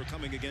bad quarter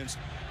coming against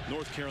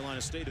North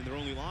Carolina State in their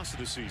only loss of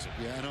the season.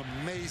 Yeah, and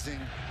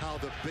amazing how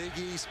the Big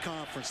East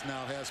Conference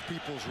now has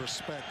people's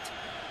respect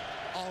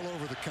all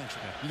over the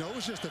country. You know, it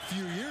was just a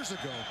few years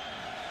ago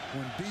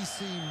when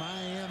BC,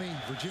 Miami,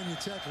 Virginia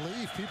Tech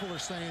leave, people are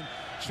saying,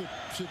 should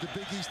the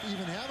Big East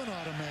even have an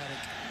automatic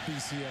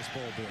BCS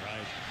bowl bid?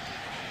 Right.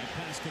 The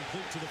pass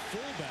complete to the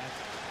fullback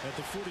at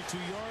the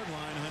 42-yard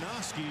line.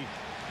 Hanoski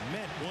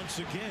met once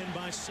again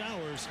by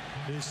Sowers,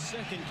 his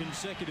second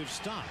consecutive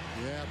stop.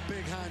 Yeah,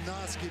 big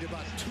Hanoski at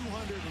about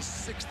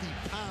 260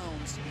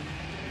 pounds.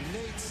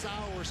 Nate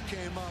Sowers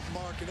came up,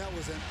 Mark, and that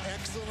was an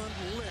excellent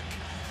lick.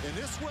 And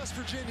this West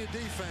Virginia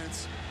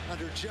defense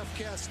under Jeff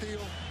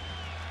Castile,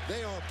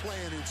 they are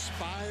playing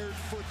inspired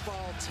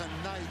football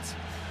tonight.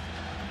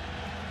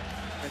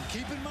 And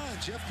keep in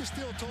mind, Jeff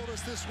Castile told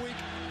us this week,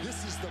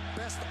 this is the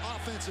best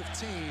offensive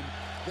team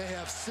they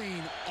have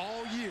seen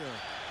all year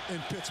in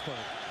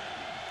Pittsburgh.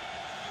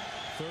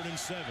 3rd and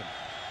 7.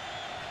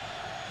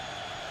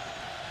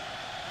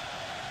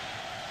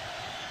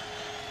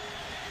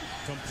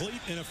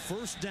 Complete in a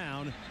first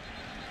down,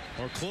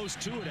 or close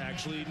to it,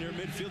 actually, near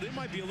midfield. It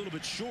might be a little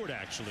bit short,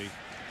 actually.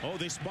 Oh,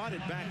 they spot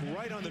it back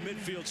right on the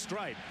midfield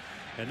stripe.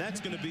 And that's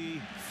going to be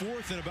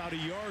 4th and about a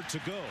yard to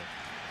go.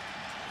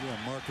 Yeah,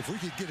 Mark, if we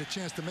could get a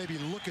chance to maybe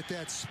look at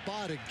that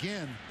spot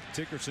again.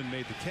 Dickerson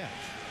made the catch.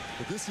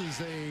 But this is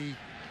a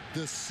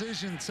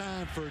decision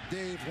time for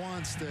Dave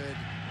Wanstead. They're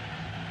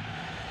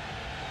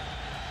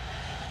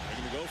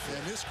going to go for it.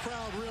 And this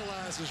crowd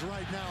realizes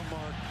right now,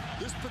 Mark,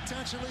 this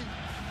potentially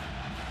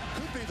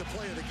Could be the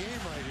play of the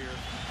game right here.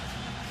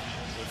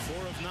 With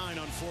 4 of 9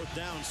 on 4th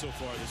down so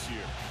far this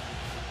year.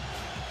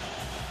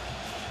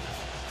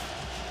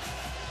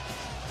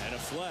 And a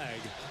flag.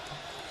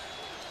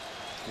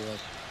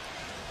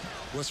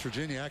 Yeah. West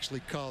Virginia actually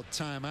called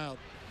timeout.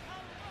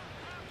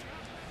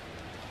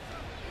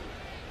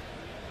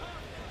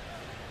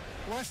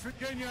 West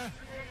Virginia,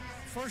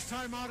 first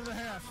time out of the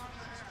half.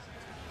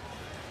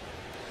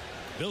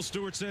 Bill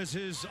Stewart says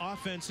his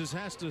offense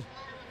has to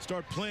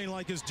start playing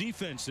like his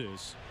defense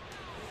is.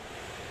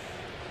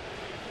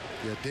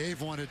 Yeah,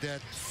 Dave wanted that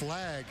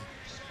flag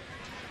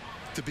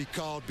to be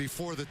called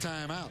before the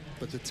timeout,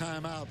 but the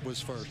timeout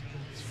was first.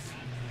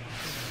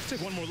 Let's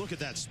take one more look at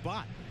that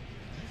spot.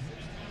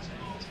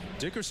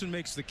 Dickerson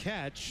makes the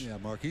catch. Yeah,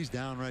 Mark, he's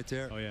down right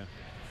there. Oh, yeah.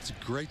 It's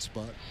a great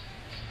spot.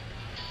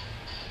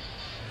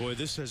 Boy,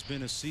 this has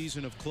been a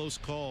season of close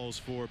calls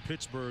for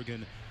Pittsburgh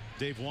and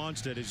Dave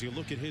Wannstedt as you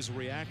look at his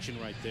reaction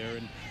right there.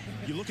 And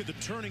you look at the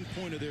turning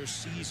point of their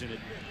season. It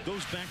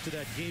goes back to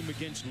that game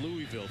against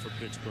Louisville for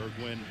Pittsburgh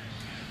when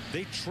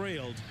they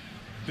trailed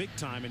big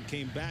time and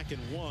came back and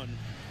won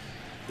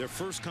their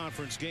first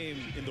conference game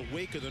in the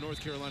wake of the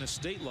North Carolina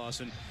State loss.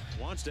 And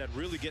Wannstedt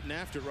really getting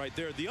after it right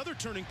there. The other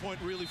turning point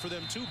really for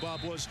them too,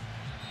 Bob, was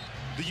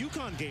the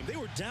UConn game. They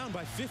were down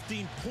by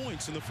 15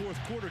 points in the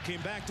 4th quarter,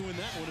 came back to win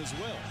that one as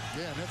well.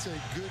 Yeah, that's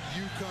a good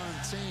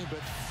UConn team, but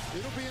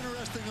it'll be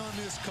interesting on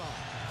this call.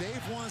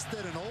 Dave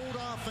Wannstedt, an old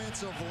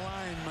offensive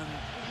lineman,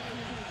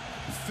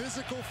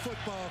 physical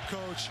football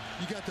coach.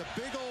 You got the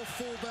big old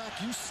fullback.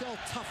 You sell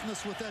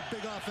toughness with that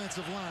big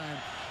offensive line.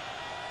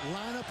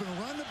 Line up and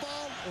run the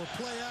ball or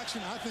play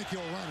action. I think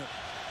he'll run it.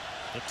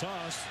 The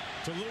toss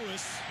to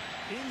Lewis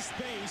in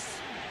space,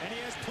 and he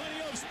has plenty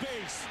of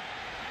space.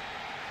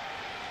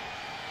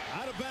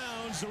 Out of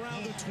bounds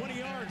around the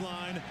 20-yard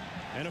line,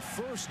 and a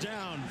first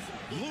down.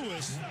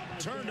 Lewis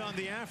turned on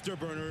the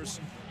afterburners,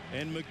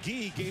 and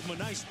McGee gave him a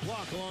nice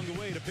block along the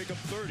way to pick up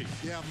 30.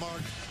 Yeah,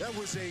 Mark, that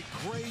was a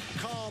great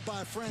call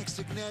by Frank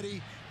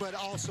Cignetti, but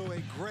also a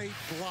great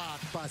block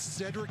by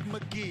Cedric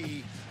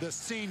McGee, the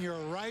senior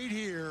right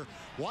here.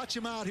 Watch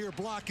him out here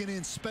blocking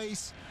in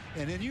space.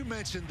 And then you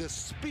mentioned the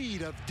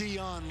speed of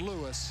Dion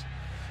Lewis.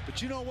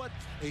 But you know what?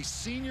 A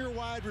senior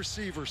wide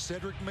receiver,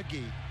 Cedric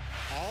McGee,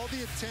 all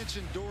the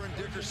attention Doran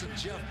Dickerson,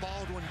 Jeff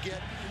Baldwin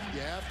get,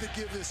 you have to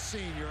give this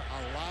senior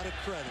a lot of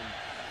credit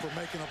for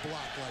making a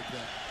block like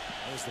that.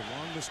 That was the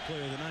longest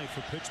play of the night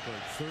for Pittsburgh,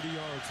 30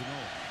 yards and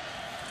all.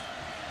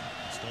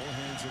 Stoll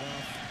hands it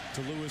off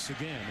to Lewis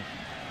again.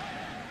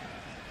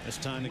 This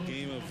time a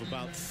game of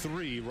about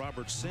 3.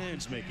 Robert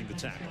Sands making the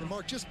tackle. And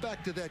Mark, just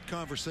back to that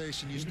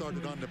conversation you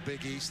started on the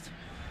Big East.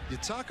 You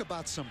talk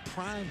about some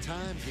prime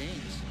time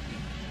games.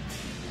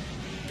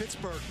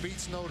 Pittsburgh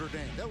beats Notre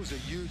Dame. That was a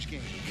huge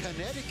game.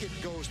 Connecticut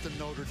goes to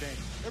Notre Dame.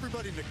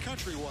 Everybody in the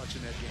country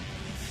watching that game.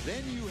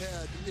 Then you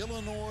had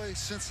Illinois,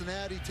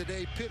 Cincinnati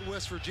today, Pitt,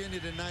 West Virginia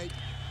tonight,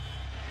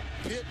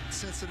 Pitt,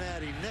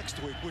 Cincinnati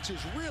next week, which is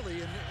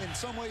really, in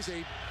some ways,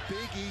 a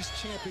Big East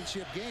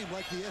championship game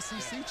like the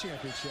SEC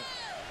championship.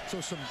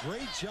 So some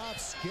great job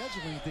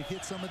scheduling to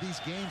hit some of these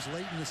games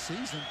late in the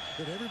season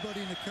that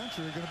everybody in the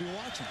country are going to be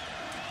watching.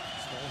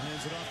 Stoll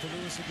hands it off to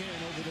Lewis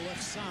again over the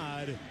left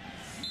side.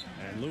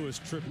 And Lewis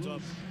tripped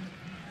up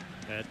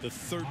at the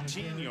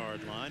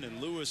 13-yard line.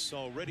 And Lewis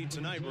already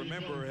tonight,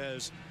 remember,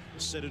 has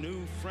set a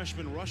new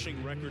freshman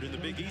rushing record in the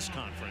Big East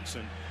Conference.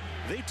 And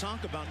they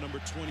talk about number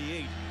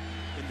 28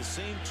 in the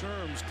same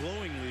terms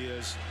glowingly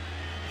as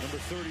number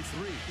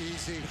 33.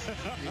 Easy.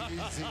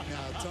 Easy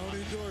now.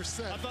 Tony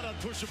Dorsett. I thought I'd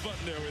push a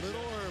button there with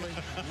little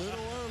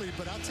early.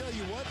 But I'll tell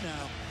you what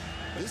now.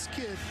 This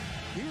kid,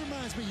 he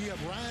reminds me, you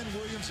have Ryan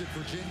Williams at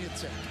Virginia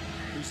Tech,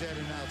 who's had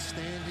an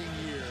outstanding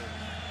year.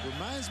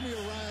 Reminds me of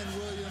Ryan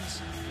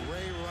Williams,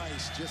 Ray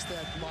Rice, just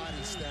that body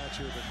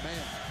stature. But,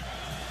 man,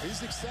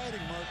 he's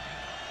exciting, Mark.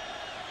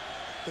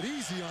 But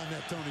easy on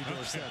that Tony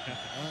Dorsett.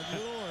 A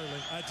little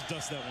early. I had to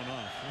dust that one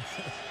off.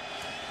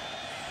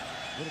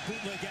 Little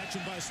bootleg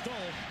action by Stoll.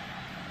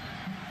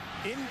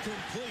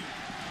 Incomplete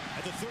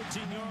at the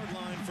 13-yard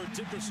line for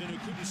Dickerson, who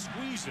couldn't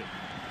squeeze it.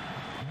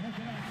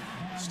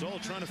 Stoll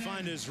trying to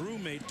find his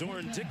roommate,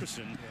 Doran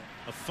Dickerson,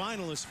 a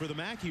finalist for the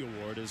Mackey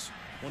Award as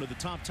one of the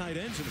top tight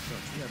ends in the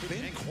country.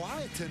 Yeah, been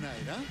quiet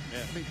tonight, huh? Yeah.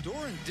 I mean,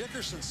 Doran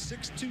Dickerson,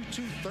 6'2",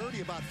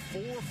 230, about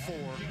 4'4",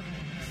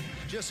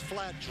 just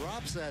flat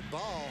drops that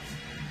ball.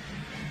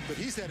 But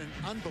he's had an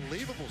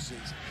unbelievable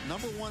season.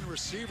 #1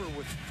 receiver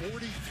with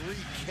 43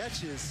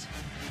 catches.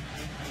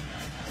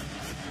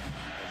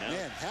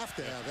 Man, have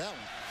to have that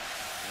one.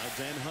 Now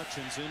Dan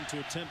Hutchins in to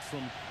attempt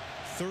from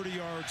 30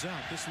 yards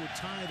out. This would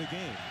tie the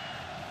game.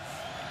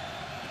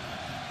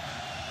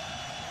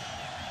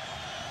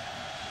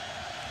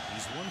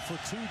 He's 1 for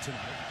 2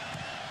 tonight.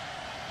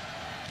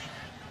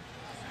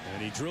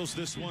 And he drills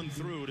this one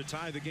through to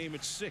tie the game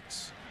at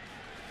 6.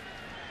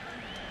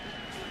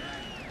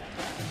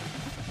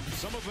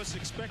 Some of us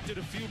expected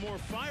a few more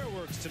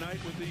fireworks tonight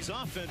with these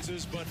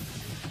offenses, but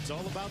it's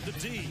all about the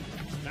D.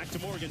 Back to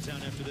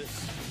Morgantown after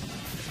this.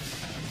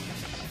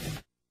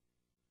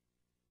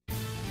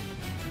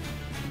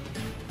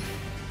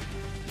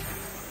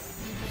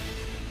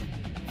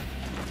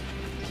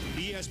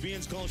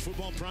 ESPN's College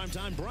Football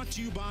Primetime brought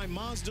to you by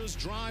Mazda's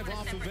Drive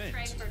Off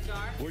event,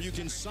 where you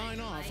can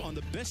sign off on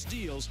the best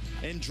deals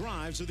and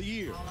drives of the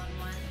year.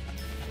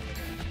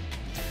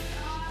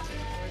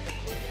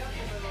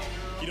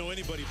 You know,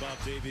 anybody, Bob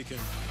Davey, can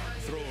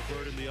throw a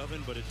bird in the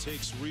oven, but it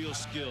takes real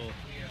skill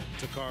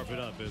to carve it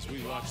up. As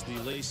we watch the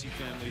Lacey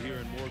family here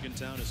in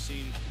Morgantown, a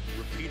scene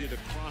repeated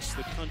across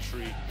the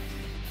country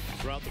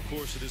throughout the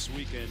course of this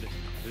weekend,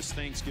 this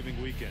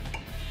Thanksgiving weekend.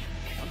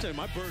 I'm telling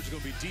you, my birds are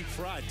going to be deep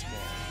fried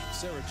tomorrow.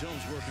 Sarah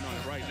Jones working on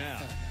it right now.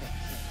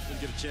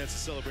 Didn't get a chance to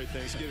celebrate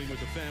Thanksgiving with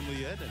the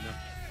family yet.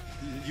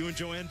 And you and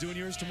Joanne doing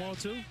yours tomorrow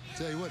too?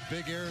 Tell you what,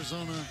 big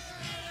Arizona,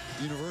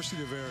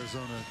 University of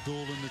Arizona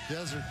duel in the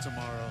desert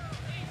tomorrow.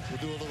 We'll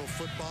do a little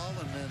football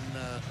and then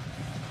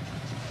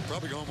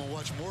probably go home and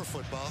watch more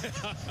football.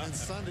 And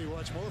Sunday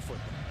watch more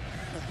football.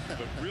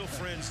 But real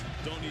friends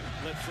don't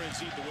let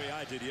friends eat the way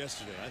I did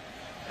yesterday.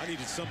 I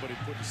needed somebody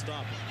to put a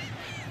stop on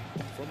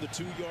it. From the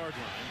 2-yard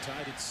line,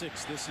 tied at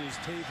 6, this is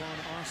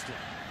Tavon Austin.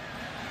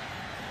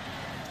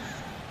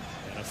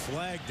 And a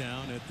flag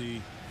down at the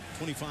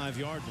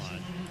 25-yard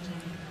line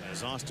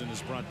as Austin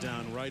is brought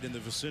down right in the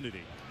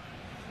vicinity.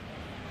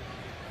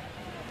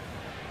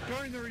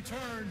 During the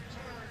return,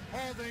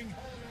 holding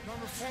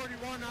number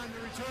 41 on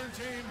the return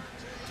team,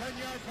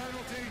 10-yard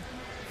penalty,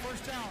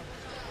 first down.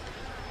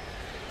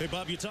 Hey,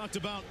 Bob, you talked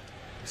about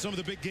some of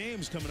the big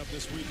games coming up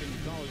this week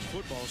in college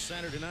football.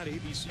 Saturday night,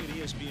 ABC and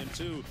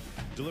ESPN2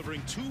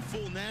 delivering 2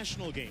 full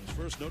national games.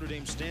 First, Notre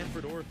Dame,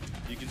 Stanford, or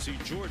you can see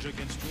Georgia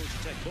against Georgia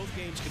Tech. Both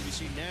games can be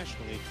seen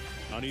nationally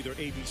on either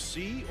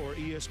ABC or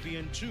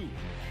ESPN2.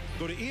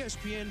 Go to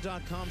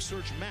ESPN.com,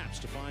 search maps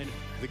to find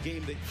the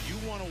game that you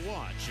want to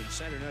watch. And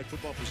Saturday Night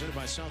Football presented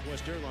by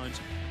Southwest Airlines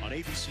on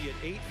ABC at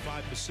 8,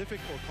 5 Pacific,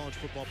 or College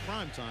Football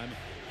Primetime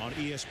on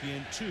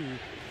ESPN2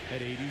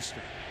 at 8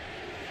 Eastern.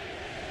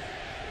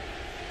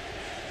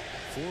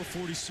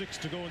 4:46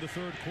 to go in the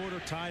third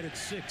quarter, tied at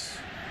 6.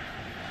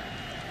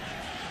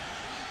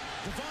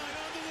 Devine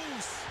on the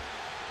loose.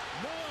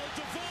 Noel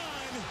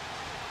Devine.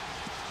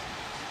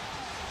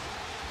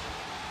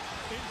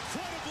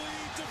 Incredibly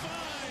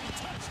Devine.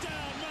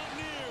 Touchdown,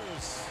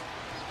 Mountaineers.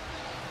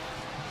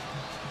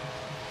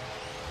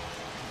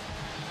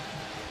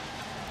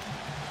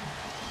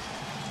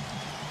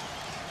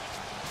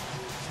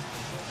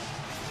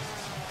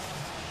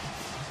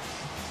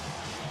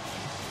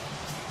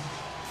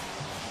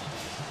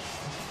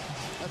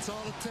 That's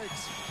all it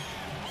takes.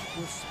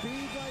 With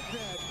speed like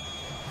that,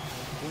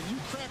 when you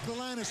crack the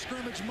line of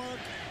scrimmage, Mark,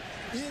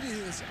 it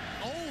is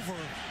over.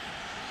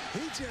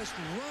 He just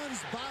runs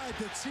by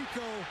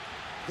DeCicco,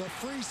 the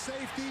free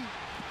safety,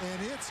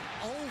 and it's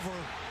over.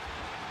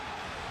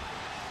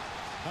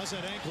 How's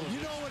that ankle?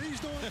 You know what he's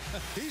doing?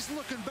 He's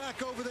looking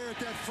back over there at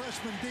that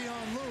freshman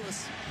Dion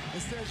Lewis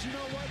and says, you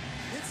know what?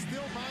 It's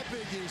still my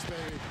Big East,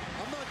 baby.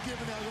 I'm not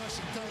giving that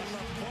rushing title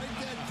up quite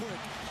that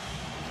quick.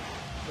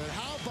 But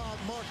how about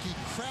Mark? He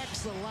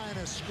cracks the line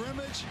of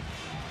scrimmage,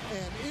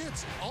 and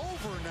it's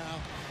over now.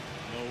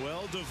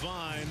 Noel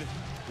Devine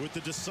with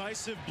the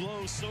decisive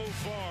blow so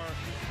far.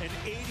 An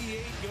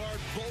 88-yard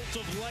bolt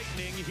of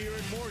lightning here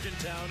in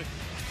Morgantown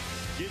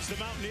gives the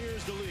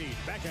Mountaineers the lead.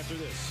 Back after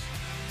this.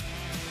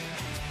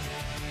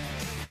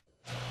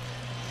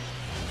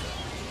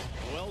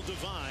 Noel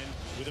Devine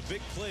with a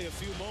big play a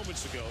few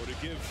moments ago to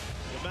give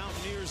the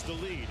Mountaineers the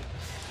lead.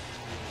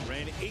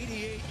 Ran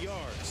 88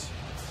 yards.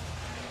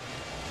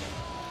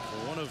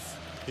 One of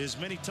his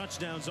many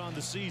touchdowns on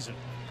the season.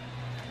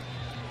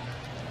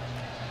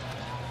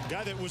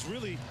 Guy that was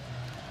really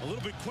a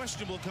little bit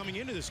questionable coming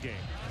into this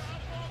game.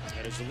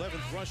 Had his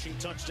 11th rushing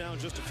touchdown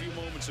just a few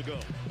moments ago.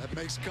 That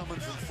makes coming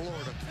from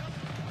Florida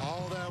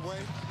all that way,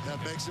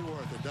 that makes it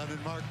worth it, doesn't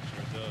it, Mark?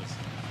 It does.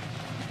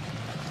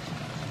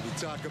 We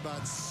talk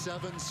about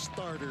 7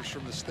 starters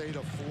from the state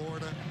of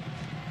Florida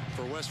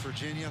for West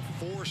Virginia,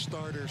 4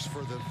 starters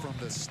from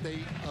the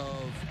state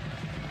of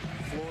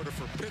Florida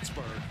for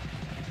Pittsburgh.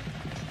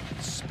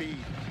 Speed.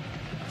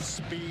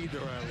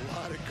 There are a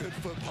lot of good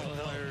football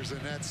players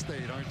in that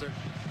state, aren't there?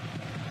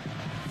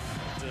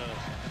 It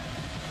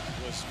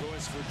was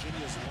West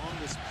Virginia's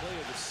longest play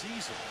of the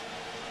season.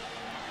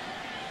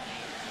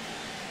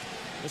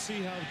 Let's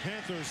see how the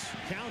Panthers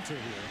counter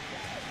here.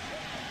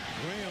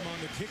 Graham on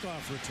the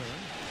kickoff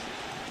return.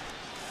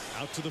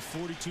 Out to the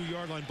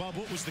 42-yard line. Bob,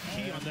 what was the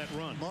key on that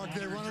run? Mark,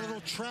 they run a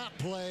little trap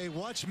play.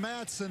 Watch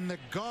Matson, the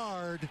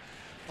guard,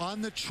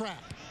 on the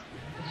trap.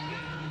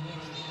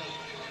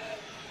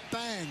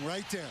 Bang,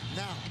 right there.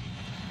 Now,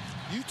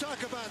 you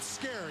talk about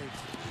scary.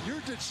 You're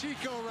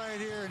DeCicco right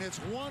here, and it's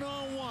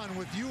one-on-one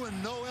with you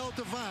and Noel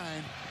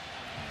Devine,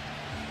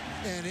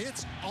 and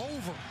it's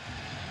over.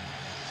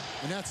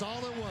 And that's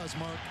all it was,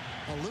 Mark.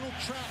 A little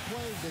trap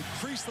play. They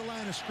crease the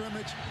line of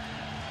scrimmage,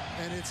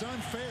 and it's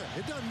unfair.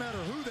 It doesn't matter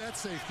who that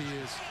safety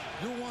is.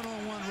 You're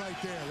one-on-one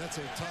right there. That's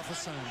a tough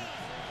assignment.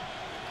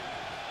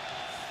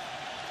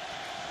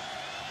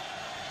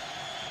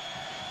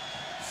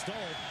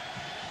 Stalled.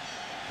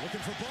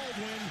 Looking for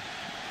Baldwin.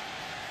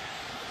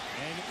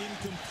 And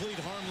incomplete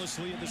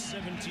harmlessly at the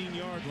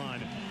 17-yard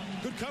line.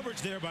 Good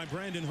coverage there by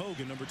Brandon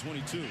Hogan, number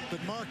 22.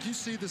 But, Mark, you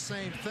see the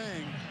same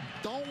thing.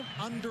 Don't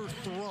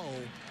underthrow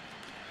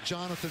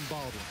Jonathan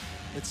Baldwin.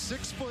 At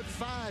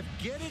 6'5",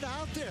 get it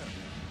out there.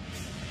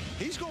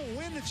 He's going to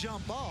win the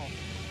jump ball,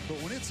 but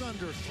when it's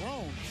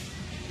underthrown,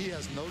 he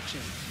has no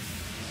chance.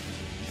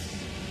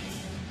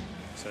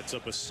 Sets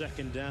up a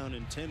 2nd down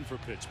and 10 for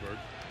Pittsburgh.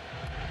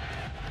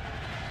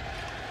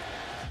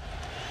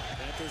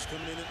 Panthers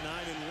coming in at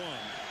 9-1.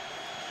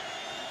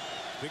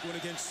 Big one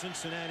against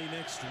Cincinnati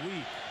next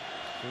week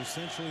for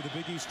essentially the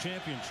Big East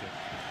Championship.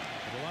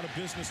 With a lot of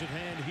business at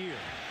hand here.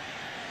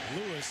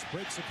 Lewis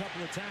breaks a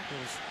couple of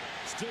tackles.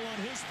 Still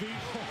on his feet,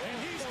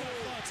 and he's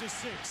got lots of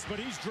 6, but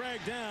he's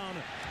dragged down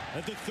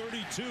at the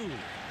 32.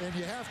 And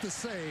you have to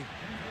say,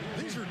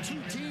 these are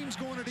two teams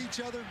going at each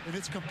other, and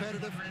it's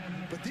competitive,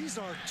 but these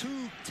are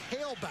two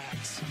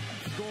tailbacks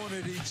going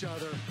at each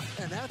other,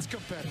 and that's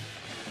competitive.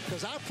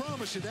 Because I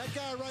promise you, that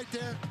guy right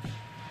there,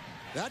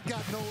 that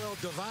got Noel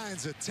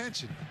Devine's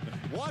attention.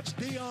 Watch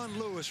Dion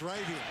Lewis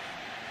right here.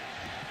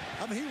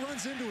 I mean, he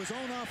runs into his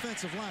own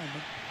offensive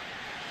lineman.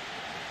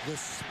 The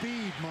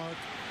speed, Mark.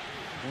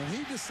 When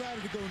he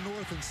decided to go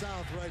north and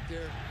south right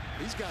there,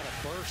 he's got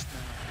a burst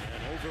now.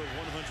 And over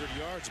 100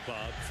 yards,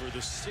 Bob, for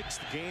the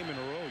 6th game in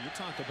a row. You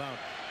talk about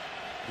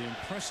the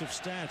impressive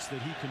stats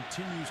that he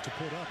continues to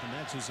put up, and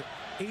that's his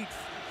 8th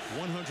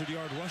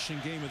 100-yard rushing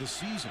game of the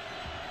season.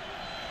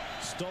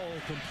 Stoll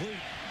complete,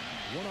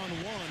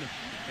 one-on-one,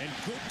 and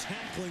good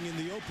tackling in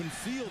the open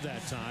field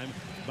that time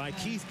by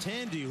Keith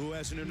Tandy, who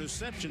has an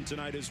interception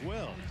tonight as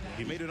well.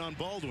 He made it on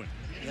Baldwin.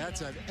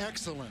 That's an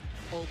excellent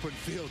open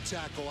field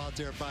tackle out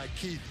there by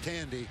Keith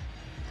Tandy.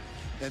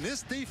 And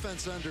this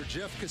defense under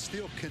Jeff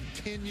Castile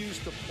continues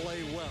to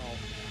play well.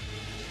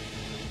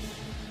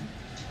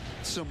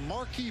 Some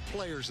marquee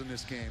players in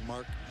this game,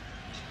 Mark.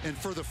 And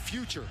for the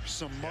future,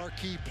 some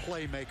marquee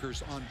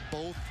playmakers on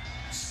both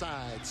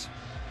sides.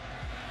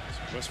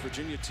 West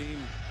Virginia team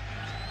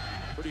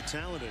pretty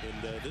talented,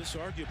 and this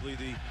arguably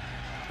the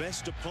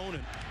best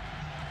opponent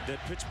that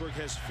Pittsburgh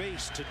has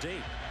faced to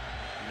date.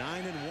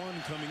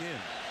 9-1 coming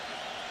in.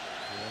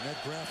 Yeah, and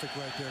that graphic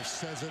right there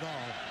says it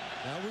all.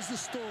 That was the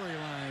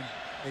storyline.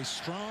 A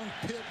strong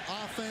Pitt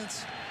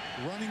offense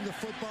running the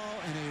football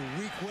and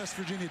a weak West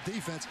Virginia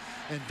defense.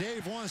 And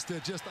Dave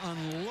Wanstead just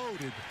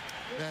unloaded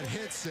that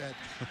headset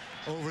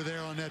over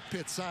there on that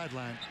Pitt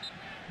sideline.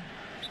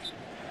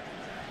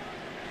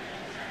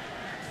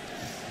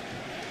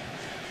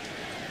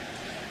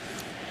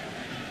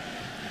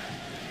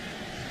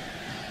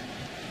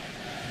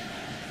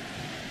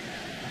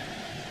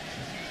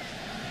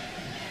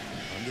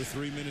 Under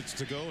 3 minutes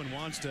to go, and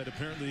Wanstead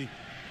apparently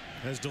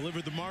has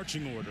delivered the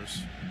marching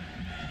orders.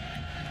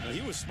 Now,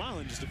 he was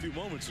smiling just a few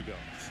moments ago.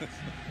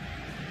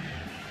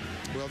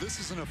 Well, this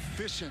is an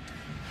efficient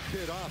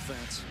Pitt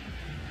offense.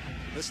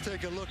 Let's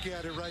take a look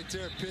at it right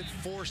there. Pitt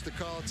forced the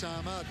call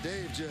timeout.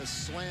 Dave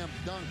just slam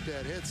dunked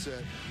that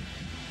headset.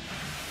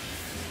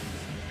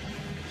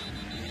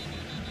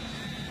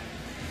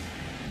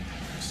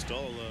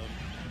 Stoll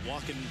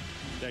walking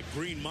that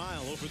green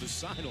mile over the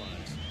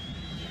sidelines.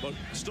 But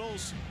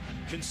Stoll's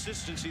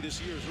consistency this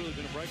year has really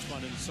been a bright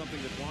spot, and it's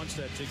something that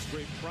Wanstead takes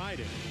great pride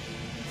in.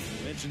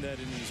 He mentioned that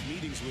in his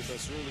meetings with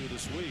us earlier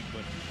this week,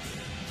 but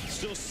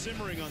still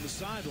simmering on the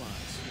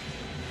sidelines.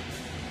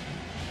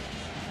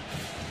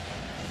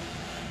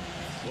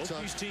 Both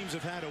these teams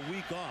have had a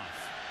week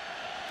off.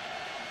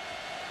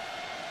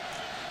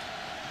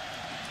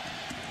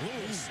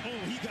 Lewis, oh,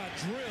 he got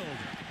drilled.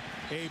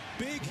 A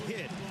big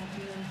hit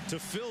to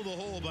fill the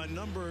hole by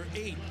number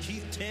 8,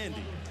 Keith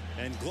Tandy,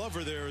 and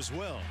Glover there as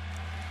well.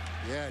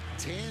 Yeah,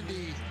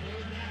 Tandy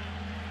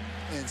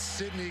and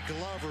Sidney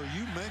Glover,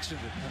 you mentioned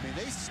it. I mean,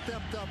 they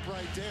stepped up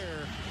right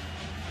there.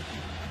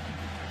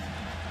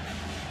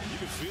 You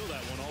can feel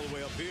that one all the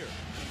way up here.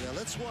 Yeah,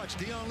 let's watch.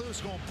 Dion Lewis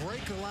going to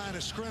break the line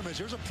of scrimmage.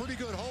 There's a pretty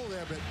good hole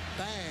there, but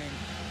bang.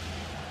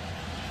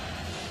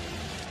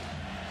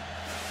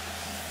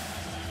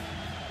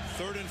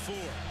 Third and 4.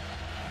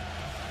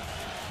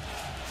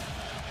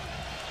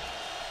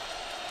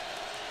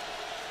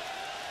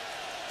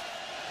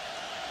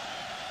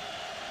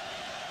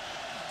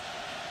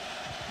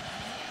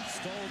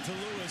 Stalled to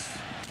Lewis,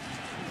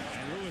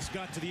 and Lewis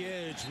got to the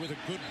edge with a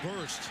good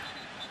burst.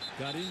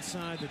 Got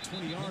inside the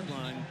 20-yard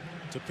line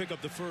to pick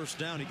up the first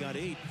down. He got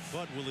 8,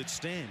 but will it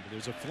stand?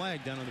 There's a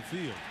flag down on the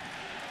field.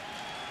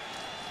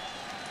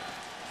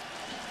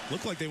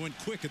 Looked like they went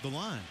quick at the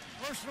line.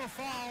 Personal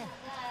foul,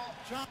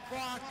 shot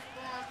clock,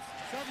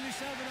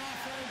 77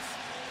 offense,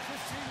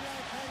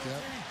 15-yard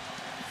penalty,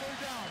 third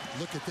down.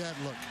 Look at that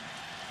look.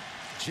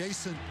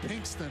 Jason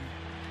Pinkston,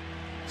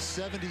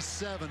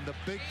 77, the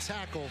big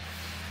tackle,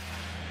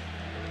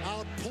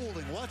 out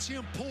pulling. Watch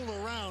him pull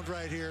around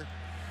right here.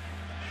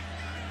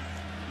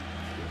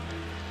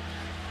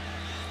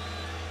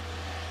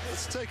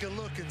 Let's take a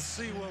look and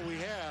see what we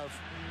have.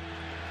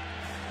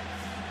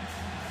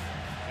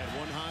 At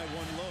one high,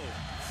 one low.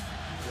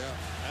 Yeah.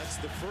 That's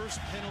the first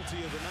penalty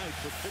of the night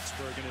for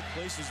Pittsburgh, and it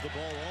places the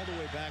ball all the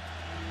way back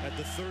at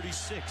the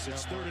 36.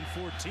 It's 3rd and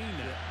 14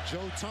 now.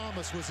 Joe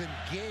Thomas was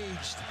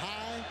engaged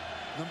high,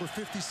 number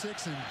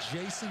 56, and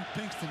Jason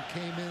Pinkston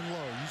came in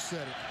low. You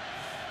said it.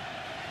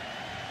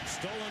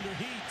 Stoll under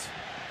heat.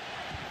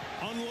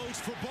 Unloads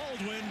for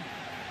Baldwin.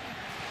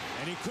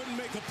 And he couldn't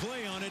make a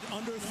play on it.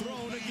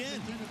 Underthrown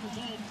again.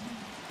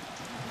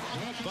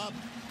 Bob,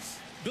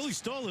 Billy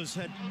Stoll has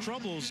had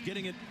troubles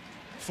getting it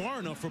far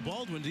enough for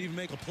Baldwin to even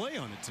make a play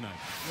on it tonight.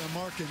 Yeah,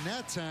 Mark, in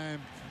that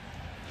time,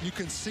 you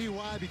can see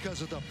why,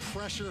 because of the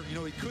pressure. You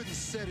know, he couldn't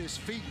set his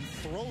feet and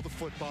throw the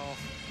football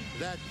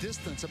that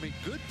distance. I mean,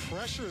 good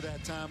pressure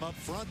that time up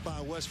front by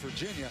West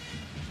Virginia.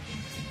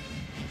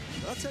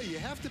 I'll tell you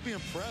have to be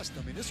impressed.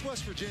 I mean, this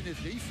West Virginia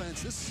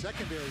defense, this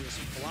secondary is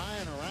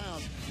flying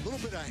around. A little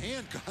bit of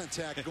hand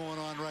contact going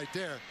on right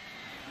there.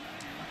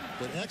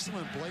 But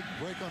excellent break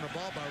on the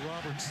ball by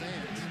Robert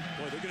Sands.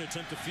 Boy, they're going to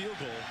attempt a field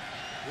goal.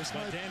 This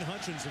by Dan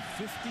Hutchins of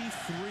 53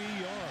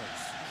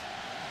 yards.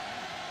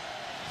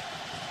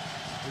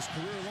 His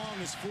career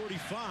long is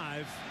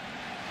 45.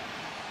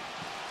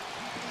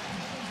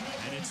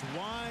 And it's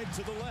wide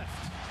to the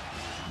left.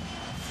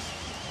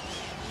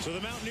 So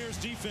the Mountaineers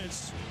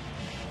defense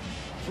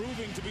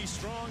proving to be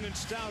strong and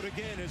stout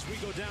again as we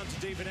go down to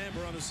David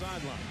Amber on the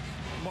sideline.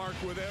 Mark,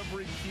 with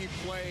every key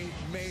play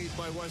made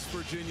by West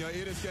Virginia,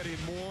 it is getting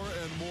more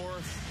and more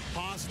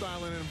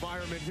hostile in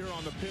environment here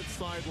on the Pitt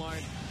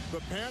sideline. The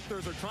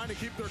Panthers are trying to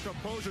keep their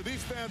composure.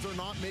 These fans are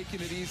not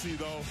making it easy,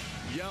 though.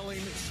 Yelling,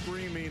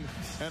 screaming,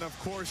 and, of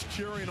course,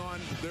 cheering on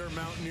their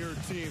Mountaineer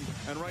team.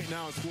 And right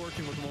now it's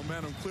working with the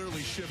momentum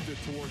clearly shifted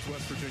towards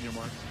West Virginia,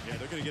 Mark. Yeah,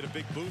 they're going to get a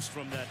big boost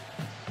from that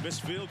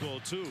missed field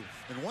goal, too.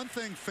 And one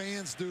thing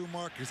fans do,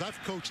 Mark, because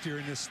I've coached here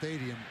in this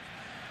stadium,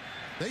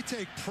 they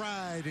take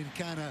pride in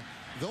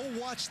they'll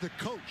watch the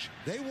coach.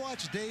 They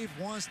watch Dave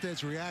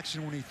Wanstead's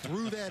reaction when he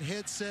threw that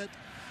headset.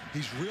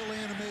 He's real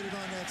animated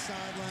on that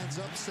sidelines,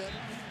 upset.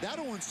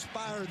 That'll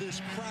inspire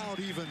this crowd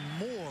even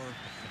more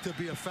to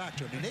be a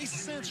factor. I mean, they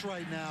sense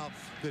right now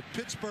that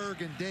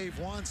Pittsburgh and Dave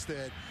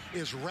Wanstead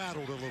is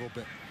rattled a little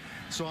bit.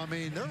 So, I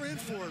mean, they're in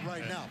for it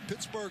right now.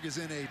 Pittsburgh is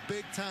in a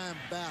big-time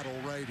battle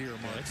right here,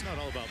 Mark. Yeah, it's not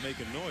all about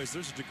making noise.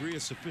 There's a degree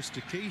of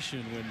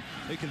sophistication when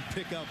they can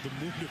pick out the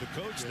mood of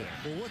the coach there.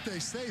 Well, what they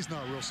say is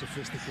not real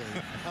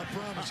sophisticated. I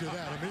promise you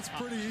that. I mean, it's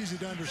pretty easy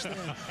to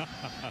understand.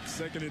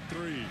 2nd and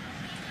 3.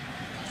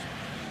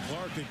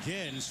 Clark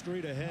again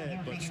straight ahead,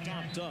 but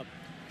stopped up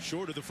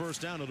short of the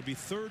first down. It'll be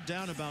 3rd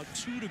down, about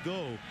 2 to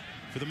go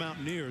for the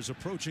Mountaineers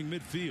approaching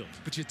midfield.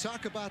 But you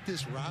talk about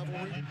this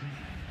rivalry.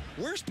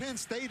 Where's Penn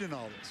State in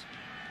all this?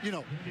 You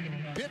know,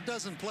 Pitt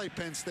doesn't play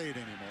Penn State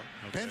anymore.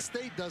 Okay. Penn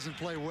State doesn't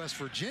play West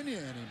Virginia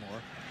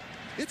anymore.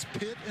 It's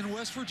Pitt and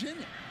West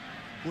Virginia,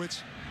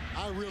 which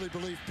I really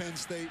believe Penn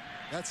State,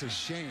 that's a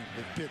shame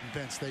that Pitt and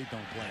Penn State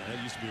don't play. Yeah,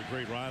 that used to be a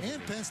great rivalry.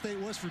 And Penn State,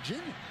 West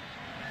Virginia.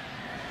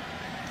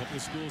 A couple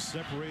of schools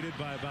separated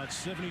by about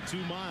 72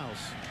 miles.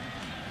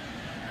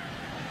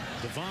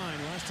 Devine,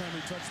 last time he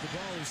touched the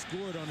ball, he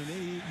scored on an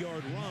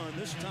 88-yard run.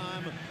 This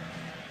time,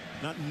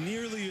 not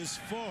nearly as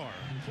far.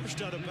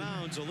 Pushed out of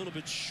bounds a little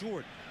bit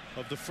short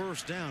of the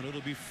first down.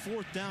 It'll be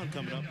 4th down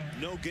coming up.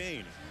 No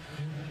gain.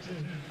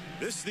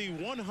 This is the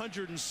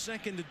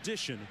 102nd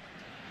edition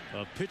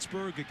of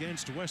Pittsburgh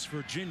against West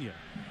Virginia.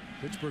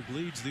 Pittsburgh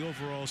leads the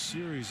overall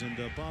series. And,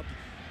 Bob,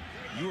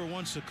 you were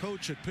once a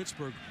coach at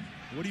Pittsburgh.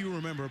 What do you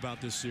remember about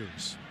this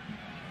series?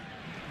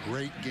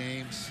 Great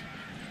games.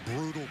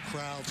 Brutal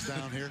crowds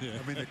down here. Yeah.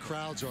 I mean, the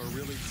crowds are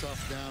really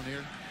tough down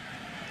here.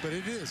 But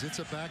it is. It's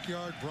a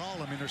backyard brawl.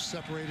 I mean, they're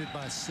separated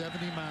by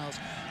 70 miles.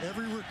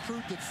 Every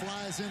recruit that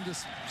flies in to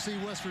see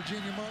West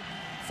Virginia, Mark,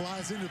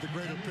 flies into the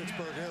greater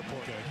Pittsburgh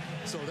airport. Okay.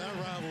 So that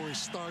rivalry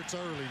starts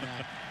early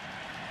now.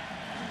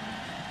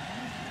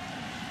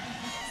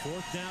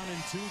 4th down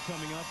and 2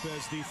 coming up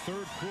as the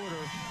 3rd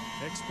quarter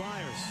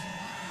expires.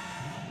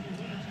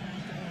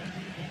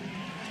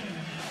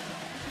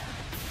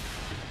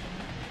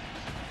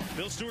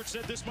 Bill Stewart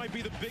said this might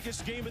be the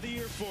biggest game of the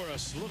year for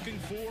us. Looking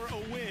for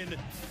a win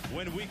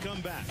when we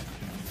come back.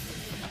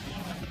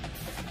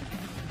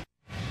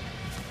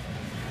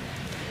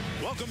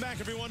 Welcome back,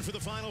 everyone, for the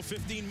final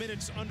 15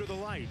 minutes under the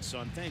lights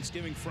on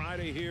Thanksgiving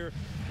Friday here.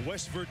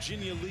 West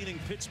Virginia leading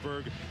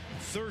Pittsburgh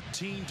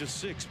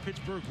 13-6.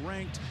 Pittsburgh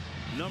ranked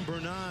number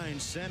 9.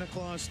 Santa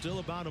Claus still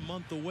about a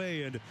month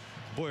away. And,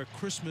 boy, a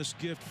Christmas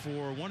gift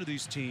for one of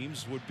these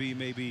teams would be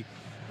maybe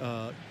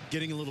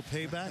getting a little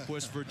payback.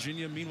 West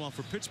Virginia, meanwhile,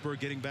 for Pittsburgh,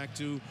 getting back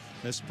to,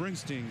 as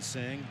Springsteen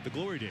sang, the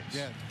glory days.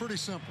 Yeah, it's pretty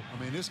simple.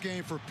 I mean, this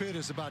game for Pitt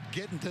is about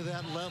getting to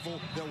that level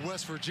that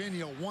West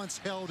Virginia once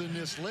held in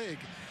this league.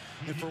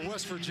 And for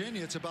West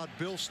Virginia, it's about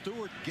Bill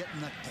Stewart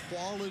getting a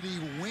quality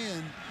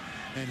win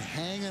and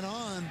hanging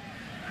on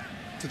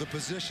to the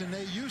position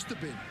they used to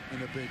be in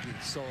the Big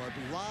East. So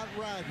a lot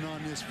riding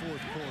on this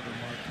 4th quarter,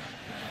 Mark.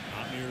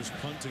 Mountaineers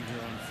punting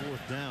here on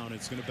 4th down.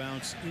 It's going to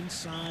bounce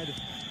inside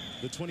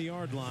the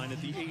 20-yard line at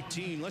the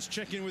 18. Let's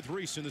check in with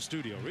Reese in the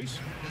studio. Reese?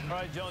 All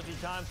right, Jonesy,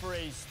 time for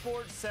a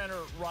Sports Center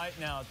right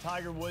now.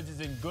 Tiger Woods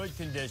is in good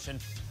condition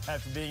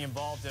after being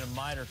involved in a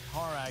minor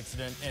car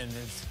accident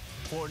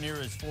near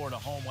his Florida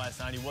home last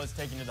night. He was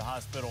taken to the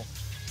hospital,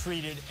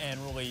 treated, and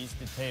released.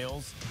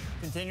 Details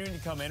continuing to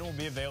come in will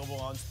be available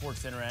on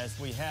Sports Center as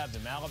we have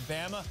them.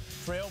 Alabama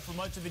trailed for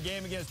much of the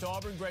game against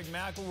Auburn. Greg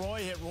McElroy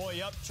hit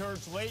Roy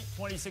Upchurch late,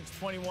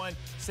 26-21.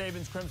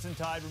 Saban's Crimson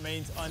Tide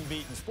remains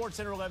unbeaten. Sports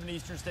Center 11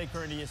 Eastern. Stay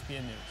current,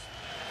 ESPN News.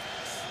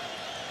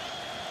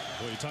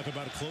 Well, you talk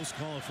about a close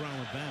call for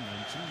Alabama.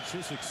 And Gene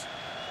Chiswick's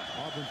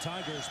Auburn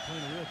Tigers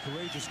playing a real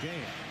courageous game.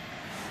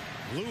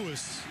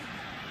 Lewis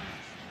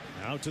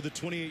out to the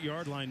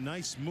 28-yard line.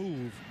 Nice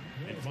move.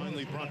 And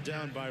finally brought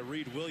down by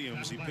Reed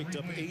Williams. He picked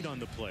up 8 on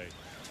the play.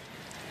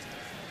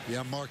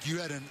 Yeah, Mark, you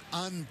had an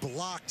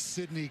unblocked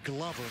Sidney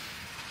Glover,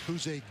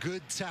 who's a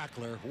good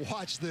tackler.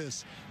 Watch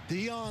this.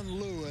 Dion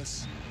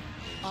Lewis,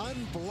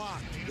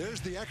 unblocked. There's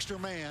the extra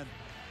man.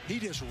 He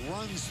just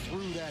runs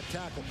through that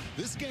tackle.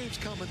 This game's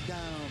coming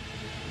down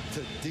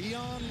to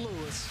Dion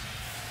Lewis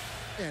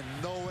and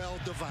Noel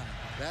Devine.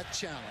 That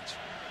challenge.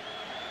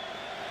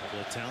 A couple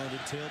of talented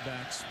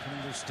tailbacks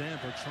putting their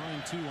stamp or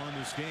trying to on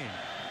this game.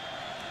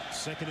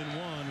 2nd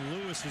and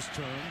 1, Lewis's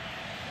turn.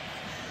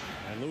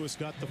 And Lewis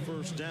got the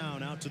first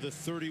down out to the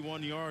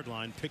 31-yard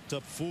line, picked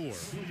up 4.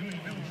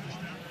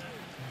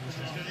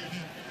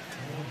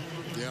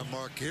 Yeah,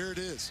 Mark, here it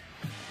is.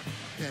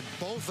 And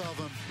both of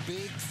them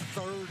big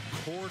third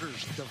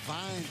quarters.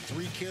 Devine,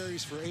 3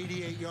 carries for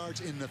 88 yards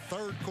in the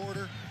third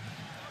quarter.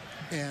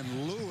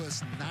 And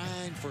Lewis,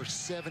 9 for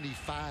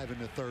 75 in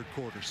the third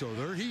quarter. So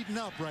they're heating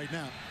up right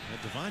now. Well,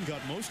 Devine got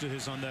most of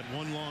his on that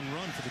one long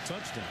run for the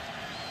touchdown.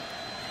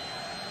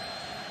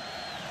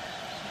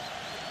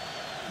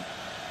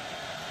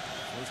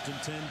 First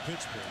and 10,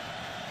 Pittsburgh.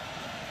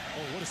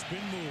 Oh, what a spin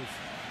move.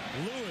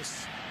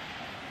 Lewis.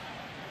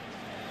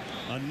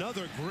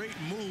 Another great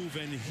move,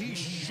 and he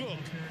shook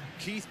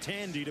Keith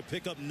Tandy to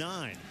pick up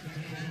 9.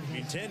 I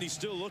mean, Tandy's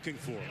still looking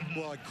for him.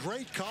 Well, a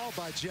great call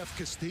by Jeff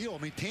Castillo. I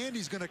mean,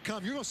 Tandy's going to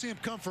come. You're going to see him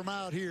come from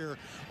out here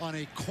on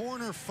a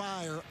corner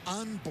fire,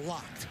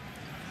 unblocked.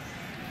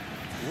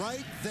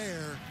 Right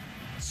there,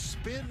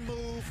 spin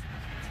move.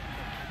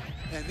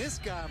 And this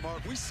guy,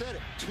 Mark, we said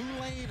it,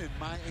 Tulane and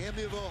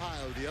Miami of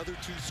Ohio, the other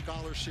 2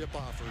 scholarship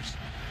offers.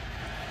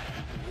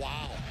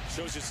 Wow.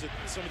 Shows us that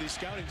some of these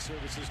scouting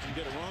services can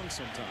get it wrong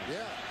sometimes.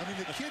 Yeah, I mean,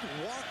 the kid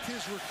walked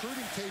his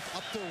recruiting tape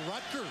up to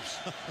Rutgers,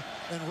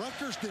 and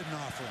Rutgers didn't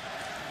offer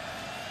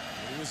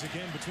him. He was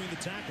again between the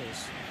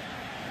tackles.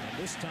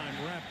 And this time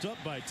wrapped up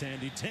by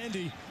Tandy.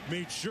 Tandy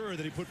made sure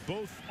that he put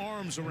both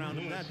arms around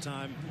him that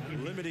time,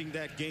 limiting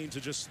that gain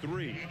to just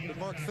 3. But,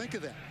 Mark, think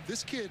of that.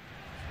 This kid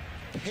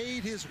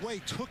paid his way,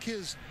 took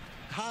his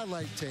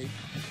highlight tape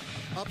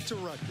up to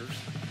Rutgers.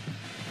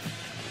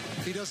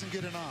 He doesn't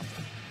get an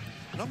offer.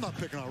 And I'm not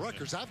picking on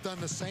Rutgers. I've done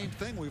the same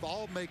thing. We've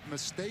all made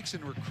mistakes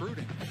in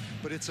recruiting.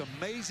 But it's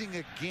amazing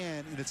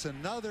again, and it's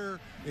another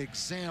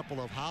example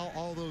of how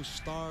all those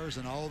stars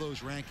and all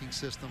those ranking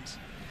systems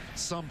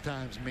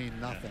sometimes mean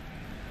nothing.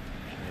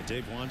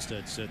 Dave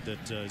Wanstead said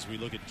that as we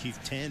look at Keith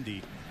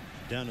Tandy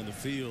down in the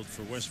field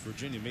for West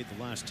Virginia, made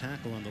the last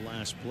tackle on the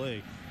last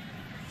play.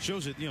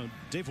 Shows it, you know,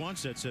 Dave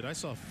Wanstead said, I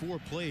saw 4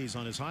 plays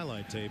on his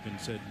highlight tape and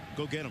said,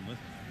 go get him.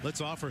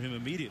 Let's offer him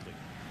immediately.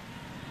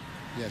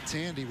 Yeah,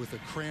 Tandy with a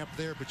cramp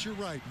there, but you're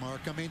right,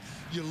 Mark. I mean,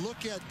 you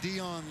look at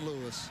Dion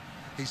Lewis.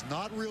 He's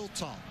not real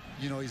tall.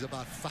 You know, he's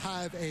about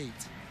 5'8",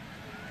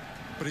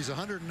 but he's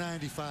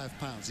 195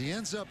 pounds. He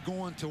ends up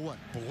going to what?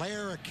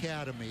 Blair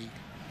Academy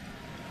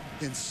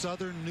in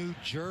southern New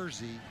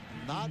Jersey.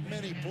 Not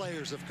many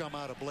players have come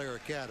out of Blair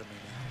Academy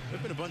now. There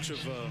have been a bunch of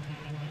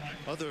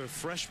other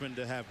freshmen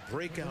to have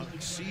breakout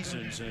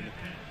seasons and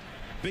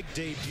big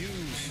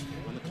debuts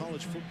on the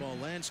college football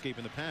landscape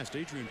in the past.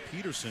 Adrian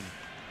Peterson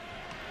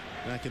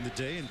back in the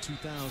day in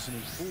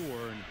 2004,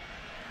 and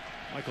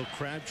Michael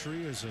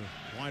Crabtree as a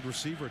wide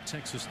receiver at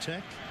Texas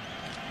Tech.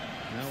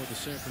 Now with the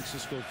San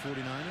Francisco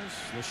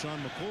 49ers. LaShawn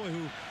McCoy,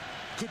 who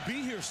could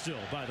be here still,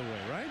 by the way,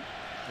 right?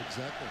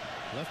 Exactly.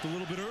 Left a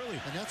little bit early.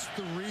 And that's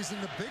the reason,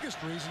 the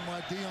biggest reason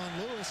why Dion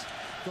Lewis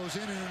goes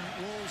in and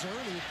enrolls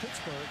early at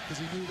Pittsburgh,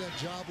 because he knew that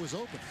job was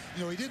open.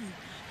 You know, he didn't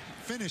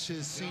finish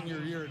his senior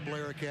year at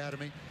Blair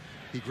Academy.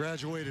 He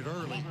graduated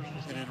early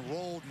and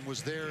enrolled and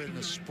was there in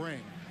the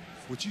spring,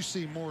 which you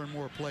see more and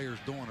more players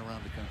doing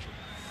around the country.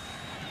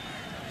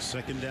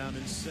 2nd down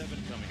and 7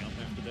 coming up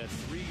after that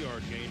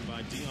 3-yard gain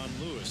by Dion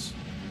Lewis.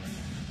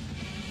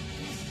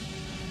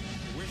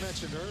 We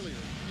mentioned earlier,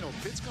 you know,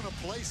 Pitt's going to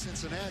play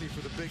Cincinnati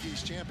for the Big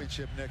East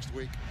Championship next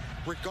week,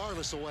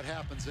 regardless of what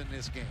happens in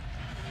this game.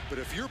 But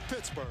if you're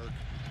Pittsburgh,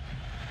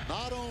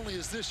 not only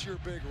is this your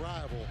big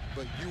rival,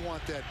 but you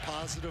want that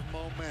positive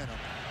momentum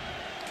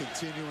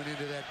continuing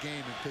into that game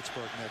in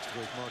Pittsburgh next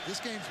week, Mark. This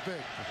game's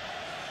big.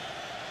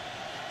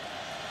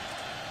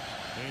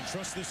 They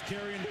entrust this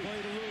carry and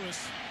play to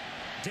Lewis.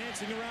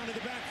 Dancing around in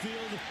the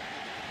backfield,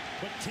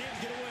 but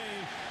can't get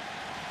away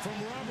from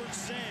Robert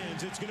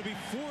Sands. It's going to be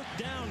 4th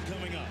down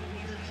coming up.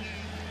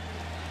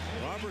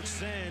 Robert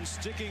Sands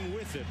sticking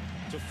with it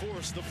to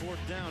force the 4th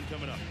down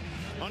coming up.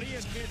 On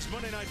ESPN's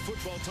Monday Night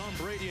Football, Tom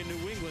Brady in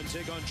New England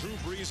take on Drew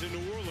Brees in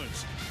New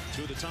Orleans.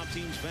 Two of the top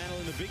teams battle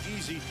in the Big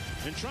Easy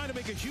and trying to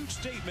make a huge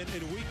statement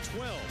in Week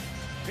 12.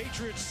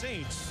 Patriots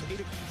Saints,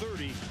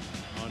 8:30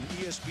 on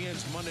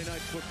ESPN's Monday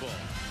Night Football.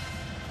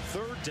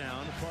 3rd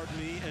down,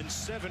 and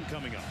 7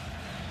 coming up.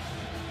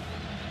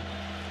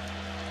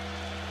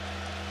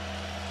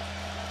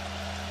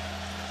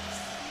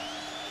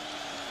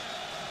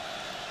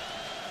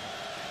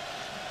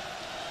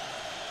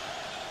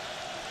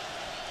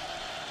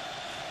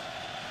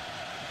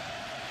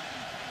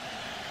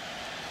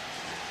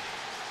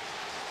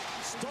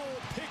 Stoll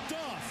picked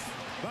off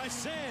by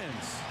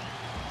Sands.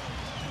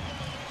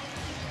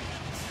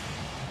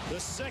 The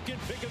 2nd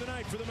pick of the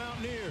night for the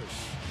Mountaineers.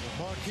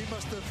 Well, Mark, he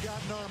must have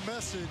gotten our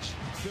message,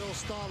 Phil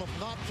Stoll, of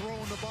not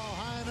throwing the ball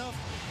high enough.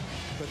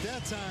 But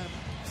that time,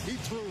 he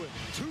threw it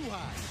too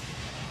high.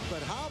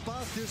 But how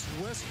about this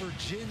West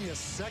Virginia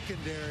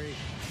secondary?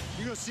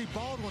 You're going to see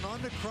Baldwin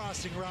on the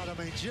crossing route. I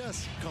mean,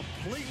 just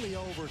completely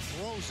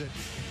overthrows it.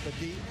 But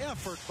the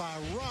effort by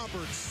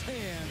Robert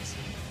Sands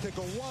to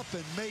go up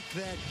and make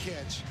that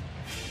catch.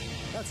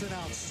 That's an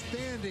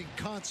outstanding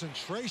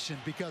concentration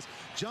because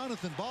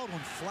Jonathan Baldwin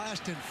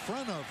flashed in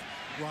front of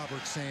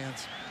Robert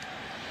Sands.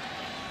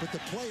 But the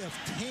play of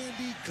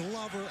Tandy,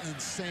 Glover, and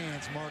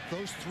Sands, Mark,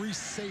 those 3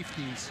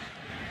 safeties.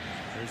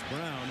 There's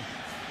Brown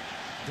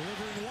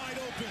delivering wide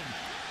open.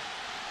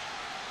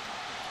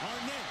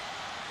 Arnett.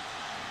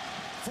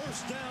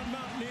 1st down,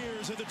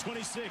 Mountaineers at the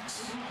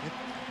 26.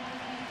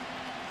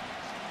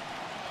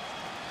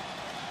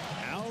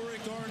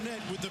 Alric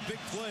Arnett with the big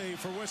play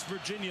for West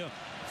Virginia.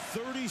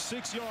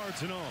 36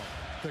 yards in all.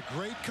 The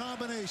great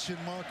combination,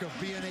 Mark, of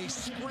being a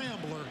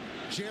scrambler,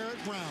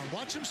 Jarrett Brown.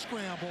 Watch him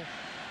scramble,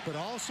 but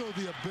also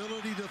the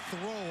ability to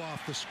throw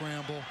off the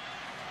scramble.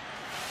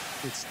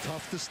 It's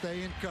tough to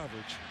stay in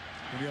coverage.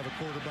 When you have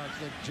a quarterback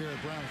like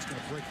Jarrett Brown, it's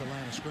going to break the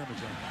line of scrimmage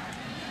on.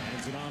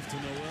 Hands it off to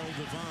Noel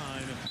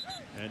Devine.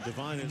 And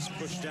Devine is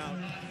pushed out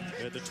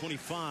at the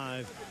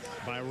 25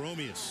 by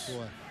Romeus.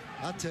 Boy,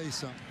 I'll tell you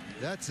something.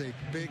 That's a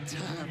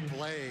big-time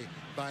play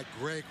by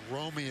Greg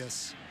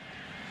Romeus.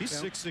 He's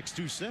 6'6",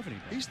 270.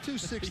 He's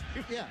 260.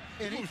 Yeah,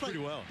 and he played, pretty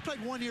well.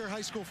 Played 1 year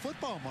high school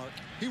football, Mark.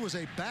 He was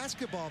a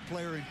basketball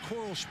player in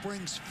Coral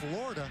Springs,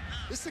 Florida.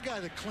 This is the guy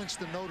that clinched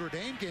the Notre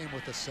Dame game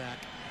with a sack.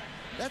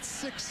 That's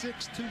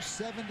 6'6",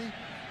 270,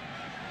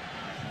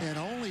 and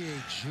only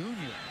a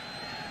junior.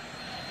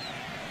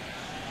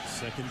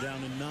 2nd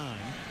down and 9.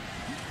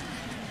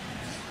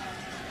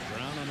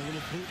 Brown on a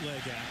little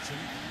bootleg action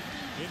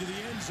into the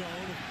end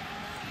zone.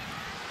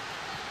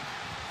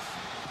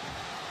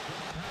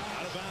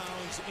 Out of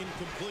bounds,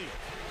 incomplete.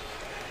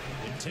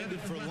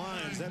 Intended for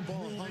Lions. That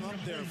ball hung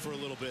up there for a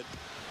little bit.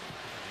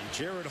 And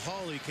Jared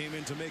Hawley came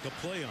in to make a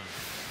play on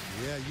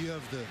it. Yeah, you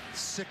have the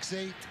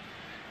 6'8"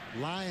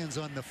 Lions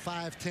on the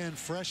 5'10"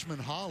 freshman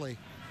Hawley.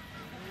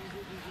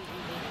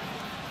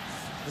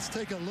 Let's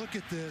take a look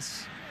at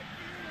this.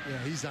 Yeah,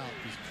 he's out.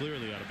 He's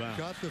clearly out of bounds.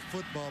 Got the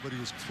football, but he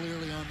was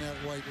clearly on that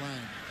white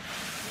line.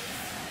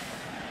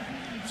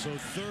 So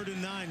 3rd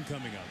and 9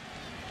 coming up.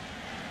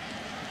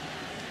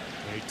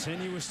 A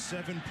tenuous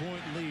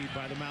 7-point lead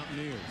by the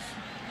Mountaineers.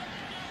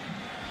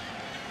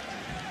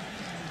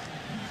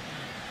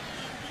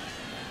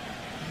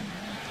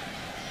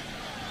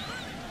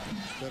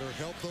 Better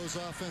help those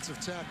offensive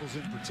tackles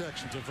in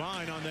protection.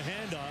 Devine on the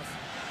handoff.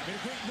 Made a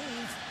great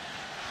move.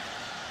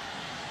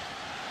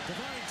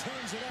 Devine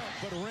turns it out,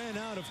 but ran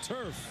out of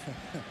turf.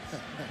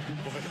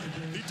 Boy,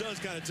 he does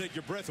kind of take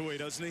your breath away,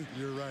 doesn't he?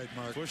 You're right,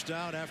 Mark. Pushed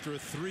out after a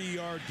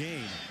 3-yard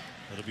gain.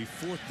 It'll be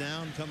 4th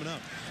down coming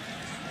up.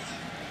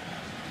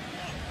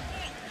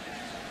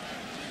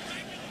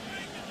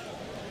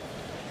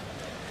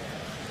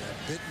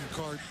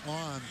 Bittenkart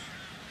on.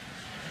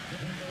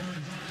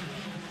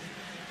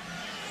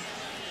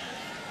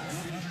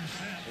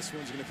 This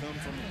one's going to come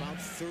from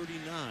about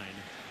 39.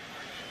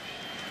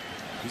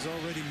 He's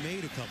already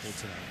made a couple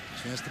tonight.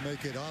 Chance to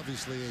make it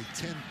obviously a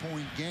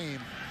 10-point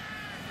game.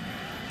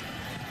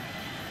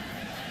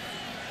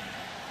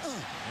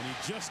 And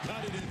he just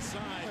got it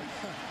inside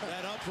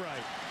that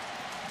upright.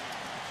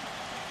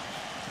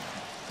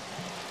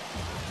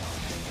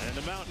 And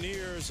the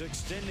Mountaineers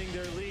extending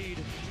their lead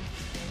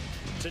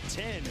to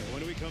 10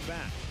 when we come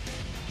back.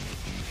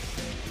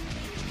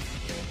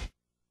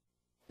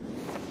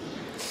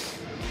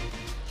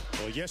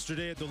 Well,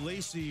 yesterday at the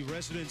Lacey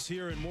residence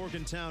here in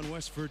Morgantown,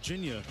 West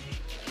Virginia,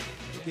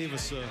 they gave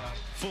us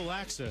full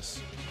access,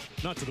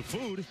 not to the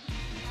food,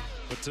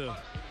 but to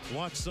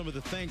watch some of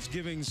the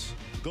Thanksgivings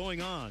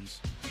going on.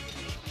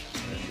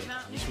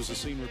 And this was a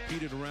scene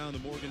repeated around the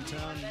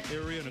Morgantown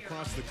area and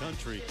across the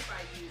country.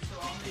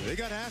 They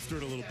got after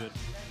it a little bit.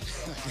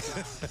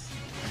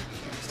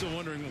 Still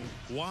wondering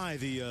why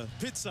the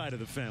Pitt side of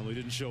the family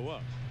didn't show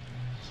up.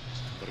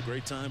 But a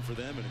great time for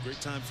them and a great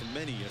time for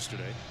many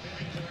yesterday.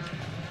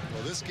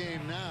 Well, this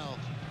game now,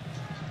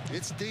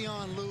 it's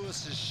Dion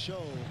Lewis's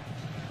show,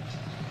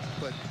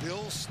 but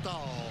Bill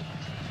Stahl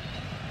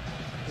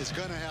is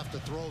going to have to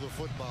throw the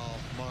football,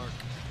 Mark,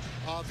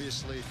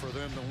 obviously, for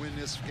them to win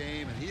this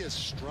game. And he has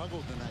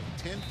struggled tonight.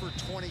 10 for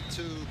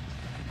 22,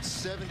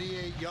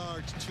 78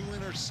 yards, 2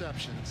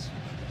 interceptions.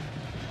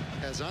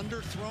 Has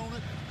underthrown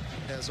it,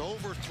 has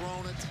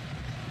overthrown it.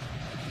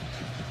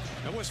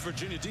 And West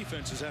Virginia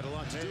defense has had a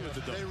lot to do with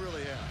it, though. They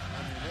really have.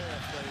 I mean, they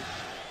have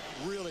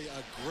played really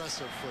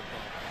aggressive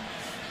football.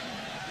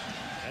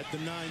 At the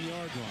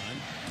 9-yard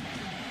line.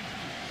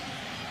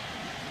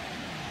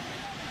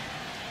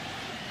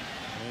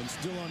 And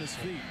still on his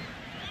feet.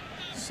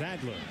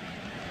 Sadler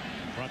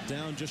brought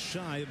down just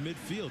shy of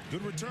midfield.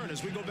 Good return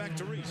as we go back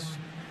to Reese.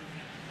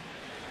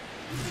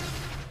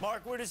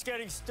 Mark, we're just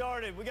getting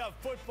started. We got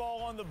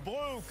football on the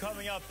blue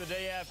coming up the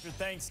day after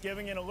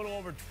Thanksgiving in a little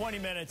over 20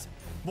 minutes.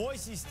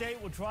 Boise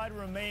State will try to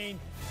remain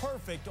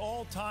perfect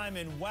all-time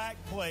in WAC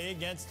play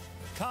against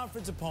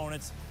conference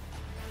opponents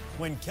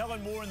when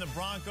Kellen Moore and the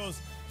Broncos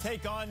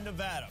take on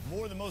Nevada.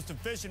 Moore, the most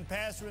efficient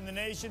passer in the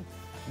nation.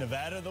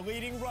 Nevada, the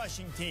leading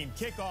rushing team.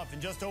 Kickoff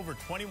in just over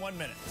 21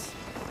 minutes.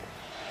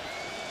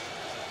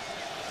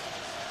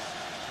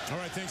 All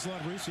right, thanks a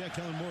lot, Reese. Yeah,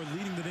 Kellen Moore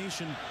leading the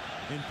nation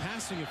in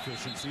passing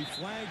efficiency.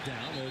 Flag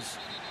down as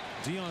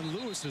Dion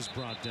Lewis is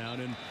brought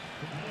down. And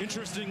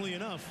interestingly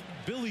enough,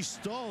 Billy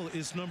Stahl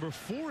is number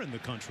 4 in the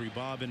country,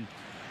 Bob, in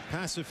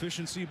pass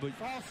efficiency. But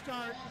false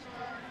start,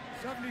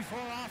 74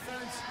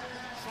 offense,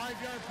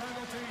 5-yard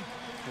penalty,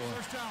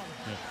 first down.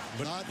 Yeah.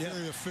 But not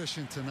very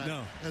efficient tonight.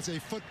 No. As a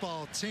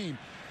football team.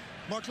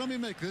 Mark, let me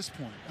make this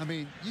point. I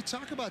mean, you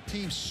talk about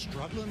teams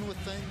struggling with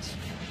things.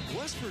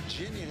 West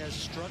Virginia has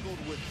struggled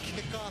with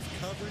kickoff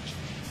coverage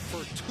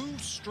for 2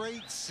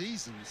 straight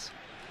seasons.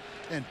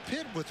 And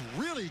Pitt with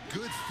really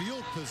good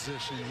field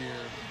position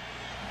here,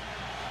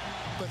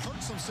 but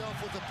hurts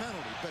himself with the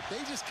penalty. But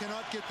they just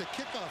cannot get the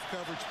kickoff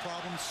coverage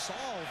problem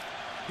solved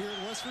here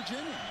at West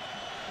Virginia.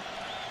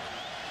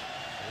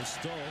 There's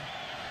Stahl.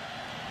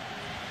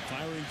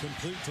 Firing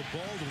complete to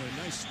Baldwin.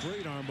 Nice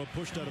straight arm, but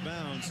pushed out of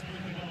bounds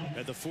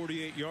at the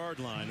 48-yard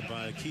line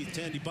by Keith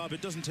Tandy. Bob,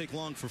 it doesn't take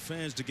long for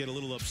fans to get a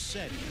little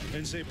upset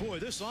and say, boy,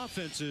 this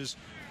offense is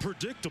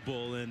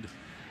predictable and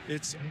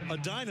it's a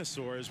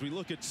dinosaur as we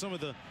look at some of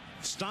the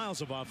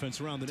styles of offense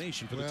around the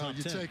nation for the top 10.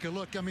 You take a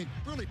look. I mean,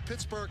 really,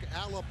 Pittsburgh,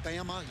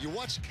 Alabama. You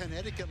watched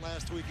Connecticut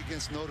last week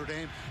against Notre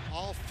Dame.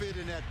 All fit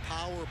in that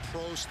power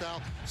pro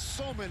style.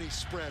 So many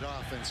spread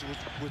offense.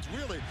 Which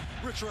really,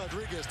 Rich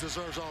Rodriguez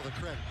deserves all the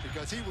credit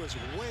because he was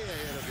way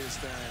ahead of his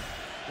time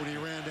when he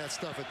ran that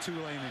stuff at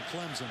Tulane and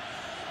Clemson.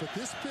 But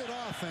this Pitt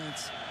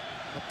offense,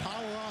 a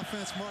power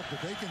offense, Mark,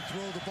 but they can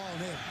throw the ball,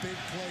 and they have big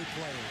play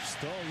players.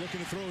 Stahl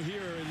looking to throw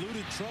here,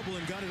 eluded trouble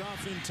and got it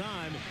off in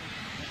time.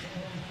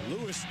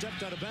 Lewis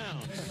stepped out of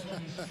bounds.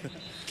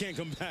 Can't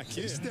come back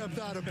in. He stepped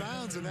out of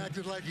bounds and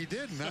acted like he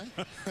didn't,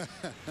 huh?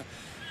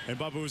 And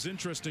Bob, it was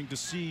interesting to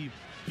see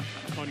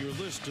on your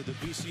list of the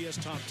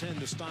BCS top 10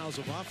 the styles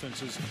of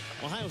offenses.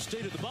 Ohio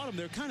State at the bottom,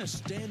 they're kind of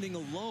standing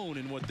alone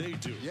in what they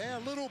do. Yeah, a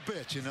little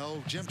bit, you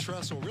know. Jim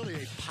Tressel, really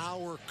a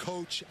power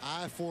coach,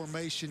 I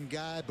formation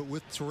guy, but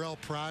with Terrell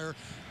Pryor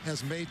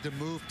has made the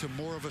move to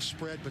more of a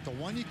spread. But the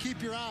one you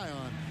keep your eye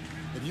on,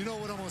 and you know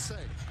what I'm going to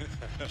say,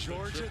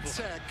 Georgia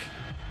Tech,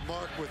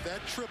 Mark, with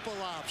that triple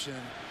option,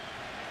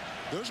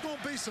 there's going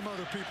to be some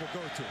other people go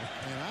to it.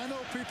 And I know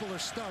people are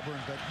stubborn,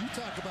 but you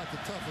talk about the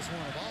toughest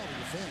one of all to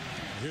defend.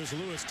 Here's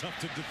Lewis, tough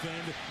to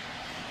defend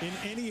in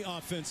any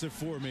offensive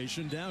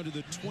formation, down to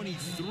the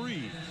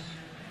 23.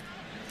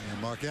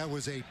 And Mark, that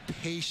was a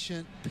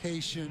patient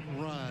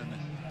run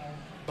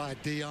by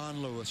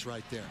Dion Lewis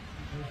right there.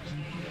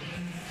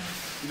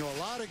 You know, a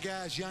lot of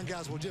guys, young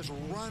guys, will just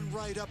run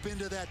right up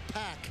into that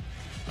pack.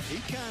 He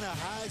kind of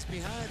hides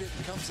behind it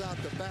and comes out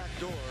the back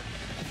door.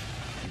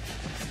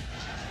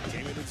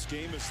 Came into this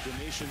game as the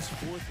nation's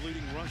 4th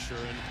leading rusher,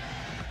 and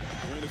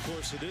during the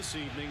course of this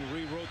evening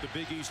rewrote the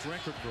Big East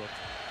record book,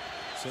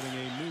 setting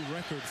a new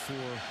record for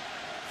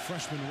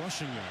freshman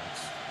rushing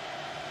yards.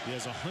 He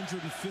has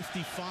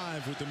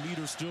 155 with the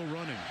meter still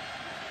running.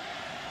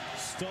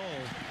 Stahl,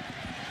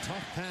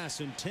 tough pass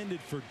intended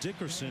for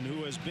Dickerson,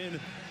 who has been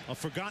a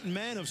forgotten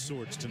man of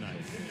sorts tonight.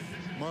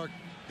 Mark,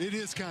 it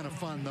is kind of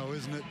fun, though,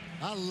 isn't it?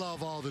 I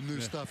love all the new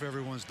stuff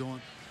everyone's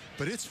doing,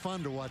 but it's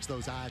fun to watch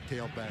those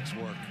tailbacks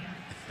work.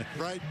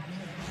 Right?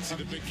 See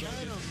the big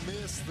kind of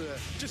miss the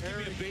just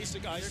Eric give me a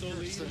basic ISO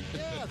Dickerson.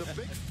 lead. Yeah, the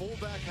big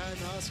fullback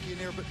husky in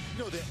there, but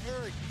you know, the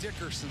Eric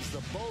Dickersons,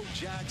 the Bo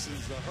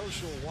Jacksons, the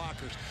Herschel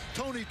Walkers,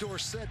 Tony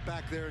Dorsett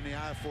back there in the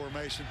I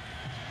formation.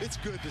 It's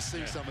good to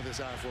see some of this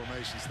I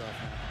formation stuff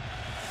now.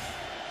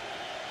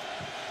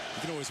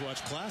 You can always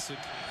watch Classic.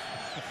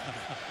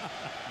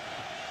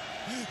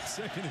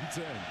 2nd and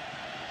 10.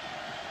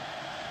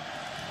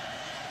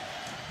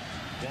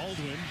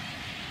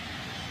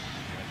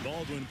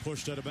 Baldwin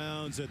pushed out of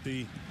bounds at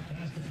the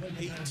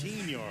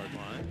 18-yard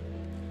line.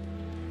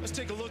 Let's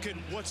take a look at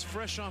what's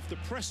fresh off the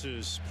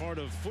presses, part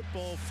of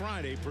Football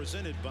Friday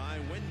presented by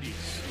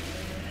Wendy's.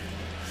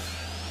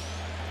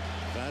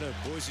 Nevada,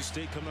 Boise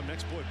State coming up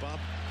next. Boy, Bob,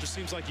 just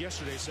seems like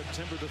yesterday,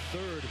 September the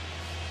 3rd,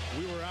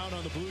 we were out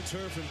on the blue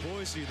turf in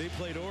Boise. They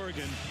played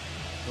Oregon.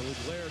 The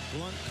LeGlaire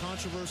Blunt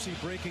controversy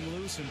breaking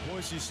loose, and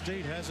Boise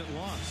State hasn't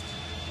lost.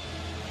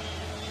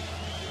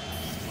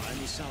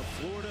 Miami, South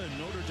Florida, and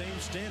Notre Dame,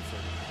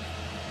 Stanford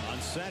on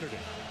Saturday.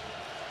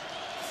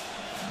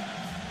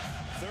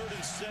 3rd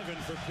and 7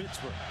 for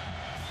Pittsburgh.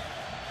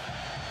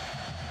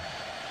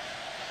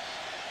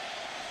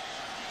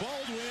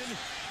 Baldwin,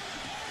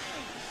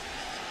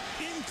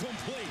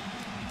 incomplete.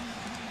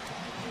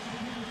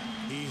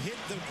 He hit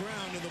the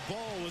ground and the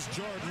ball was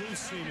jarred loose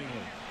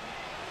seemingly.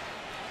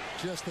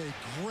 Just a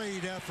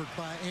great effort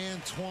by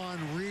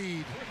Antoine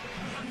Reed.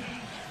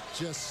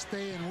 Just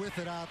staying with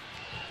it out.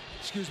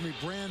 Excuse me,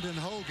 Brandon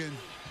Hogan.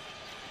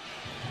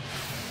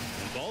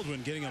 And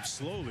Baldwin getting up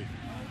slowly.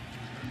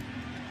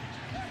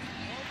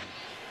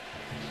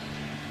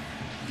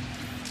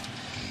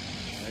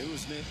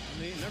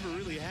 He never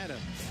really had a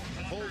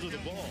hold of the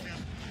ball.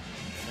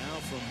 Now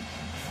from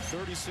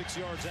 36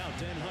 yards out,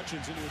 Dan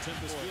Hutchins into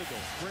attempt this field goal.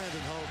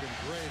 Brandon Hogan,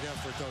 great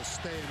effort though,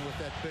 staying with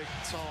that big,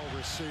 tall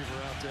receiver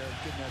out there,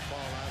 getting that ball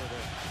out of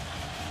there.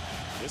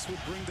 This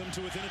would bring them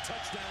to within a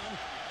touchdown.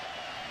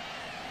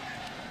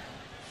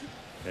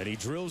 And he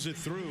drills it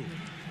through.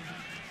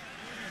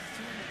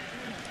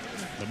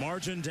 The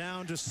margin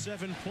down to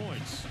 7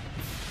 points.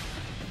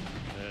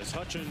 As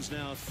Hutchins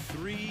now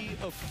 3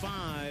 of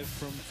 5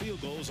 from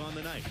field goals on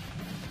the night.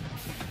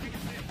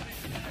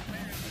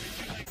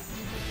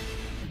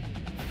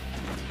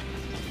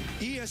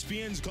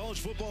 ESPN's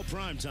College Football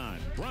Primetime,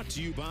 brought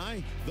to you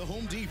by the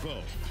Home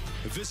Depot.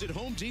 Visit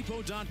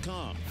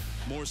HomeDepot.com.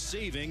 More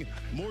saving,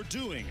 more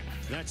doing.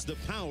 That's the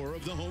power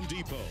of the Home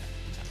Depot.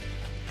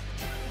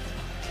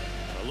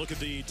 A look at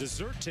the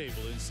dessert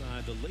table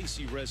inside the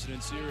Lacey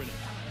residence here in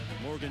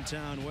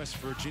Morgantown, West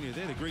Virginia.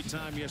 They had a great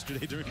time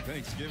yesterday during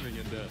Thanksgiving,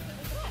 and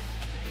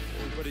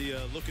everybody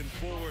looking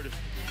forward in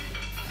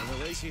the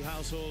Lacey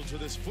household to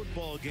this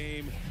football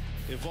game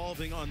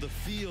evolving on the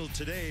field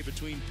today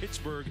between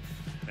Pittsburgh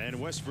and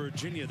West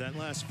Virginia. That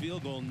last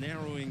field goal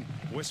narrowing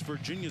West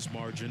Virginia's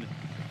margin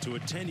to a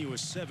tenuous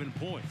 7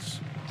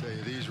 points. I tell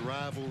you, these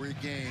rivalry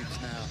games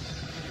now,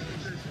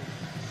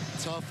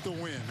 tough to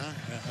win, huh?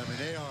 I mean,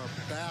 they are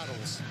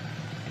battles.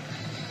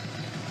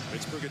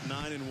 Pittsburgh at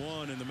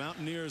 9-1, and the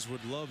Mountaineers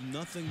would love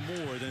nothing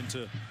more than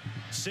to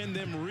send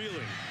them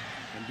reeling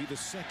and be the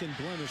second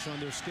blemish on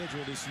their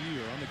schedule this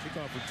year. On the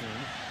kickoff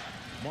return,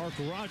 Mark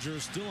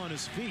Rogers still on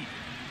his feet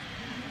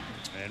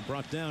and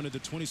brought down at the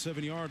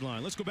 27-yard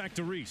line. Let's go back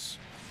to Reese.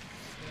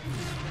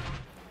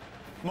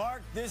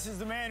 Mark, this is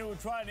the man who would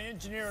try to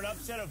engineer an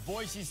upset of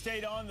Boise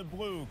State on the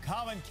blue.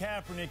 Colin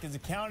Kaepernick has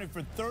accounted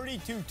for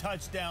 32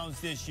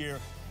 touchdowns this year,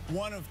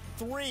 one of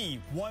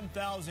 3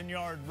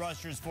 1,000-yard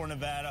rushers for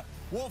Nevada.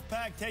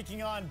 Wolfpack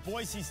taking on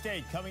Boise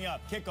State coming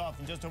up. Kickoff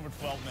in just over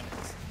 12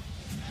 minutes.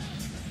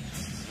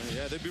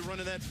 Yeah, they'd be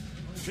running that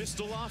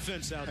pistol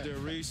offense out there,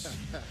 Reese.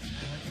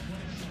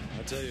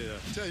 I'll tell you.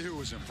 Tell you who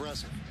was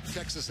impressive.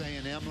 Texas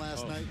A&M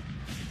last night.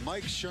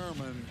 Mike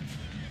Sherman.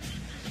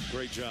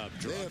 Great job.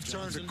 They have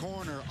turned a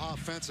corner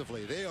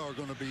offensively. They are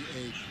going to be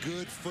a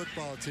good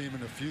football team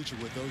in the future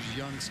with those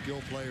young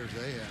skill players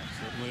they have.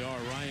 Certainly are.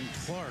 Ryan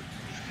Clark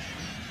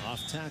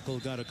off tackle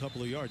got a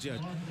couple of yards. Yeah,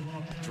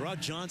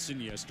 Gerard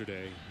Johnson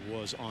yesterday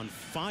was on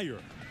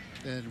fire.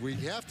 And we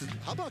have to.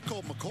 How about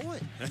Colt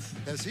McCoy?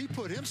 Has he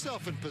put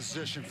himself in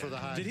position for the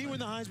Heisman? Did he win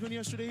the Heisman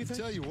yesterday, you think?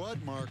 Tell you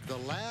what, Mark, the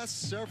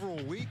last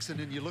several weeks, and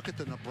then you look at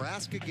the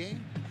Nebraska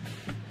game,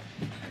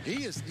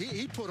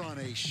 he put on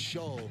a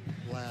show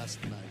last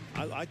night.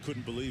 I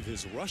couldn't believe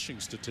his rushing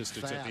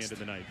statistics at the end of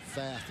the night.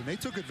 Fast, and they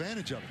took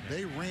advantage of it.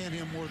 They ran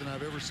him more than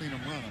I've ever seen him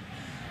run him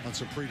on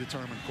some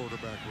predetermined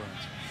quarterback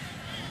runs.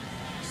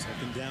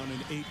 2nd down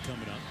and 8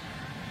 coming up.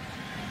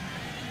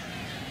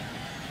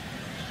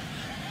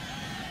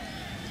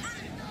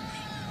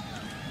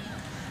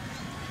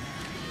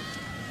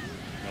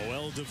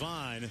 Noel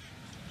Devine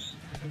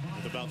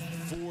with about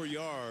 4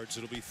 yards.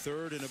 It'll be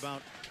 3rd and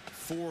about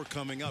 4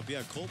 coming up.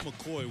 Yeah, Colt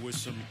McCoy with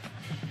some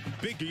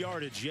big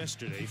yardage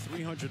yesterday.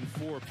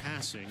 304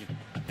 passing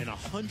and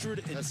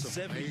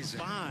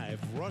 175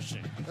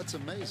 rushing. That's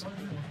amazing.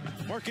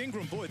 Mark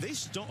Ingram, boy,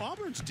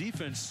 Auburn's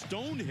defense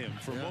stoned him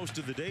for most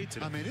of the day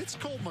today. I mean, it's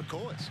Colt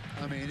McCoy's.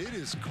 I mean, it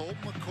is Colt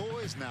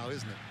McCoy's now,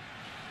 isn't it?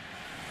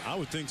 I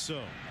would think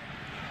so.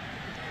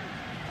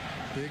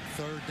 Big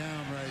 3rd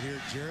down right here.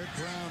 Jarrett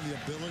Brown, the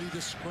ability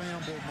to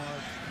scramble,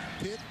 Mark.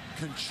 Pitt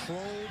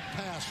controlled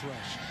pass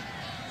rush.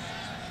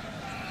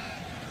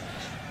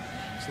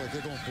 It's like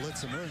they're going to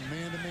blitz him. They're in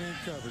man-to-man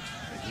coverage.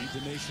 They lead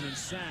the nation in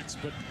sacks,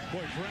 but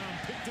boy, Brown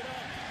picked it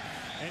up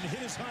and hit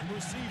his hot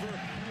receiver,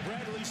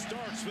 Bradley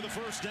Starks, for the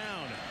 1st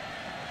down.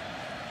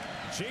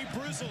 Jay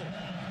Brizzle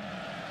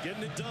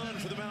getting it done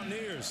for the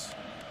Mountaineers.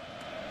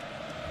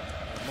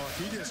 Mark,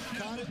 he just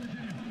caught it,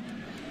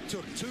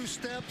 took 2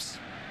 steps,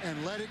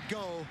 and let it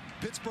go.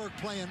 Pittsburgh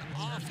playing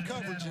off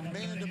coverage and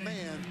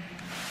man-to-man.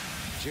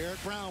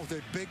 Jarrett Brown with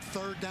a big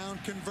 3rd down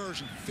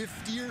conversion.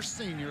 5th-year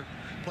senior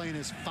playing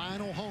his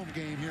final home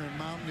game here in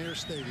Mountaineer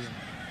Stadium.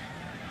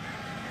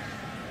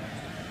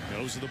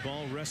 Goes to the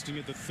ball, resting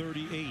at the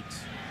 38.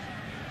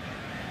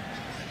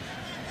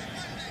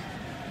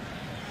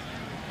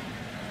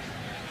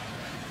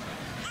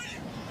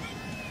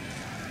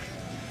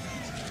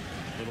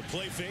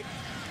 Play fake.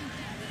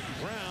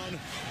 Brown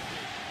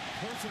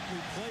perfectly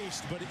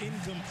placed but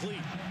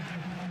incomplete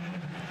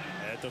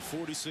at the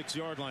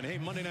 46-yard line. Hey,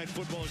 Monday Night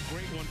Football, a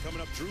great one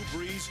coming up. Drew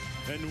Brees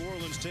and New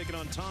Orleans taking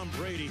on Tom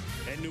Brady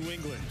and New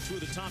England. Two of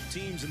the top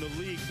teams in the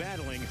league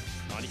battling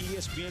on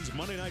ESPN's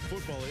Monday Night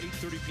Football at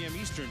 8:30 p.m.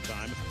 Eastern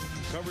Time.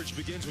 Coverage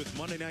begins with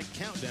Monday Night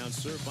Countdown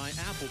served by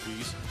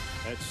Applebee's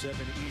at 7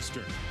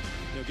 Eastern.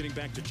 You know, getting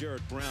back to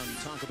Jared Brown, you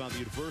talk about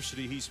the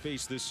adversity he's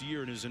faced this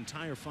year in his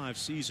entire 5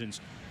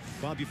 seasons.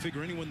 Bob, you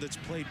figure anyone that's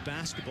played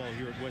basketball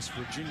here at West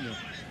Virginia,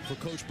 for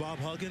Coach Bob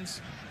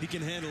Huggins, he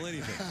can handle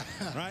anything,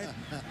 right?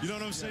 You know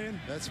what I'm saying?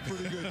 That's a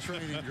pretty good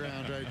training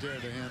ground right there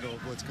to handle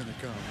what's going to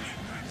come.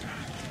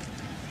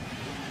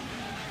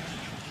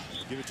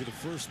 Give it to the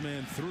first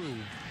man through.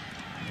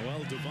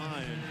 Noel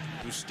Devine.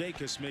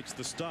 Mustakas makes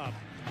the stop.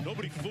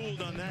 Nobody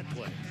fooled on that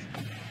play,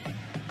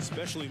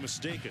 especially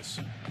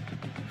Mustakas.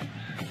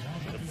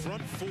 The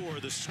front four,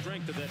 the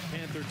strength of that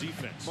Panther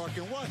defense. Mark,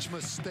 and watch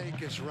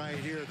Mustakas right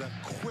here, the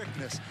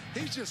quickness.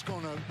 He's just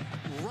going to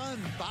run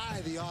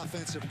by the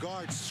offensive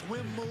guard,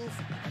 swim move.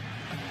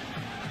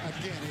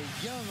 Again,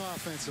 a young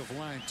offensive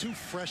line, 2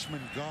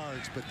 freshman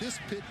guards, but this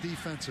Pitt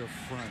defensive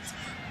front,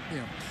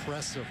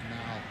 impressive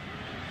now.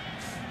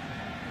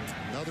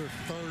 Another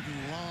 3rd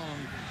and long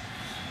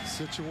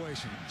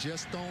situation.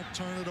 Just don't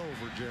turn it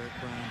over, Jared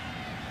Brown.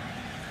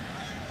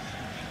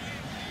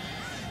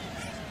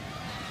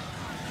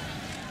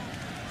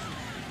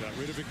 Got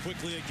rid of it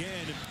quickly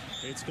again.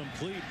 It's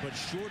complete, but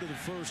short of the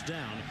first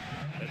down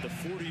at the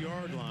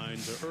 40-yard line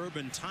to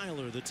Urban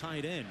Tyler, the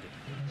tight end.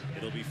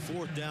 It'll be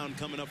 4th down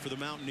coming up for the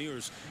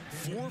Mountaineers.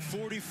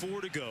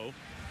 4:44 to go.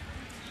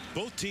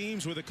 Both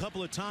teams with a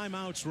couple of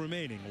timeouts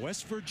remaining.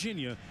 West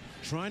Virginia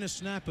trying to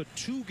snap a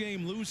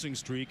 2-game losing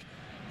streak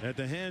at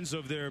the hands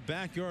of their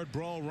backyard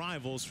brawl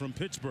rivals from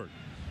Pittsburgh.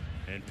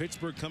 And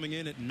Pittsburgh coming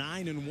in at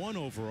 9-1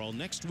 overall.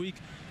 Next week,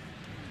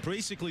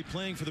 basically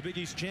playing for the Big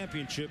East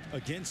Championship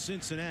against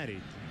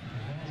Cincinnati.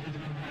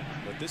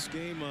 But this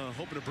game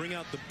hoping to bring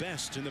out the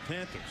best in the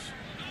Panthers.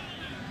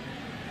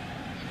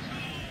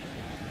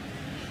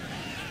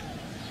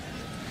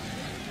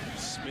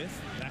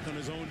 Smith back on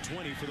his own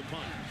 20 for the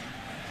punt.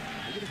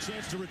 They get a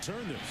chance to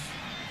return this.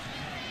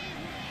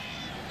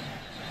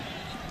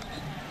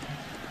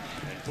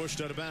 And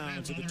pushed out of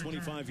bounds at the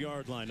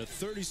 25-yard line. A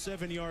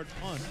 37-yard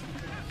punt.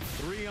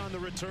 3 on the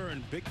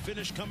return. Big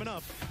finish coming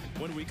up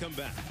when we come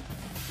back.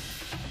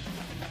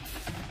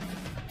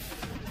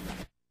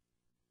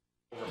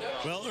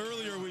 Well,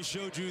 earlier we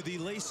showed you the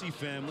Lacey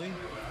family,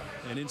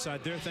 and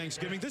inside their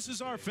Thanksgiving, this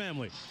is our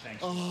family.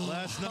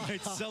 Last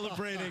night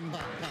celebrating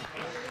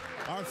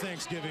our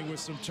Thanksgiving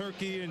with some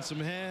turkey and some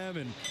ham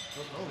and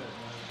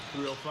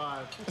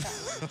 305.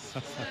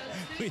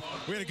 we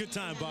had a good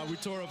time, Bob. We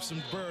tore up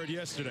some bird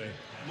yesterday.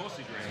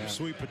 Mostly great.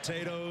 Sweet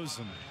potatoes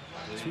and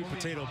sweet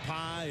potato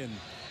pie and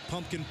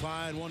pumpkin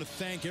pie. I want to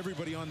thank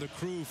everybody on the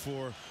crew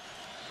for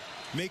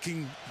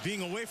making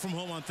being away from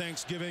home on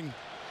Thanksgiving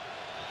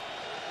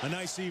a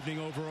nice evening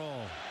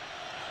overall.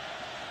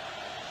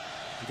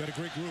 We got a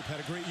great group, had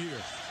a great year.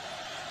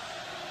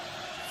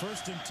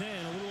 1st and 10,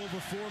 a little over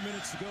 4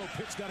 minutes to go.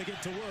 Pitt's got to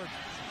get to work,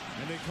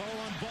 and they call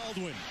on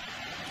Baldwin,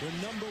 the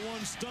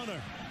 #1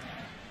 stunner.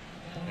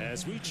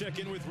 As we check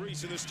in with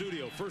Reese in the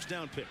studio, 1st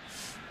down Pitt.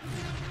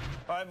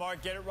 All right,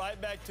 Mark, get it right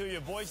back to you.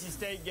 Boise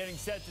State getting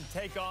set to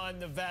take on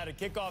Nevada.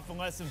 Kickoff in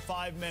less than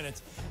 5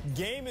 minutes.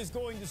 Game is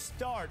going to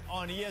start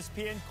on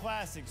ESPN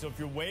Classic. So if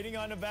you're waiting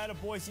on Nevada,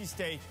 Boise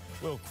State,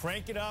 we'll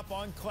crank it up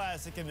on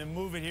Classic and then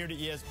move it here to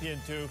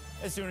ESPN2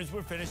 as soon as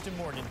we're finished in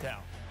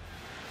Morgantown.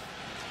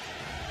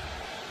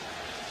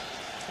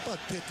 How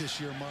about Pitt this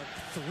year, Mark?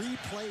 3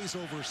 plays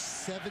over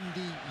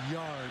 70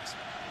 yards.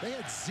 They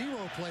had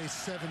 0 plays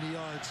 70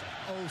 yards,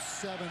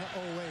 07,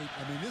 08.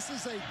 I mean, this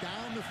is a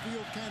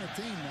down-the-field kind of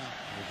team now.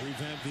 We've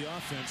revamped the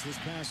offense. This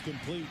pass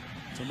complete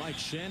to Mike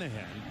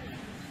Shanahan.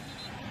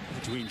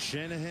 Between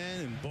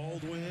Shanahan and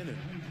Baldwin and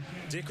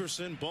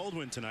Dickerson.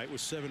 Baldwin tonight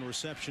with 7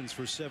 receptions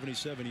for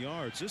 77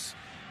 yards. This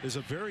is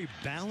a very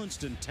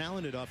balanced and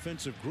talented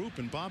offensive group.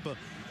 And Bob,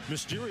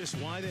 mysterious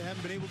why they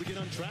haven't been able to get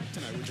on track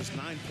tonight with just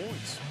 9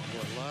 points.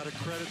 Well, a lot of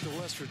credit to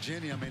West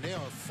Virginia. I mean, they are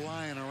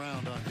flying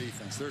around on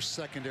defense. Their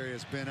secondary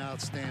has been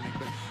outstanding,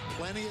 but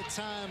plenty of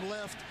time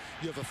left.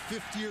 You have a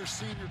 5th-year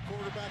senior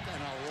quarterback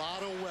and a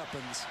lot of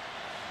weapons.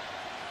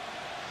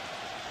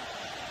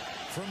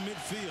 From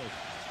midfield,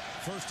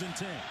 1st and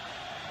 10.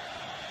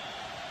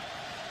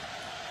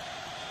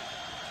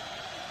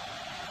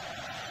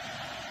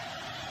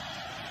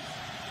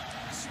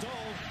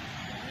 Stoll,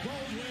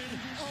 Baldwin,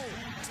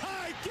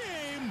 tie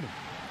game,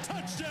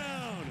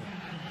 touchdown.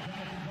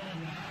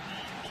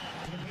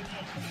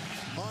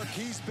 Mark,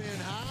 he's been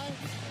high,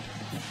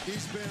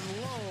 he's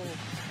been low,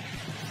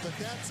 but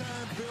that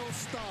time Bill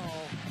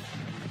Stahl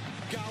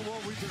got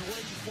what we've been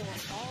waiting for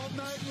all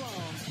night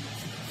long.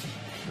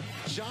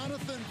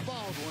 Jonathan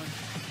Baldwin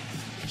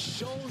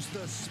shows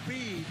the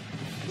speed,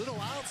 little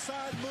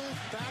outside move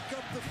back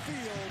up the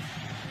field.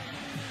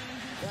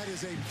 That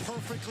is a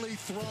perfectly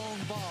thrown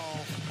ball.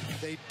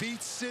 They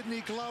beat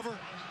Sidney Glover.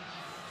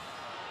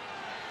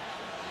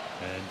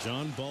 And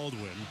John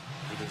Baldwin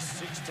with his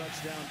 6th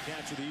touchdown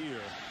catch of the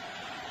year.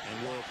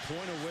 And we're a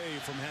point away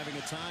from having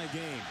a tie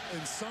game.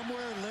 And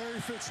somewhere Larry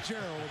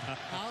Fitzgerald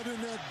out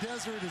in that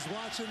desert is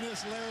watching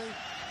this, Larry.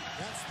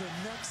 That's the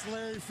next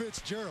Larry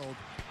Fitzgerald,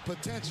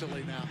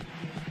 potentially now.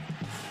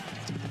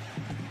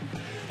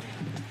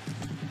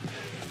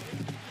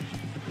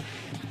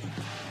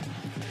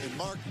 And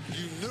Mark,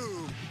 you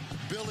knew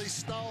Billy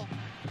Stahl,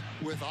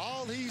 with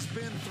all he's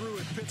been through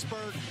at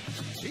Pittsburgh,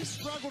 he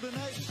struggled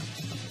tonight,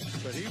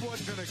 but he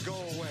wasn't going to go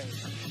away.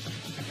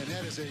 And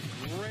that is a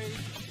great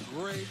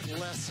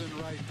lesson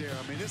right there.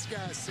 I mean, this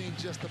guy's seen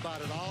just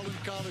about it all in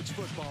college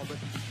football, but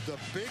the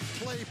big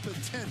play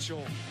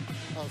potential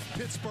of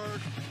Pittsburgh,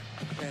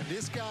 and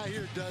this guy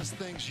here does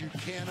things you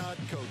cannot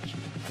coach.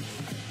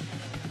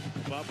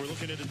 Bob, we're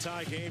looking at a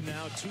tie game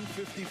now,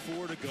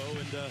 2:54 to go,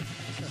 and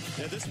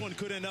yeah, this one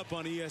could end up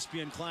on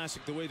ESPN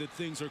Classic the way that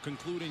things are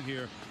concluding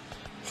here.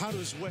 How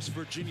does West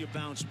Virginia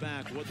bounce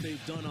back, what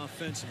they've done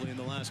offensively in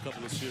the last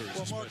couple of series?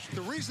 Well, Mark,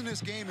 the reason this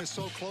game is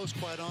so close,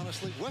 quite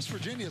honestly, West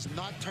Virginia has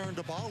not turned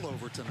the ball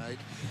over tonight,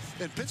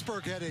 and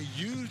Pittsburgh had a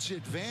huge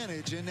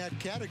advantage in that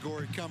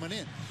category coming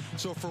in.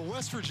 So for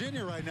West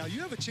Virginia right now, you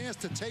have a chance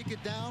to take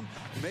it down,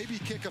 maybe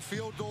kick a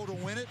field goal to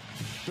win it,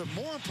 but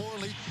more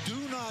importantly, do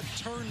not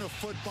turn the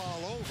football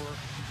over.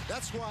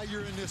 That's why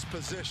you're in this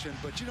position.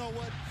 But you know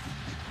what?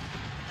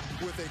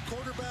 With a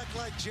quarterback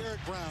like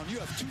Jared Brown, you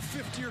have 2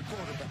 fifth-year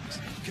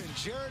quarterbacks. Can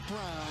Jared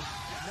Brown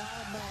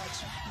now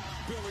match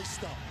Billy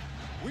Stahl?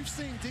 We've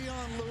seen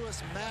Dion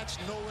Lewis match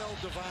Noel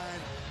Devine.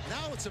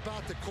 Now it's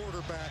about the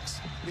quarterbacks.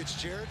 It's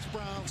Jared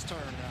Brown's turn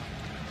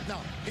now.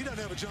 No, he doesn't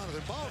have a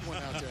Jonathan Baldwin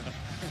out there.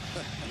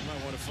 You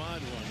might want to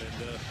find one.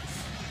 And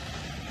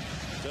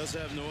does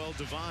have Noel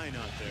Devine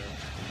out there.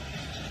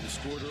 He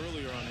scored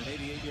earlier on an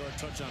 88-yard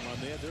touchdown run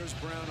there. There's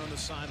Brown on the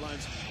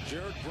sidelines.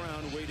 Jared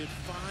Brown waited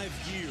 5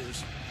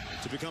 years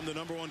to become the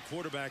 #1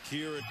 quarterback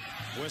here at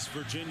West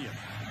Virginia.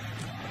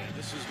 And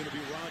this is going to be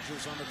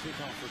Rodgers on the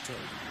kickoff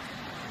return.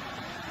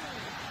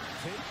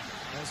 Pitt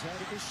has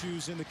had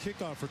issues in the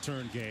kickoff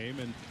return game,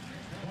 and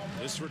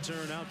this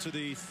return out to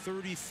the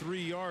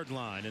 33-yard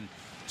line. And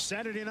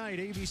Saturday night,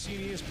 ABC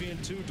and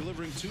ESPN2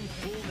 delivering 2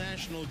 full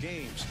national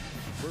games.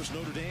 First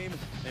Notre Dame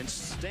and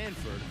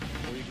Stanford,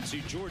 where you can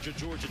see Georgia,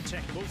 Georgia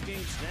Tech, both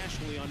games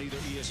nationally on either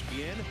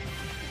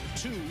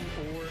ESPN2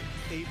 or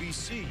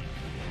ABC.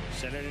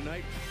 Saturday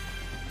night,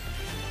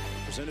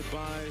 presented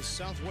by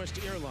Southwest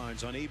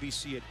Airlines on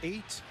ABC at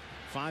 8,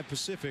 5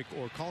 Pacific,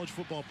 or college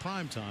football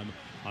primetime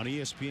on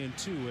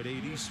ESPN2 at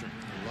 8 Eastern.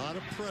 A lot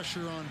of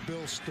pressure on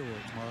Bill Stewart,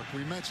 Mark.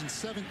 We mentioned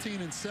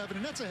 17-7,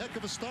 and that's a heck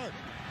of a start.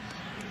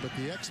 But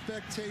the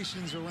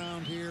expectations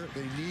around here,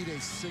 they need a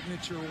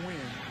signature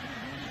win.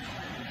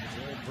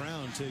 Jared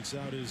Brown takes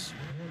out his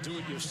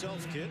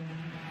do-it-yourself kit.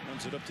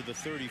 Runs it up to the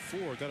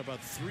 34. Got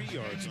about 3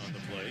 yards on the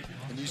play.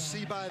 And you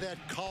see by that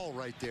call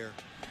right there,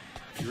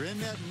 you're in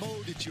that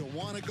mode that you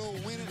want to go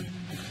win it,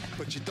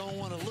 but you don't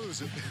want to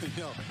lose it.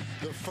 You know,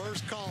 the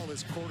first call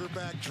is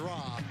quarterback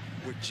draw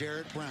with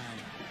Jared Brown.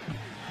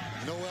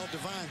 Noel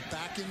Devine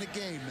back in the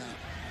game now.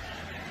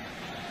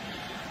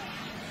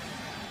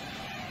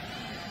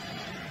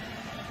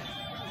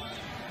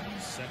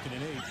 Second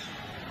and 8.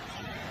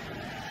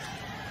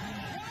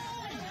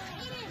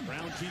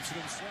 Brown keeps it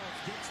himself,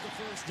 gets the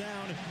first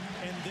down,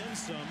 and then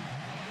some.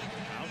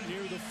 Out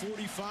near the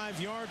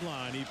 45-yard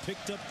line, he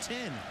picked up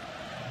 10.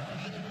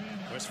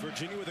 West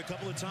Virginia with a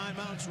couple of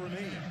timeouts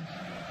remaining.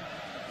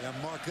 Yeah,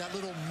 Mark, that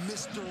little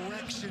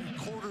misdirection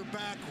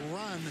quarterback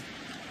run.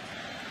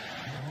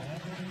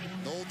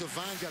 Noel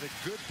Devine got a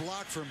good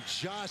block from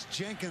Josh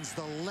Jenkins,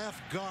 the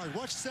left guard.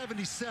 Watch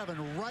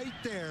 77 right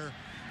there.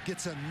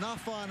 Gets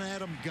enough on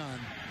Adam Gunn.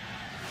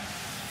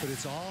 But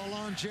it's all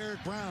on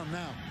Jared Brown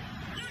now.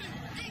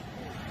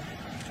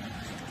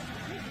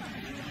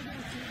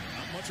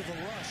 Not much of a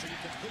rush, and he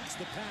completes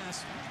the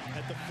pass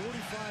at the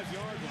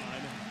 45-yard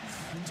line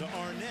to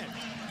Arnett.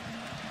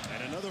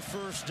 And another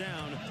first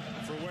down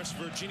for West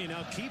Virginia.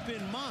 Now keep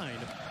in mind,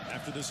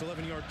 after this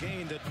 11-yard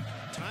gain, that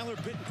Tyler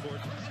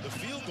Bittencourt, the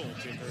field goal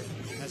kicker,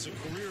 has a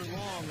career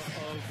long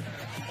of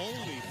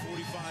only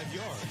 45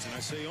 yards. And I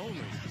say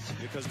only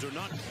because they're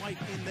not quite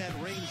in that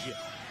range yet.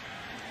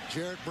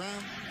 Jared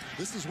Brown,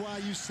 this is why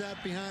you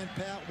sat behind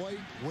Pat White,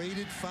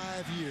 waited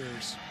 5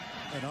 years.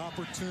 An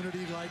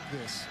opportunity like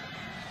this.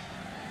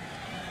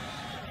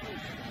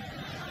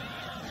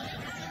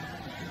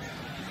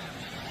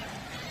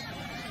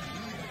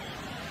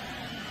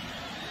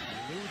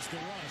 Eludes the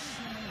rush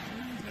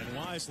and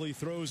wisely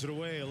throws it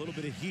away. A little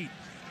bit of heat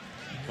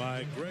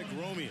by Greg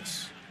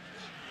Romeus.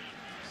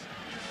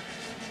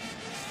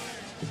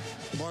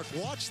 Mark,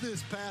 watch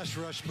this pass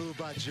rush move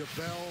by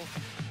Jabel.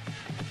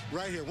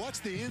 Right here.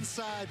 Watch the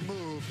inside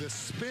move, the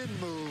spin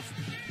move.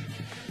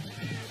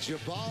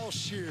 Jabal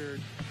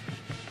Sheard.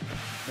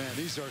 Man,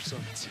 these are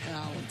some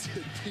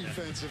talented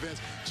defensive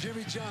ends.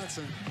 Jimmy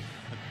Johnson,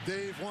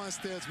 Dave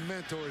Wanstead's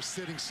mentor, is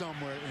sitting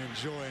somewhere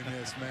enjoying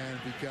this, man,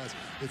 because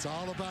it's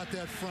all about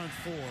that front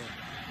four.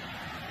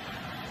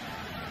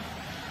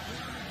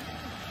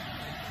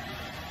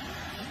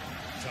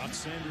 Got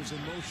Sanders in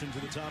motion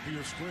to the top of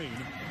your screen.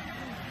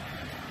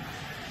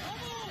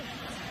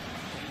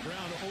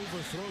 Brown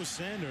overthrows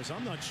Sanders.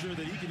 I'm not sure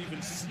that he can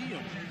even see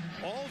him.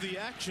 All the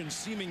action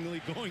seemingly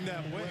going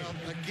that way. Well,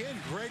 again,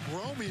 Greg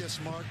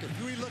Romeus, Mark,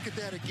 if we look at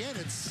that again,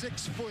 it's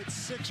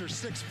 6'6" or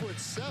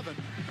 6'7".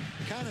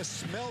 Kind of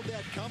smelled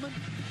that coming,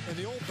 and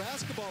the old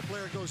basketball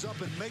player goes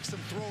up and makes him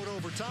throw it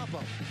over top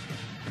of him.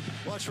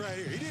 Watch right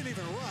here. He didn't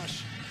even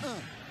rush.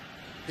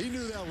 He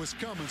knew that was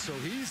coming, so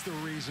he's the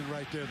reason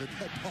right there that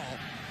that ball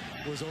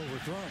was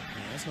overthrown.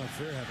 Yeah, that's not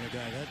fair having a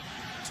guy that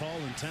tall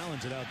and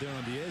talented out there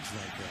on the edge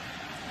like that.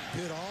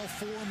 Hit all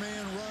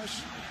four-man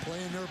rush,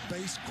 playing their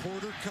base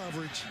quarter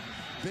coverage.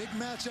 Big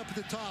matchup at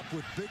the top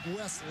with Big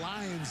West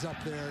Lions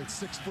up there at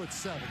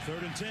 6'7".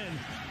 3rd and 10.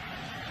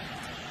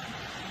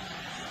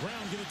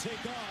 Brown going to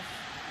take off.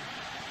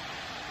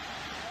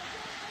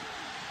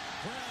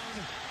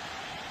 Brown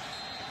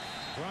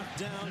brought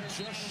down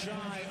just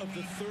shy of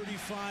the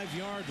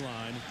 35-yard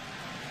line.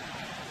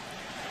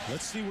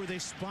 Let's see where they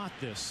spot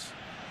this.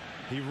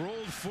 He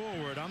rolled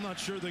forward. I'm not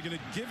sure they're going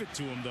to give it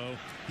to him, though.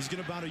 He's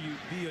going to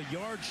be a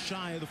yard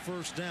shy of the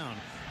first down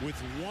with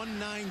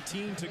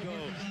 1:19 to go.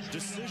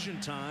 Decision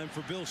time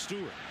for Bill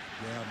Stewart.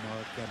 Yeah,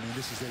 Mark. I mean,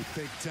 this is a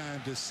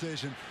big-time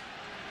decision.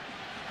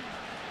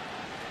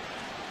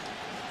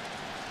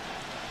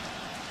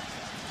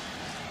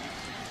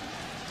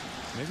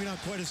 Maybe not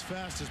quite as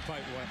fast as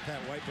Pat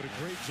White, but a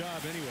great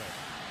job anyway.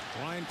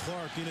 Ryan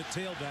Clark in a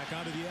tailback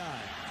out of the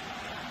eye.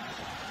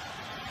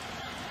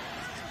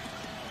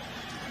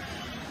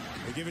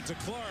 They give it to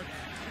Clark.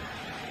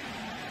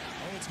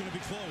 Oh, it's going to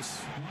be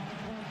close.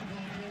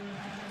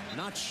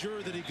 Not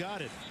sure that he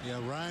got it. Yeah,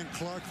 Ryan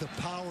Clark, the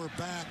power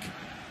back.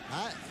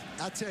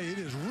 I tell you, it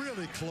is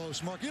really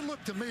close, Mark. It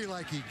looked to me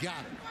like he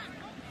got it.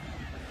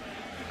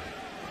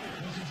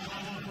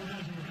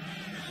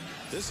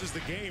 This is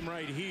the game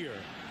right here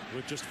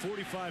with just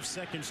 45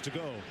 seconds to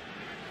go.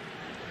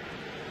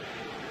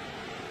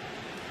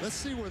 Let's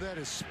see where that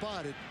is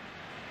spotted.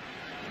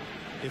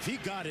 If he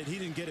got it, he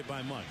didn't get it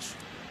by much.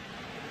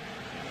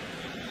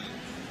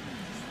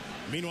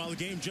 Meanwhile, the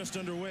game just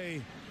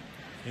underway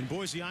in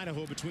Boise,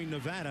 Idaho, between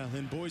Nevada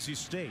and Boise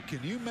State.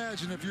 Can you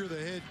imagine if you're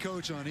the head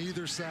coach on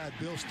either side,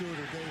 Bill Stewart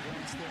or Dave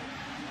Winstead?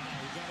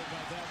 He got it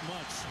by that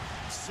much.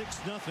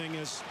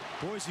 6-0 as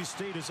Boise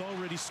State has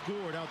already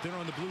scored out there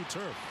on the blue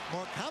turf.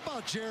 Mark, how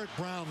about Jarrett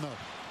Brown, though?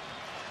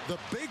 The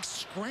big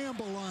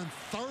scramble on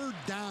 3rd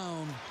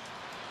down.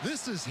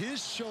 This is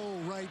his show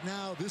right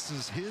now. This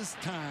is his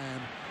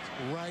time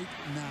right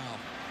now.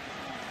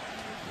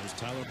 There's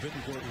Tyler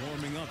Bittencourt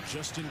warming up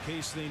just in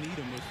case they need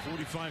him with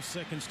 45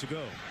 seconds to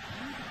go.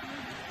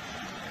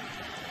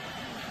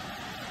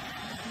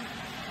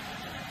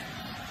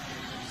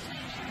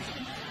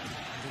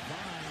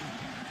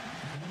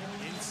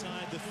 Divine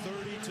inside the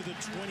 30 to the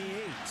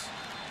 28.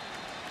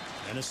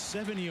 And a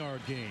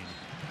 7-yard gain.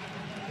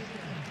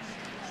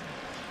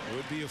 It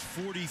would be a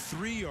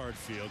 43-yard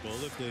field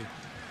goal if they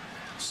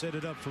set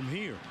it up from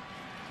here.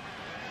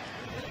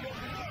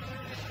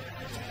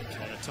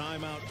 And a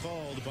timeout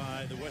called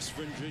by the West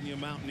Virginia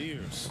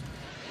Mountaineers.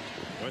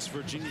 West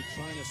Virginia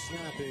trying to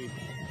snap a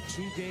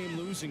 2-game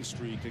losing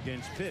streak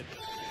against Pitt.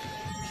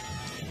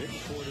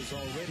 Bittencourt has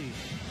already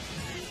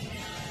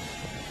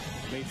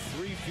made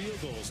 3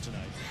 field goals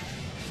tonight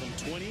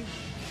from 20,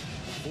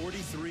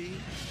 43,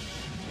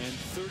 and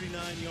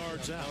 39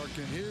 yards out. Mark,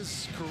 and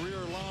his career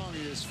long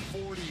is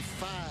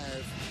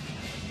 45.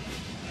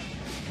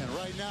 And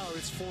right now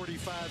it's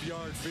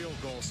 45-yard field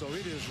goal. So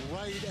it is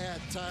right at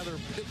Tyler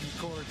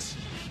Bittencourt's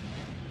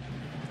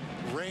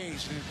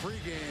range. And in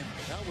pregame,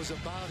 that was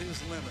about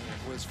his limit.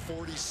 It was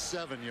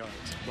 47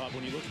 yards. Bob,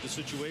 when you look at the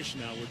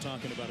situation now, we're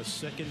talking about a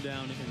 2nd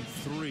down and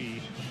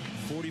 3,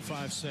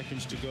 45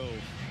 seconds to go.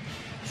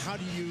 How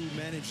do you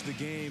manage the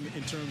game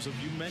in terms of,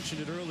 you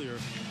mentioned it earlier,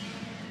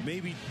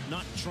 maybe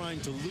not trying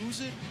to lose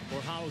it,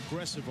 or how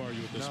aggressive are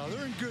you at this point? No,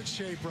 they're in good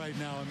shape right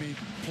now. I mean,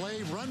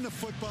 run the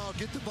football,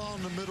 get the ball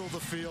in the middle of the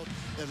field,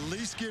 at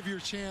least give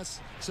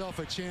yourself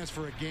a chance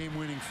for a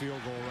game-winning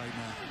field goal right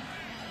now.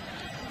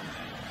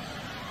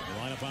 The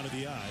lineup out of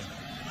the eye.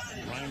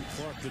 Ryan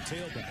Clark, the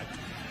tailback.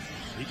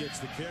 He gets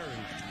the carry.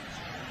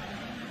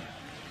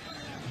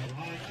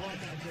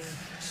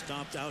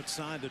 Stopped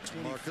outside the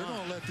 25. Mark, they're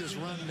going to let this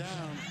run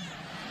down,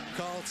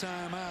 call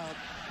timeout,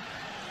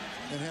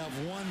 and have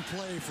one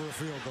play for a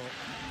field goal,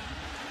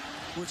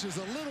 which is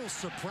a little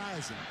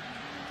surprising.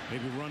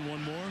 Maybe run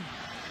one more?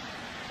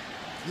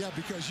 Yeah,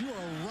 because you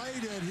are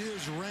right at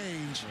his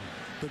range,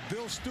 but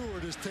Bill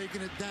Stewart is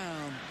taking it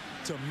down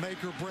to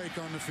make or break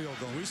on the field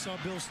goal. We saw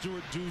Bill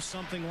Stewart do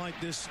something like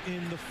this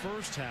in the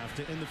first half.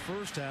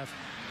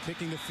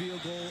 Kicking the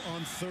field goal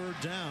on 3rd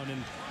down,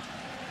 and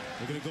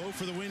they're going to go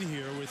for the win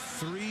here with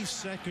 3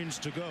 seconds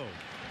to go.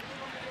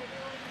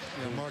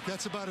 Yeah, Mark,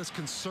 that's about as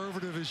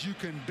conservative as you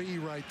can be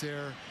right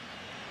there.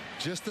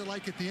 Just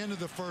like at the end of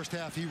the first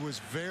half, he was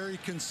very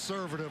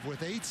conservative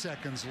with 8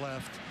 seconds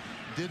left.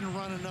 Didn't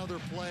run another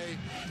play.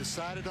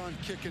 Decided on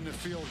kicking the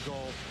field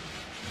goal.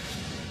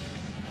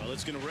 Well,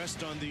 it's going to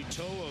rest on the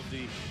toe of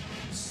the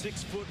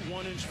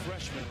 6'1"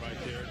 freshman right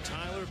there,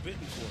 Tyler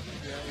Bittencourt.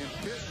 Yeah, and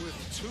Pitt with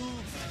 2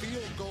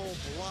 field goal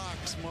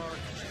blocks, Mark,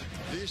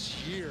 this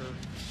year.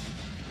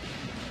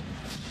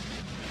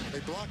 They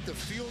blocked a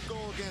field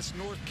goal against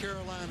North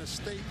Carolina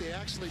State. They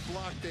actually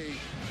blocked a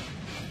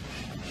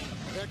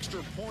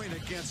extra point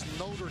against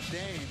Notre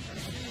Dame.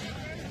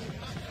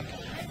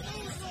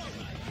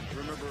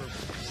 Remember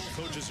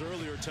coaches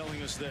earlier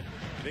telling us that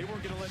they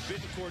weren't going to let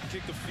Bittencourt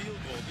kick a field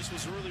goal. This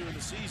was earlier in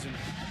the season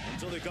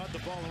until they got the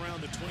ball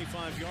around the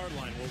 25-yard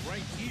line. Well,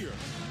 right here,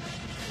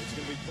 it's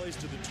going to be placed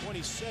to the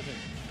 27.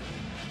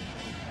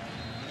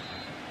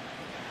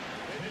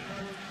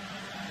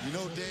 You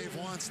know Dave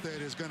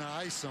Wanstead is going to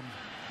ice him.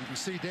 You can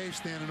see Dave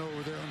standing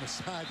over there on the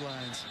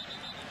sidelines.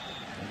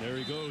 And there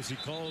he goes. He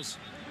calls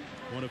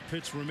one of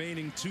Pitt's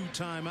remaining 2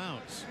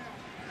 timeouts.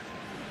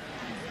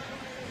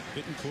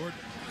 Bittencourt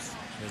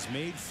has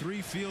made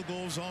 3 field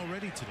goals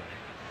already today.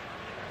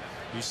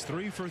 He's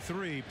 3 for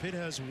 3. Pitt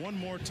has 1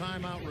 more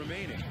timeout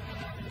remaining.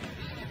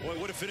 Boy,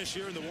 what a finish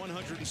here in the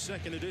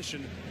 102nd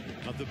edition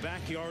of the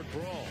Backyard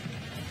Brawl.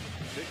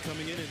 Pitt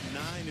coming in at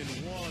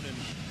 9-1,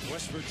 and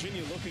West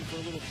Virginia looking for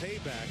a little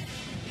payback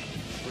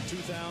for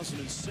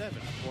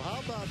 2007. Well, how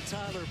about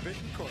Tyler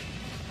Bittencourt?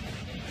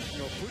 You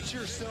know, put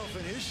yourself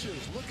in his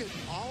shoes. Look at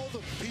all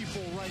the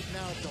people right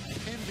now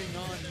depending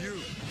on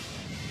you.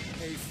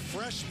 A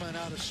freshman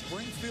out of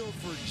Springfield,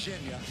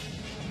 Virginia.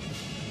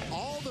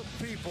 All the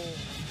people,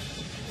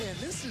 and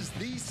this is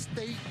the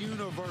State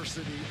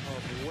University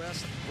of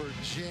West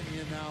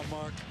Virginia now,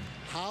 Mark.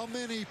 How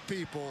many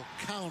people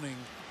counting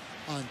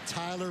on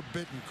Tyler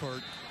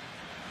Bittencourt?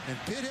 And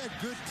Pitt had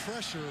good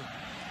pressure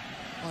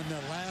on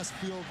that last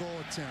field goal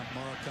attempt,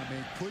 Mark. I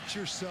mean, put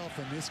yourself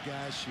in this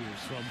guy's shoes.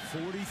 From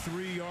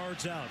 43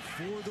 yards out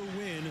for the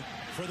win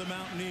for the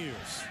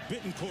Mountaineers.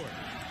 Bittencourt.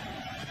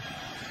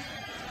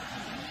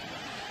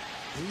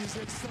 He's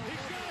excited.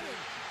 He got it.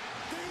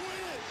 They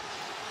win it.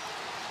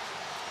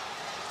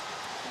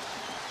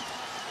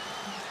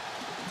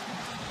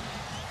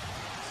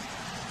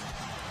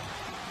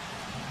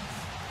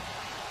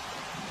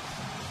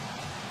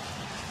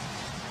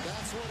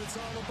 That's what it's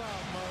all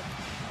about, Mark.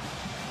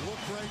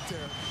 Look right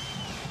there.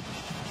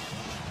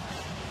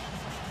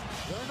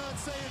 They're not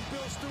saying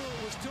Bill Stewart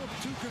was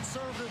too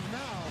conservative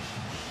now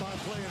by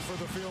playing for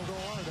the field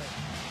goal, are they?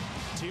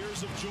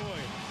 Tears of joy,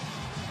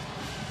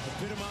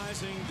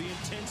 epitomizing the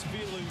intense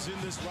feelings in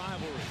this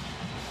rivalry.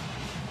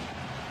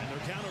 And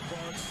their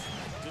counterparts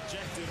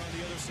dejected on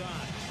the other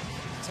side.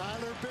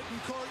 Tyler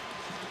Bittencourt,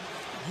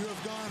 you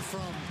have gone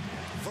from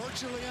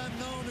virtually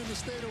unknown in the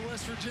state of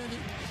West Virginia.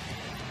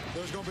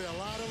 There's going to be a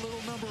lot of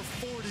little number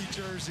 40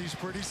 jerseys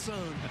pretty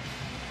soon.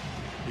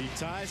 He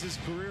ties his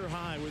career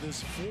high with his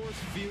 4th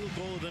field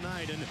goal of the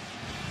night, and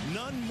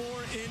none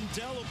more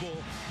indelible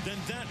than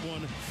that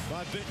one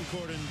by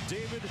Bittencourt. And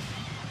David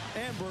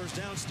Amber's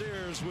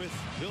downstairs with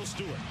Bill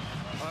Stewart.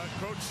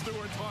 Coach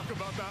Stewart, talk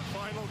about that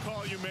final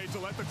call you made to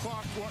let the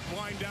clock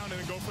wind down and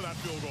then go for that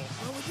field goal.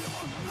 Well, we didn't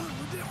want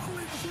to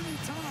leave us any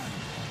time.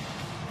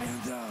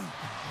 And,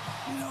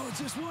 you know, it's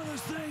just one of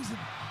those things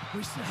that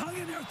we hung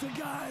in there with the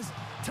guys.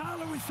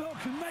 Tyler, we felt,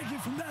 could make it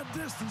from that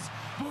distance,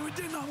 but we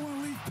did not want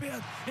to leave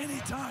Pitt any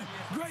time.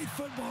 Great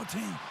football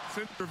team.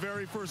 Since your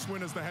very first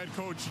win as the head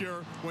coach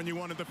here when you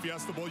won at the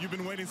Fiesta Bowl, you've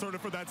been waiting sort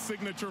of for that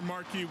signature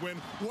marquee win.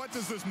 What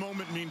does this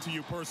moment mean to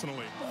you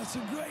personally? Well, it's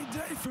a great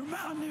day for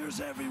Mountaineers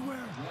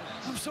everywhere.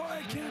 I'm sorry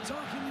I can't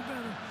talk any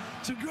better.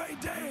 It's a great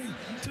day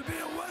to be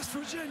a West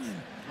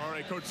Virginian. All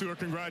right, Coach Stewart,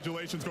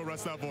 congratulations. Go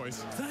rest that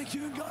voice. Thank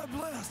you, and God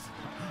bless.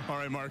 All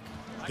right, Mark.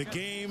 The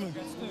game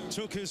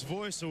took his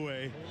voice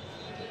away.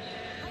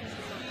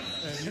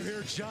 And you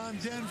hear John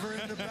Denver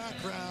in the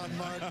background,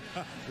 Mark.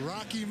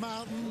 Rocky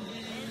Mountain.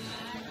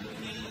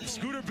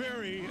 Scooter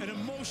Berry, an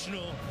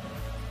emotional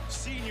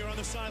senior on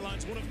the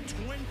sidelines, one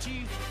of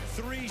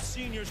 23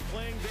 seniors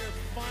playing their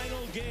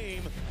final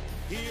game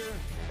here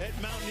at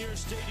Mountaineer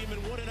Stadium,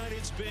 and what a night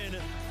it's been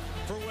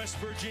for West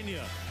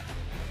Virginia.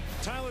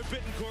 Tyler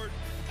Bittencourt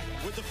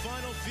with the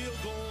final field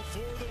goal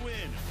for the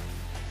win.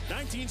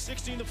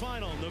 1916 the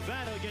final.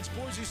 Nevada against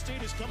Boise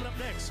State is coming up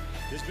next.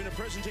 This has been a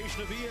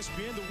presentation of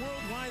ESPN, the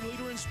worldwide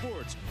leader in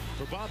sports.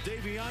 For Bob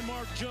Davie, I'm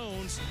Mark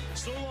Jones.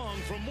 So long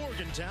from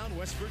Morgantown,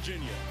 West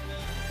Virginia.